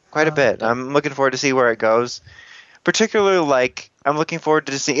far quite a bit. I'm looking forward to see where it goes. Particularly, like, I'm looking forward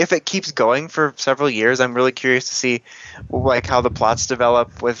to see if it keeps going for several years. I'm really curious to see like how the plots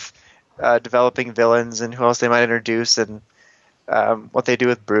develop with developing villains and who else they might introduce and what they do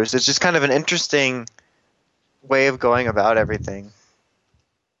with Bruce. It's just kind of an interesting way of going about everything.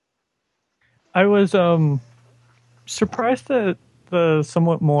 I was surprised at the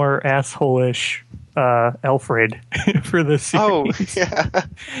somewhat more asshole-ish Alfred for this series. Oh, yeah.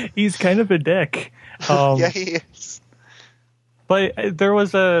 He's kind of a dick. Yeah, he is. But there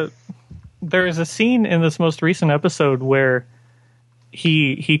is a scene in this most recent episode where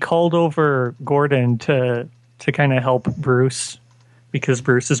he called over Gordon to kind of help Bruce because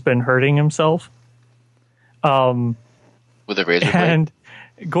Bruce has been hurting himself. With a razor blade. And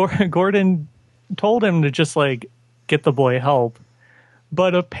Gordon told him to just like get the boy help.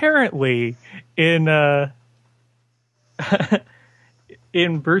 But apparently in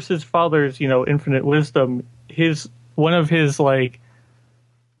in Bruce's father's, infinite wisdom, one of his like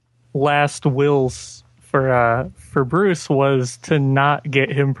last wills for Bruce was to not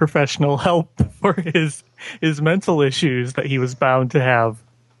get him professional help for his mental issues that he was bound to have.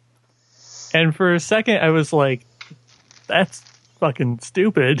 And for a second I was like, that's fucking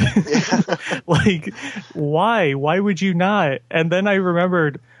stupid. Like, why would you not? And then I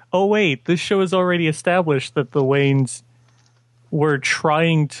remembered, oh wait, this show has already established that the Waynes were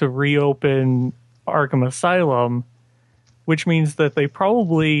trying to reopen Arkham Asylum, which means that they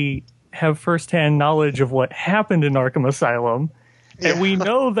probably have firsthand knowledge of what happened in Arkham Asylum. And we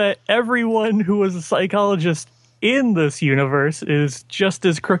know that everyone who was a psychologist in this universe is just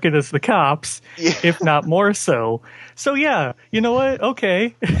as crooked as the cops, if not more so. So yeah, you know what?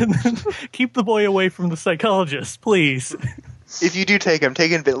 Okay. Keep the boy away from the psychologist, please. If you do take him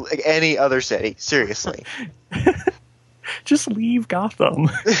to like any other city. Seriously. Just leave Gotham.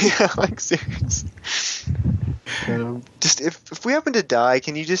 Yeah, like seriously. Just if we happen to die,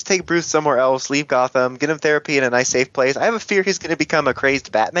 can you just take Bruce somewhere else, leave Gotham, get him therapy in a nice safe place? I have a fear he's going to become a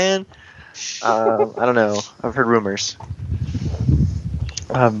crazed Batman. I don't know. I've heard rumors.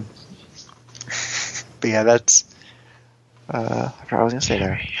 But yeah, that's. I forgot what I was gonna say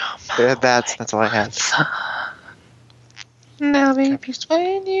there. Yeah, that's all I had. Now, baby,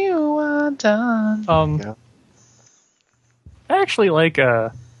 when you are done. Yeah. I actually like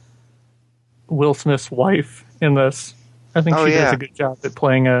Will Smith's wife in this. I think she does a good job at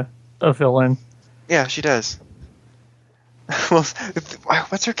playing a villain. Yeah, she does. Well,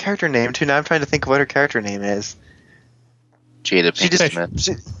 what's her character name too? Now I'm trying to think of what her character name is. Jada Pinkett Smith.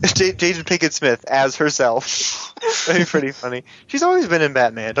 Jada Pinkett Smith as herself. That'd be pretty funny. She's always been in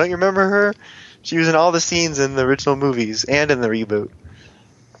Batman. Don't you remember her? She was in all the scenes in the original movies and in the reboot.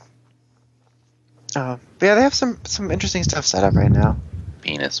 But yeah, they have some interesting stuff set up right now.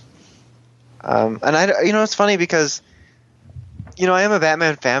 Penis. And it's funny because, I am a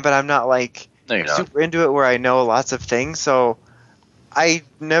Batman fan, but I'm not like super into it where I know lots of things. So I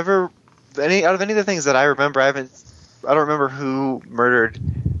never out of any of the things that I remember, I don't remember who murdered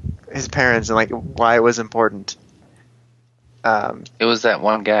his parents and like why it was important. It was that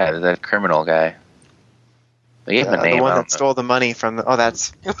one guy, that criminal guy. They gave him a name. The one that stole the money from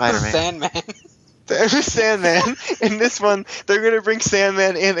that's Spider-Man. Sandman. There's Sandman. In this one, they're going to bring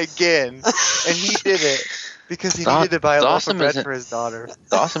Sandman in again. And he did it because he needed to buy a loaf of bread for his daughter.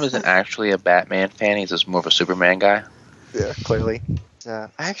 Dawson isn't actually a Batman fan. He's just more of a Superman guy. Yeah, clearly. I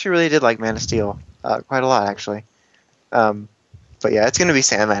actually really did like Man of Steel. Quite a lot, actually. But yeah, it's going to be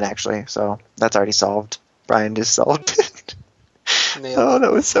Sandman, actually. So that's already solved. Brian just solved it. Oh,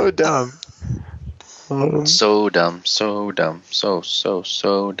 that was so dumb. So dumb. So dumb.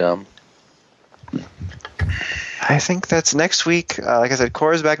 So dumb. I think that's next week. Like I said,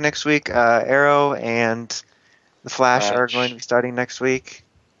 Cora's back next week. Arrow and The Flash are going to be starting next week.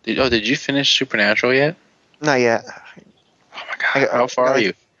 Did you finish Supernatural yet? Not yet. Oh my god! How far are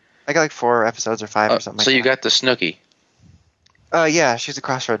you? I got like 4 episodes or 5 or something. So you got the Snooki? Yeah, she's a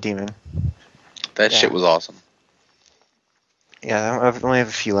Crossroad Demon. That shit was awesome. Yeah, I only have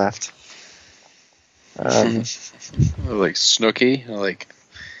a few left. Like Snooki,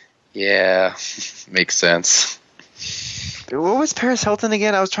 yeah, makes sense. What was Paris Hilton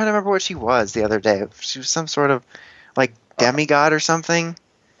again? I was trying to remember what she was the other day. She was some sort of like demigod or something.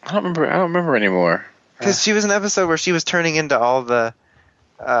 I don't remember anymore. Because she was an episode where she was turning into all the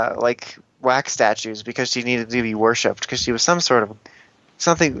like wax statues because she needed to be worshipped because she was some sort of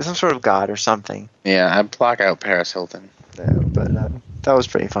god or something. Yeah, I'd block out Paris Hilton. But that was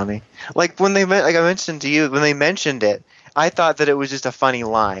pretty funny. Like when I mentioned to you when they mentioned it, I thought that it was just a funny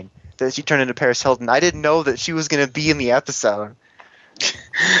line that she turned into Paris Hilton. I didn't know that she was going to be in the episode.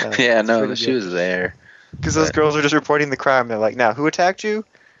 Yeah, no, she was there. Because those girls were just reporting the crime. They're like, "Now, who attacked you?"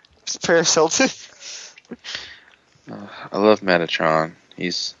 It's Paris Hilton. I love Metatron.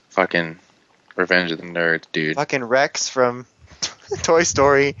 He's fucking Revenge of the Nerds, dude. Fucking Rex from Toy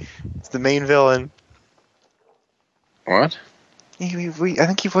Story. It's the main villain. What? I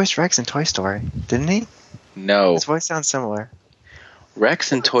think he voiced Rex in Toy Story, didn't he? No. His voice sounds similar.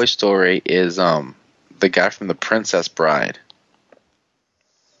 Rex in Toy Story is the guy from The Princess Bride.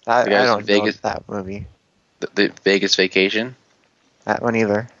 I guys don't in Vegas- know that movie. The Vegas Vacation. That one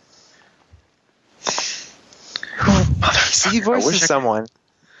either. He voices someone.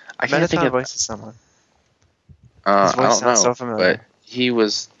 I can't think Metatron of. voices someone. I His voice don't sounds know, so familiar. but he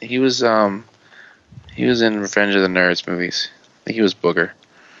was in Revenge of the Nerds movies. I think he was Booger.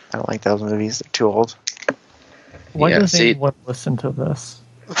 I don't like those movies. They're too old. Why Yeah, does see- anyone listen to this?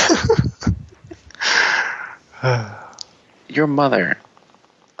 Your mother.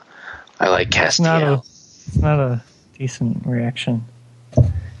 I like It's not Castiel. it's not a decent reaction.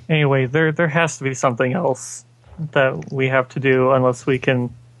 Anyway, there has to be something else that we have to do unless we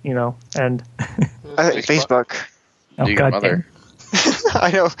can, end. I think Facebook. Oh, Your God mother. damn.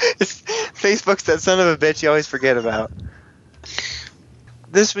 I know. Facebook's that son of a bitch you always forget about.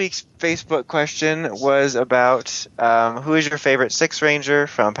 This week's Facebook question was about who is your favorite Six Ranger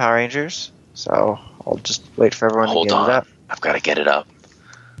from Power Rangers? So I'll just wait for everyone Hold to get on. it up. I've got to get it up.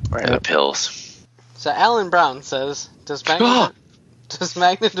 Where are the pills? So Alan Brown says, does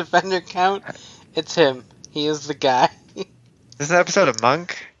Magna Defender count? It's him. He is the guy. This is an episode of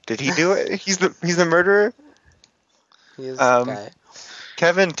Monk. Did he do it? He's the murderer? He is the guy.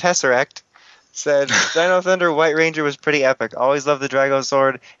 Kevin Tesseract said, Dino Thunder White Ranger was pretty epic. Always loved the Drago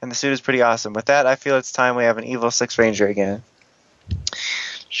Sword, and the suit is pretty awesome. With that, I feel it's time we have an evil Six Ranger again.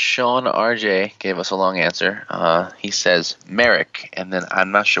 Sean RJ gave us a long answer. He says Merrick, and then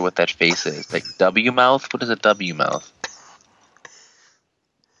I'm not sure what that face is. Like W mouth? What is a W mouth?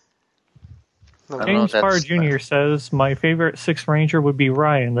 I don't know James if Parr that's- Jr. says, my favorite Sixth Ranger would be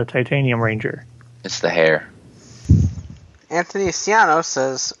Ryan, the Titanium Ranger. It's the hair. Anthony Ciano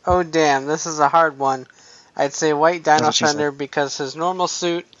says, oh damn, this is a hard one. I'd say White That's Dino what she Thunder because his normal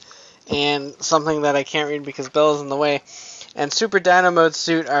suit and something that I can't read because Bella's in the way and Super Dino Mode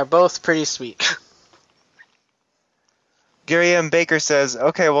suit are both pretty sweet. Gary M. Baker says,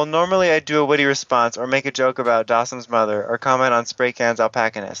 okay, well, normally I'd do a witty response or make a joke about Dawson's mother or comment on Spray Can's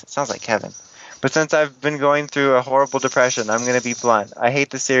alpacanness. It sounds like Kevin. But since I've been going through a horrible depression, I'm going to be blunt. I hate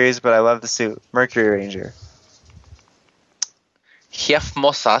the series, but I love the suit. Mercury Ranger. Jeff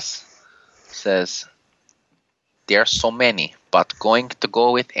Mosas says, there are so many, but going to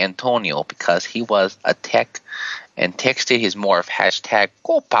go with Antonio because he was a tech and texted his morph hashtag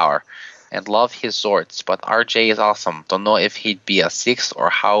Go Power and love his swords. But RJ is awesome. Don't know if he'd be a 6 or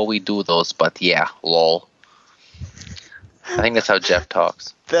how we do those, but yeah, lol. I think that's how Jeff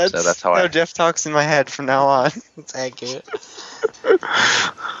talks. That's how Jeff talks in my head from now on. It's accurate.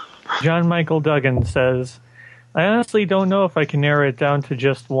 John Michael Duggan says, I honestly don't know if I can narrow it down to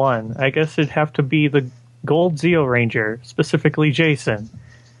just one. I guess it'd have to be the Gold Zeo Ranger, specifically Jason.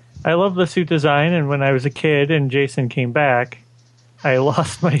 I love the suit design, and when I was a kid and Jason came back, I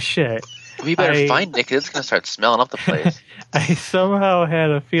lost my shit. We better find Nick. It's going to start smelling up the place. I somehow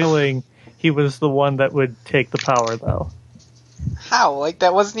had a feeling he was the one that would take the power, though. How? Like,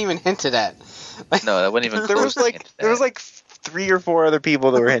 that wasn't even hinted at. No, that wasn't even There close. was like 3 or 4 other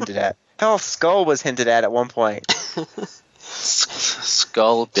people that were hinted at. Hell, Skull was hinted at one point.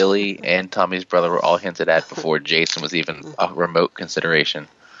 Skull, Billy, and Tommy's brother were all hinted at before Jason was even a remote consideration.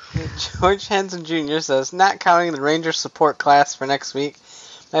 George Hansen Jr. says, not counting the Ranger support class for next week,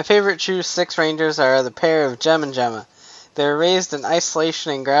 my favorite true 6 Rangers are the pair of Gem and Gemma. They were raised in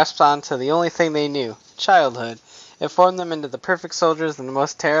isolation and grasped onto the only thing they knew, childhood. It formed them into the perfect soldiers and the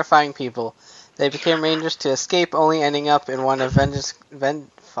most terrifying people. They became Rangers to escape, only ending up in one of Vengeance's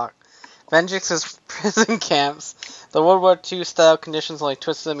prison camps. The World War II style conditions only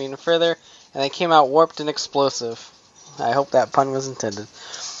twisted them even further, and they came out warped and explosive. I hope that pun was intended.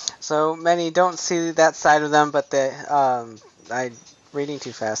 So many don't see that side of them, but I'm reading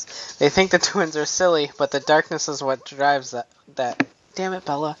too fast. They think the twins are silly, but the darkness is what drives that. Damn it,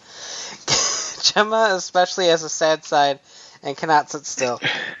 Bella. Gemma especially has a sad side and cannot sit still.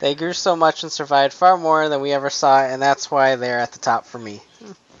 They grew so much and survived far more than we ever saw, and that's why they're at the top for me.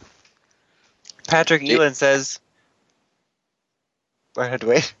 Patrick Elin says, I had to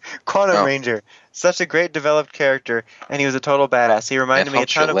wait. Quantum Ranger. Such a great developed character, and he was a total badass. He reminded me a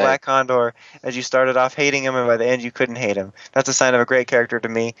ton of Black Condor as you started off hating him, and by the end you couldn't hate him. That's a sign of a great character to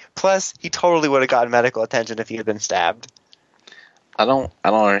me. Plus, he totally would have gotten medical attention if he had been stabbed. I don't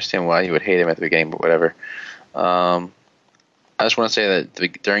understand why you would hate him at the beginning, but whatever. I just want to say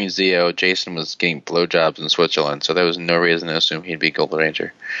that during Zeo, Jason was getting blowjobs in Switzerland, so there was no reason to assume he'd be Gold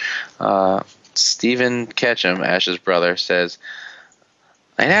Ranger. Stephen Ketchum, Ash's brother, says,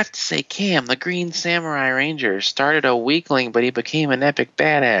 I'd have to say Cam, the Green Samurai Ranger, started a weakling, but he became an epic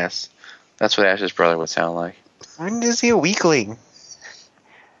badass. That's what Ash's brother would sound like. When is he a weakling?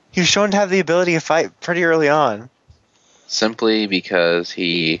 He was shown to have the ability to fight pretty early on. simply because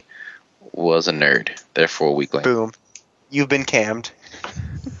he was a nerd, therefore weakling. Boom. You've been cammed.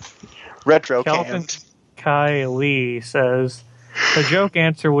 Retro Calvin cammed. Kai Lee says, the joke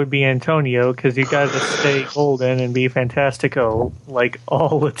answer would be Antonio, because you gotta stay golden and be fantastico, like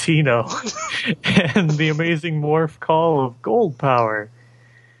all Latino. And the amazing morph call of gold power.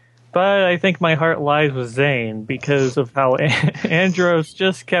 But I think my heart lies with Zane, because of how Andros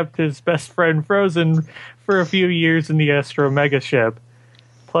just kept his best friend frozen for a few years in the Astro Mega ship.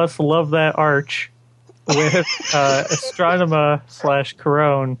 Plus, love that arch with Astronema /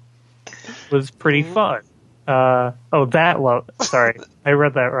 Corone was pretty fun. Sorry, I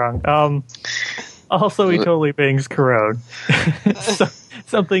read that wrong. Also, he totally bangs Corone.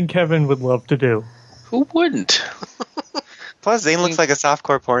 Something Kevin would love to do. Who wouldn't? Plus, Zane looks like a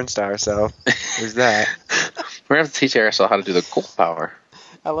softcore porn star, so there's that. We're going to have to teach Aerosol how to do the gold power.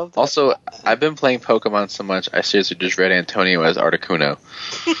 I love that. Also, I've been playing Pokemon so much, I seriously just read Antonio as Articuno.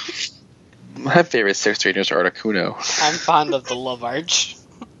 My favorite sixth rangers are Articuno. I'm fond of the Love Arch.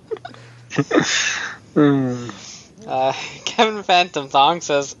 Kevin Phantom Thong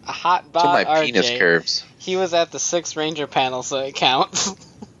says, hot bot To my RJ. penis curves. He was at the 6th Ranger panel, so it counts.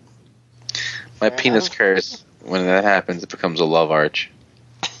 My Fair penis enough. curves. When that happens, it becomes a love arch.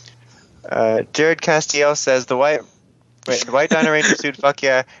 Jared Castiel says the white Dino Ranger suit, fuck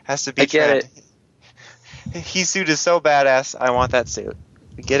yeah, has to be I get Trent. His suit is so badass, I want that suit.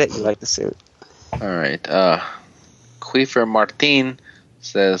 You get it? You like the suit. Alright, Queefer Martin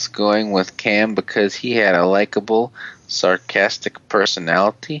says going with Cam because he had a likable, sarcastic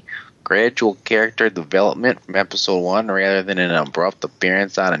personality, gradual character development from episode 1 rather than an abrupt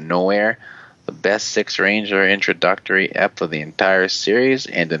appearance out of nowhere, the best Six Ranger introductory ep of the entire series,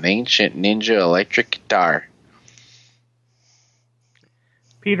 and an ancient ninja electric guitar.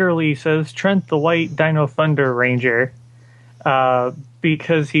 Peter Lee says, Trent the White Dino Thunder Ranger,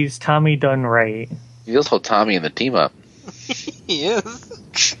 because he's Tommy done right. He also Tommy in the team up. He is.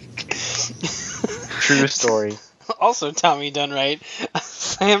 True story. Also Tommy done right.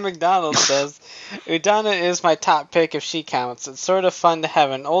 Sam McDonald says, Udana is my top pick if she counts. It's sort of fun to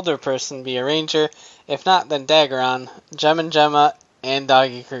have an older person be a ranger. If not, then Daggeron, Gem and Gemma, and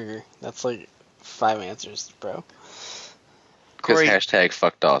Doggy Kruger. That's like 5 answers, bro. Because Corey- hashtag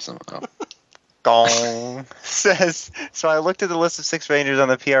fucked awesome. Oh. Gong says, so I looked at the list of 6 Rangers on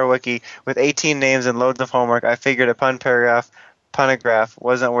the PR Wiki with 18 names and loads of homework. I figured a punograph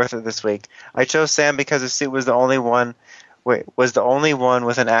wasn't worth it this week. I chose Sam because his suit was the only one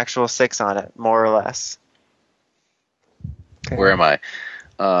with an actual 6 on it, more or less. Okay. Where am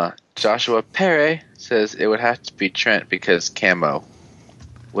I? Joshua Perry says it would have to be Trent because camo.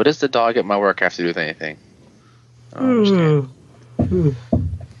 What does the dog at my work have to do with anything? I don't understand.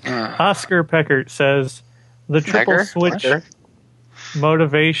 Oscar Peckert says, the triple Pecker? switch Pecker?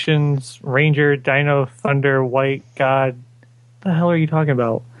 motivations Ranger Dino Thunder White God. What the hell are you talking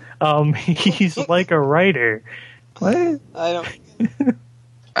about? He's like a writer. What? I don't...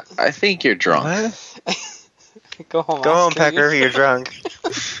 I think you're drunk. What? Go home, Go home, Oscar. Pecker. You're drunk.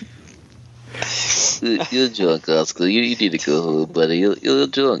 You're drunk, Oscar. You need to go home, buddy. You're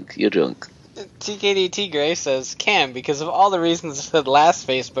drunk. You're drunk. TKDT Gray says Cam because of all the reasons for the last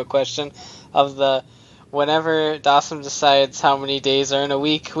Facebook question of the whenever Dawson decides how many days are in a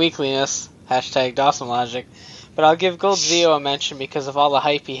week weekliness hashtag Dawson logic. But I'll give Gold Zeo a mention because of all the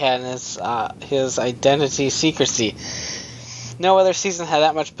hype he had in his identity secrecy. No other season had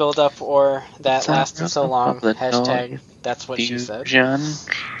that much build up or that lasted so long. Hashtag that's what she said. Chris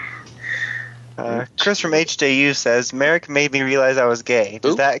from HJU says, Merrick made me realize I was gay.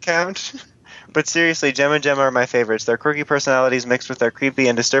 Does Who? that count? But seriously, Gem and Gemma are my favorites. Their quirky personalities mixed with their creepy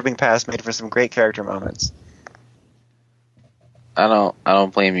and disturbing past made for some great character moments. I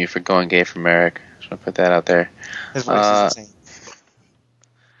don't blame you for going gay for Merrick. Just want to put that out there. His voice is insane.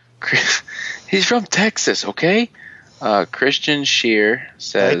 He's from Texas, okay? Christian Shear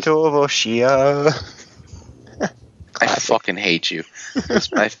says, I fucking hate you.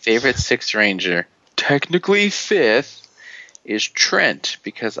 My favorite Sixth Ranger, technically 5th, is Trent,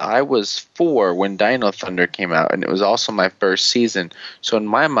 because I was 4 when Dino Thunder came out, and it was also my first season. So in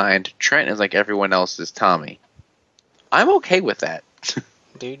my mind, Trent is like everyone else's Tommy. I'm okay with that.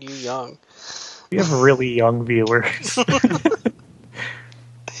 Dude, you young. We have really young viewers.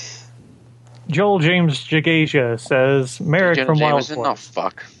 Joel James Jagasia says, Merrick Jenna from Wild Jameson? Force. Oh,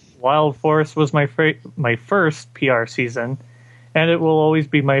 fuck. Wild Force was my first PR season, and it will always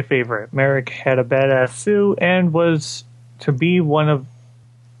be my favorite. Merrick had a badass suit and has to be one of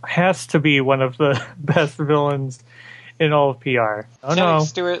the best villains in all of PR. Oh Jennifer no.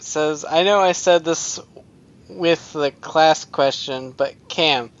 Stewart says, I know I said this with the class question, but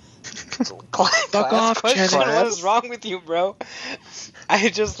Cam. Class off, question? Jennings. What is wrong with you, bro? I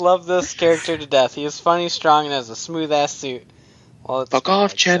just love this character to death. He is funny, strong, and has a smooth ass suit. Well, it's Fuck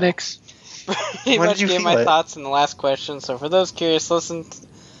off, so. Chenix. Pretty When much did you gave feel my it? thoughts in the last question. So for those curious,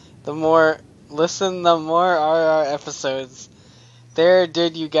 the more RR episodes. There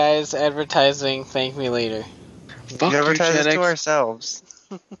did you guys advertising thank me later. Fuck You you, advertise this to Chenix. ourselves.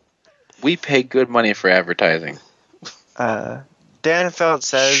 We pay good money for advertising. Dan Felt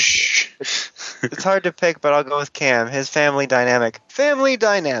says, Shh. it's hard to pick, but I'll go with Cam. His family dynamic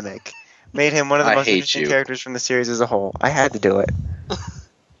made him one of the I most hate interesting you. characters from the series as a whole. I had to do it.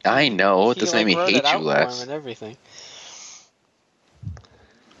 I know. It He, doesn't make me wrote hate it out you for him less. and everything.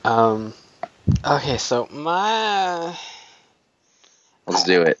 Okay, so my Let's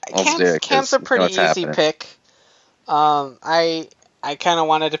do it. Let's do it. 'cause Cam's a you know pretty what's easy happening. pick. I kind of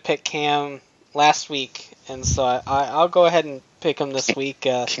wanted to pick Cam last week, and so I'll go ahead and pick him this week.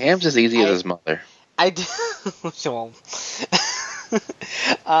 Cam's as easy as I- his mother. I do. Well,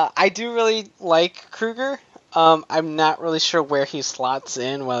 I do really like Kruger. I'm not really sure where he slots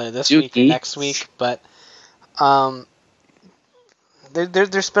in, whether this week or Dookie. next week, but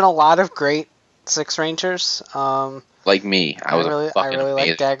there's been a lot of great Six Rangers. Like me. I was really fucking amazing.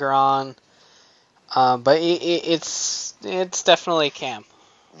 like Daggeron. But it's definitely Cam.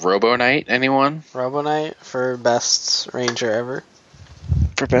 Robo Knight, anyone? Robo Knight for best Ranger ever.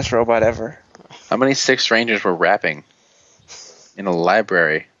 For best robot ever. How many Six Rangers were rapping in a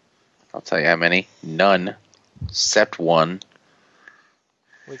library? I'll tell you how many. None. Except one.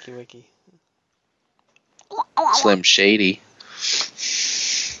 Wiki. Slim Shady.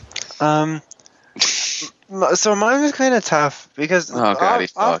 So mine was kind of tough because Oh, God,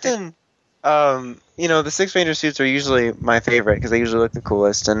 he's talking. often, the Six Ranger suits are usually my favorite because they usually look the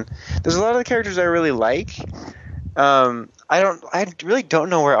coolest, and there's a lot of the characters I really like. I really don't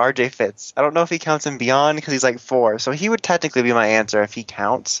know where RJ fits. I don't know if he counts in Beyond because he's like 4, so he would technically be my answer if he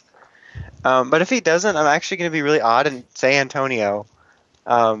counts. But if he doesn't, I'm actually going to be really odd and say Antonio.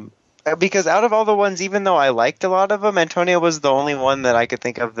 Because out of all the ones, even though I liked a lot of them, Antonio was the only one that I could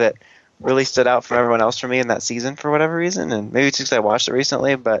think of that really stood out from everyone else for me in that season for whatever reason, and maybe it's because I watched it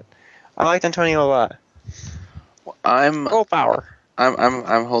recently, but I liked Antonio a lot. I'm Girl power.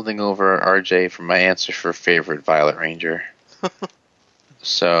 I'm holding over RJ for my answer for favorite Violet Ranger.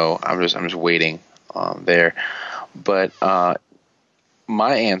 So I'm just waiting there. But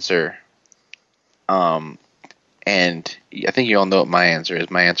my answer, and I think you all know what my answer is.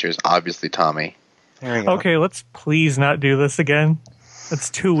 My answer is obviously Tommy. There we go. Okay, let's please not do this again. That's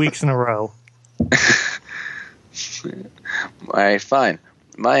 2 weeks in a row. All right, fine.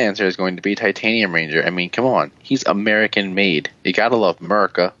 My answer is going to be Titanium Ranger. I mean, come on. He's American made. You gotta love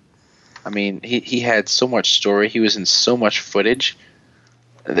America. I mean, he had so much story. He was in so much footage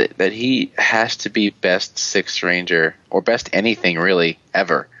that he has to be best Sixth Ranger, or best anything, really,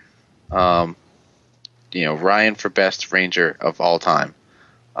 ever. Ryan for best Ranger of all time.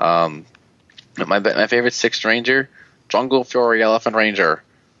 My favorite Sixth Ranger, Jungle Fury Elephant Ranger.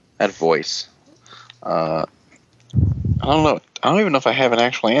 That voice. I don't know. I don't even know if I have an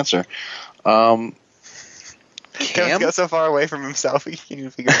actual answer. Cam Cam? got so far away from himself, he can't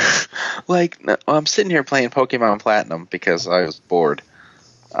even figure it out. I'm sitting here playing Pokemon Platinum because I was bored.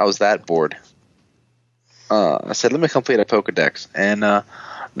 I was that bored. I said, let me complete a Pokedex. And, I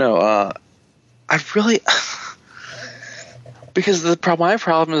really... because my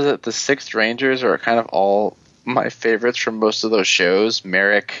problem is that the Sixth Rangers are kind of all my favorites from most of those shows.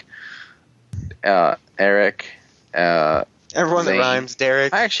 Merrick, Eric, Everyone that Zane. rhymes,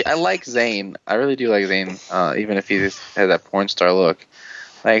 Derek. I like Zane. I really do like Zane, even if he has that porn star look.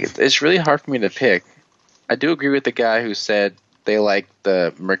 Like, it's really hard for me to pick. I do agree with the guy who said they like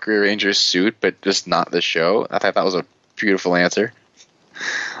the Mercury Rangers suit, but just not the show. I thought that was a beautiful answer.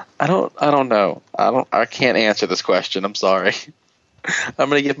 I don't know. I can't answer this question. I'm sorry. I'm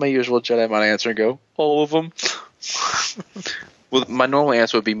gonna give my usual Jedi mind answer and go all of them. Well, my normal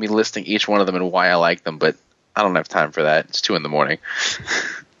answer would be me listing each one of them and why I like them, but I don't have time for that. It's 2 a.m.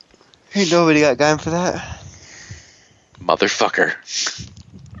 Ain't nobody got time for that. Motherfucker. This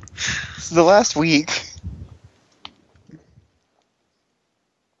is the last week.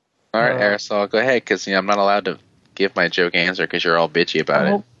 All right, Aerosol, go ahead, because I'm not allowed to give my joke answer because you're all bitchy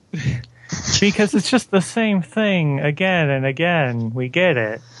about it. Because it's just the same thing again and again. We get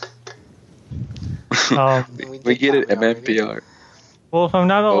it. We get it, MMPR. Well, if I'm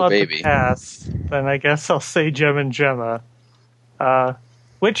not allowed to baby. pass, then I guess I'll say Gem and Gemma.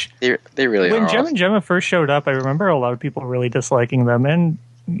 Which, They really when are. Gem Awesome. and Gemma first showed up, I remember a lot of people really disliking them, and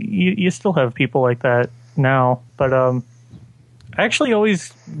you still have people like that now. But I actually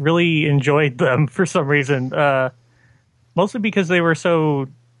always really enjoyed them for some reason. Mostly because they were so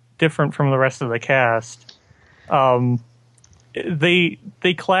different from the rest of the cast. They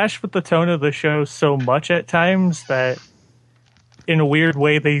clash with the tone of the show so much at times that, in a weird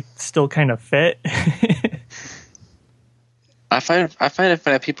way, they still kind of fit. I find it funny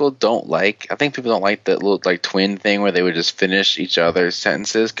that people don't like. I think people don't like that little like twin thing where they would just finish each other's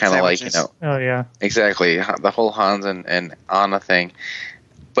sentences, kind of like, you know. Oh yeah, exactly, the whole Hans and Anna thing.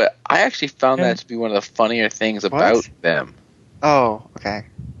 But I actually found that to be one of the funnier things about them. Oh, okay.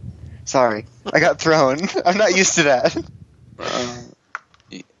 Sorry, I got thrown. I'm not used to that.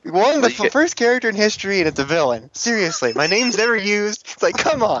 The first character in history, and it's a villain. Seriously, my name's never used. It's like,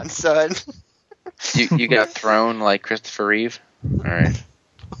 come on, son. You got thrown like Christopher Reeve? Alright.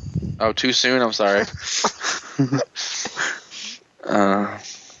 Oh, too soon? I'm sorry.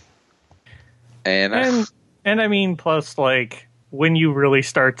 And I mean, plus, like, when you really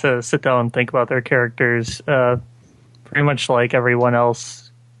start to sit down and think about their characters, pretty much like everyone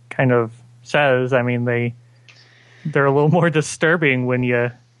else kind of says, I mean, they're a little more disturbing when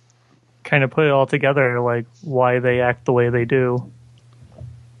you kind of put it all together, like, why they act the way they do.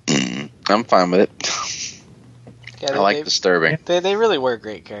 I'm fine with it. Yeah, I like disturbing. They really were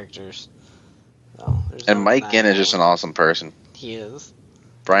great characters. No, and Mike Ginn is just an awesome person. He is.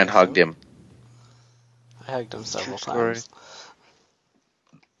 Brian hugged him. I hugged him several times.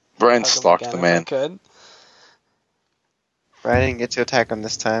 Brian stalked the man. Could. Brian didn't get to attack him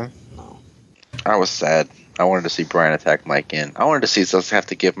this time. No. I was sad. I wanted to see Brian attack Mike Ginn. I wanted to see us have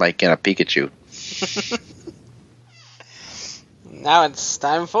to give Mike Ginn a Pikachu. Now it's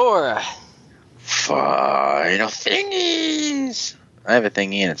time for Final Thingies. I have a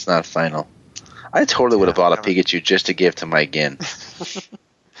thingy and it's not final. I totally would have bought a Pikachu just to give to Mike Ginn.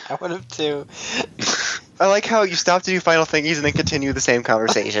 I would have too. I like how you stop to do final thingies and then continue the same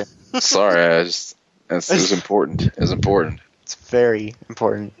conversation. Sorry, it was important. It was important. It's very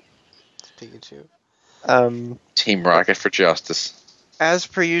important. It's Pikachu. Team Rocket for Justice. As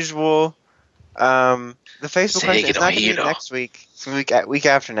per usual, the Facebook question is not going to be next week. It's week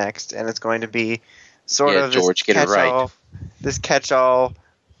after next, and it's going to be sort of George, this get it right. This catch-all,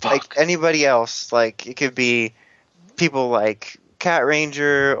 like anybody else. Like it could be people like Cat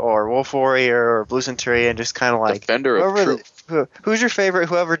Ranger or Wolf Warrior or Blue Centurion, just kind of like Defender of Truth. Who's your favorite?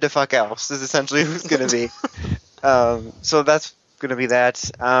 Whoever the fuck else is essentially who's going to be. So that's going to be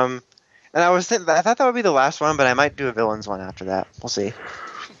that. And I thought that would be the last one, but I might do a villains one after that. We'll see.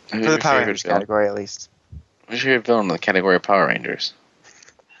 For the Power Rangers category, at least. Who's your favorite villain in the category of Power Rangers?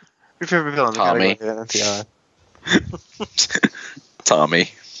 Your favorite villain in the category?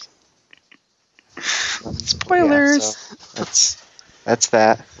 Tommy. Spoilers. Yeah, so that's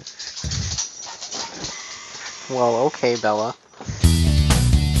that. Well, okay, Bella.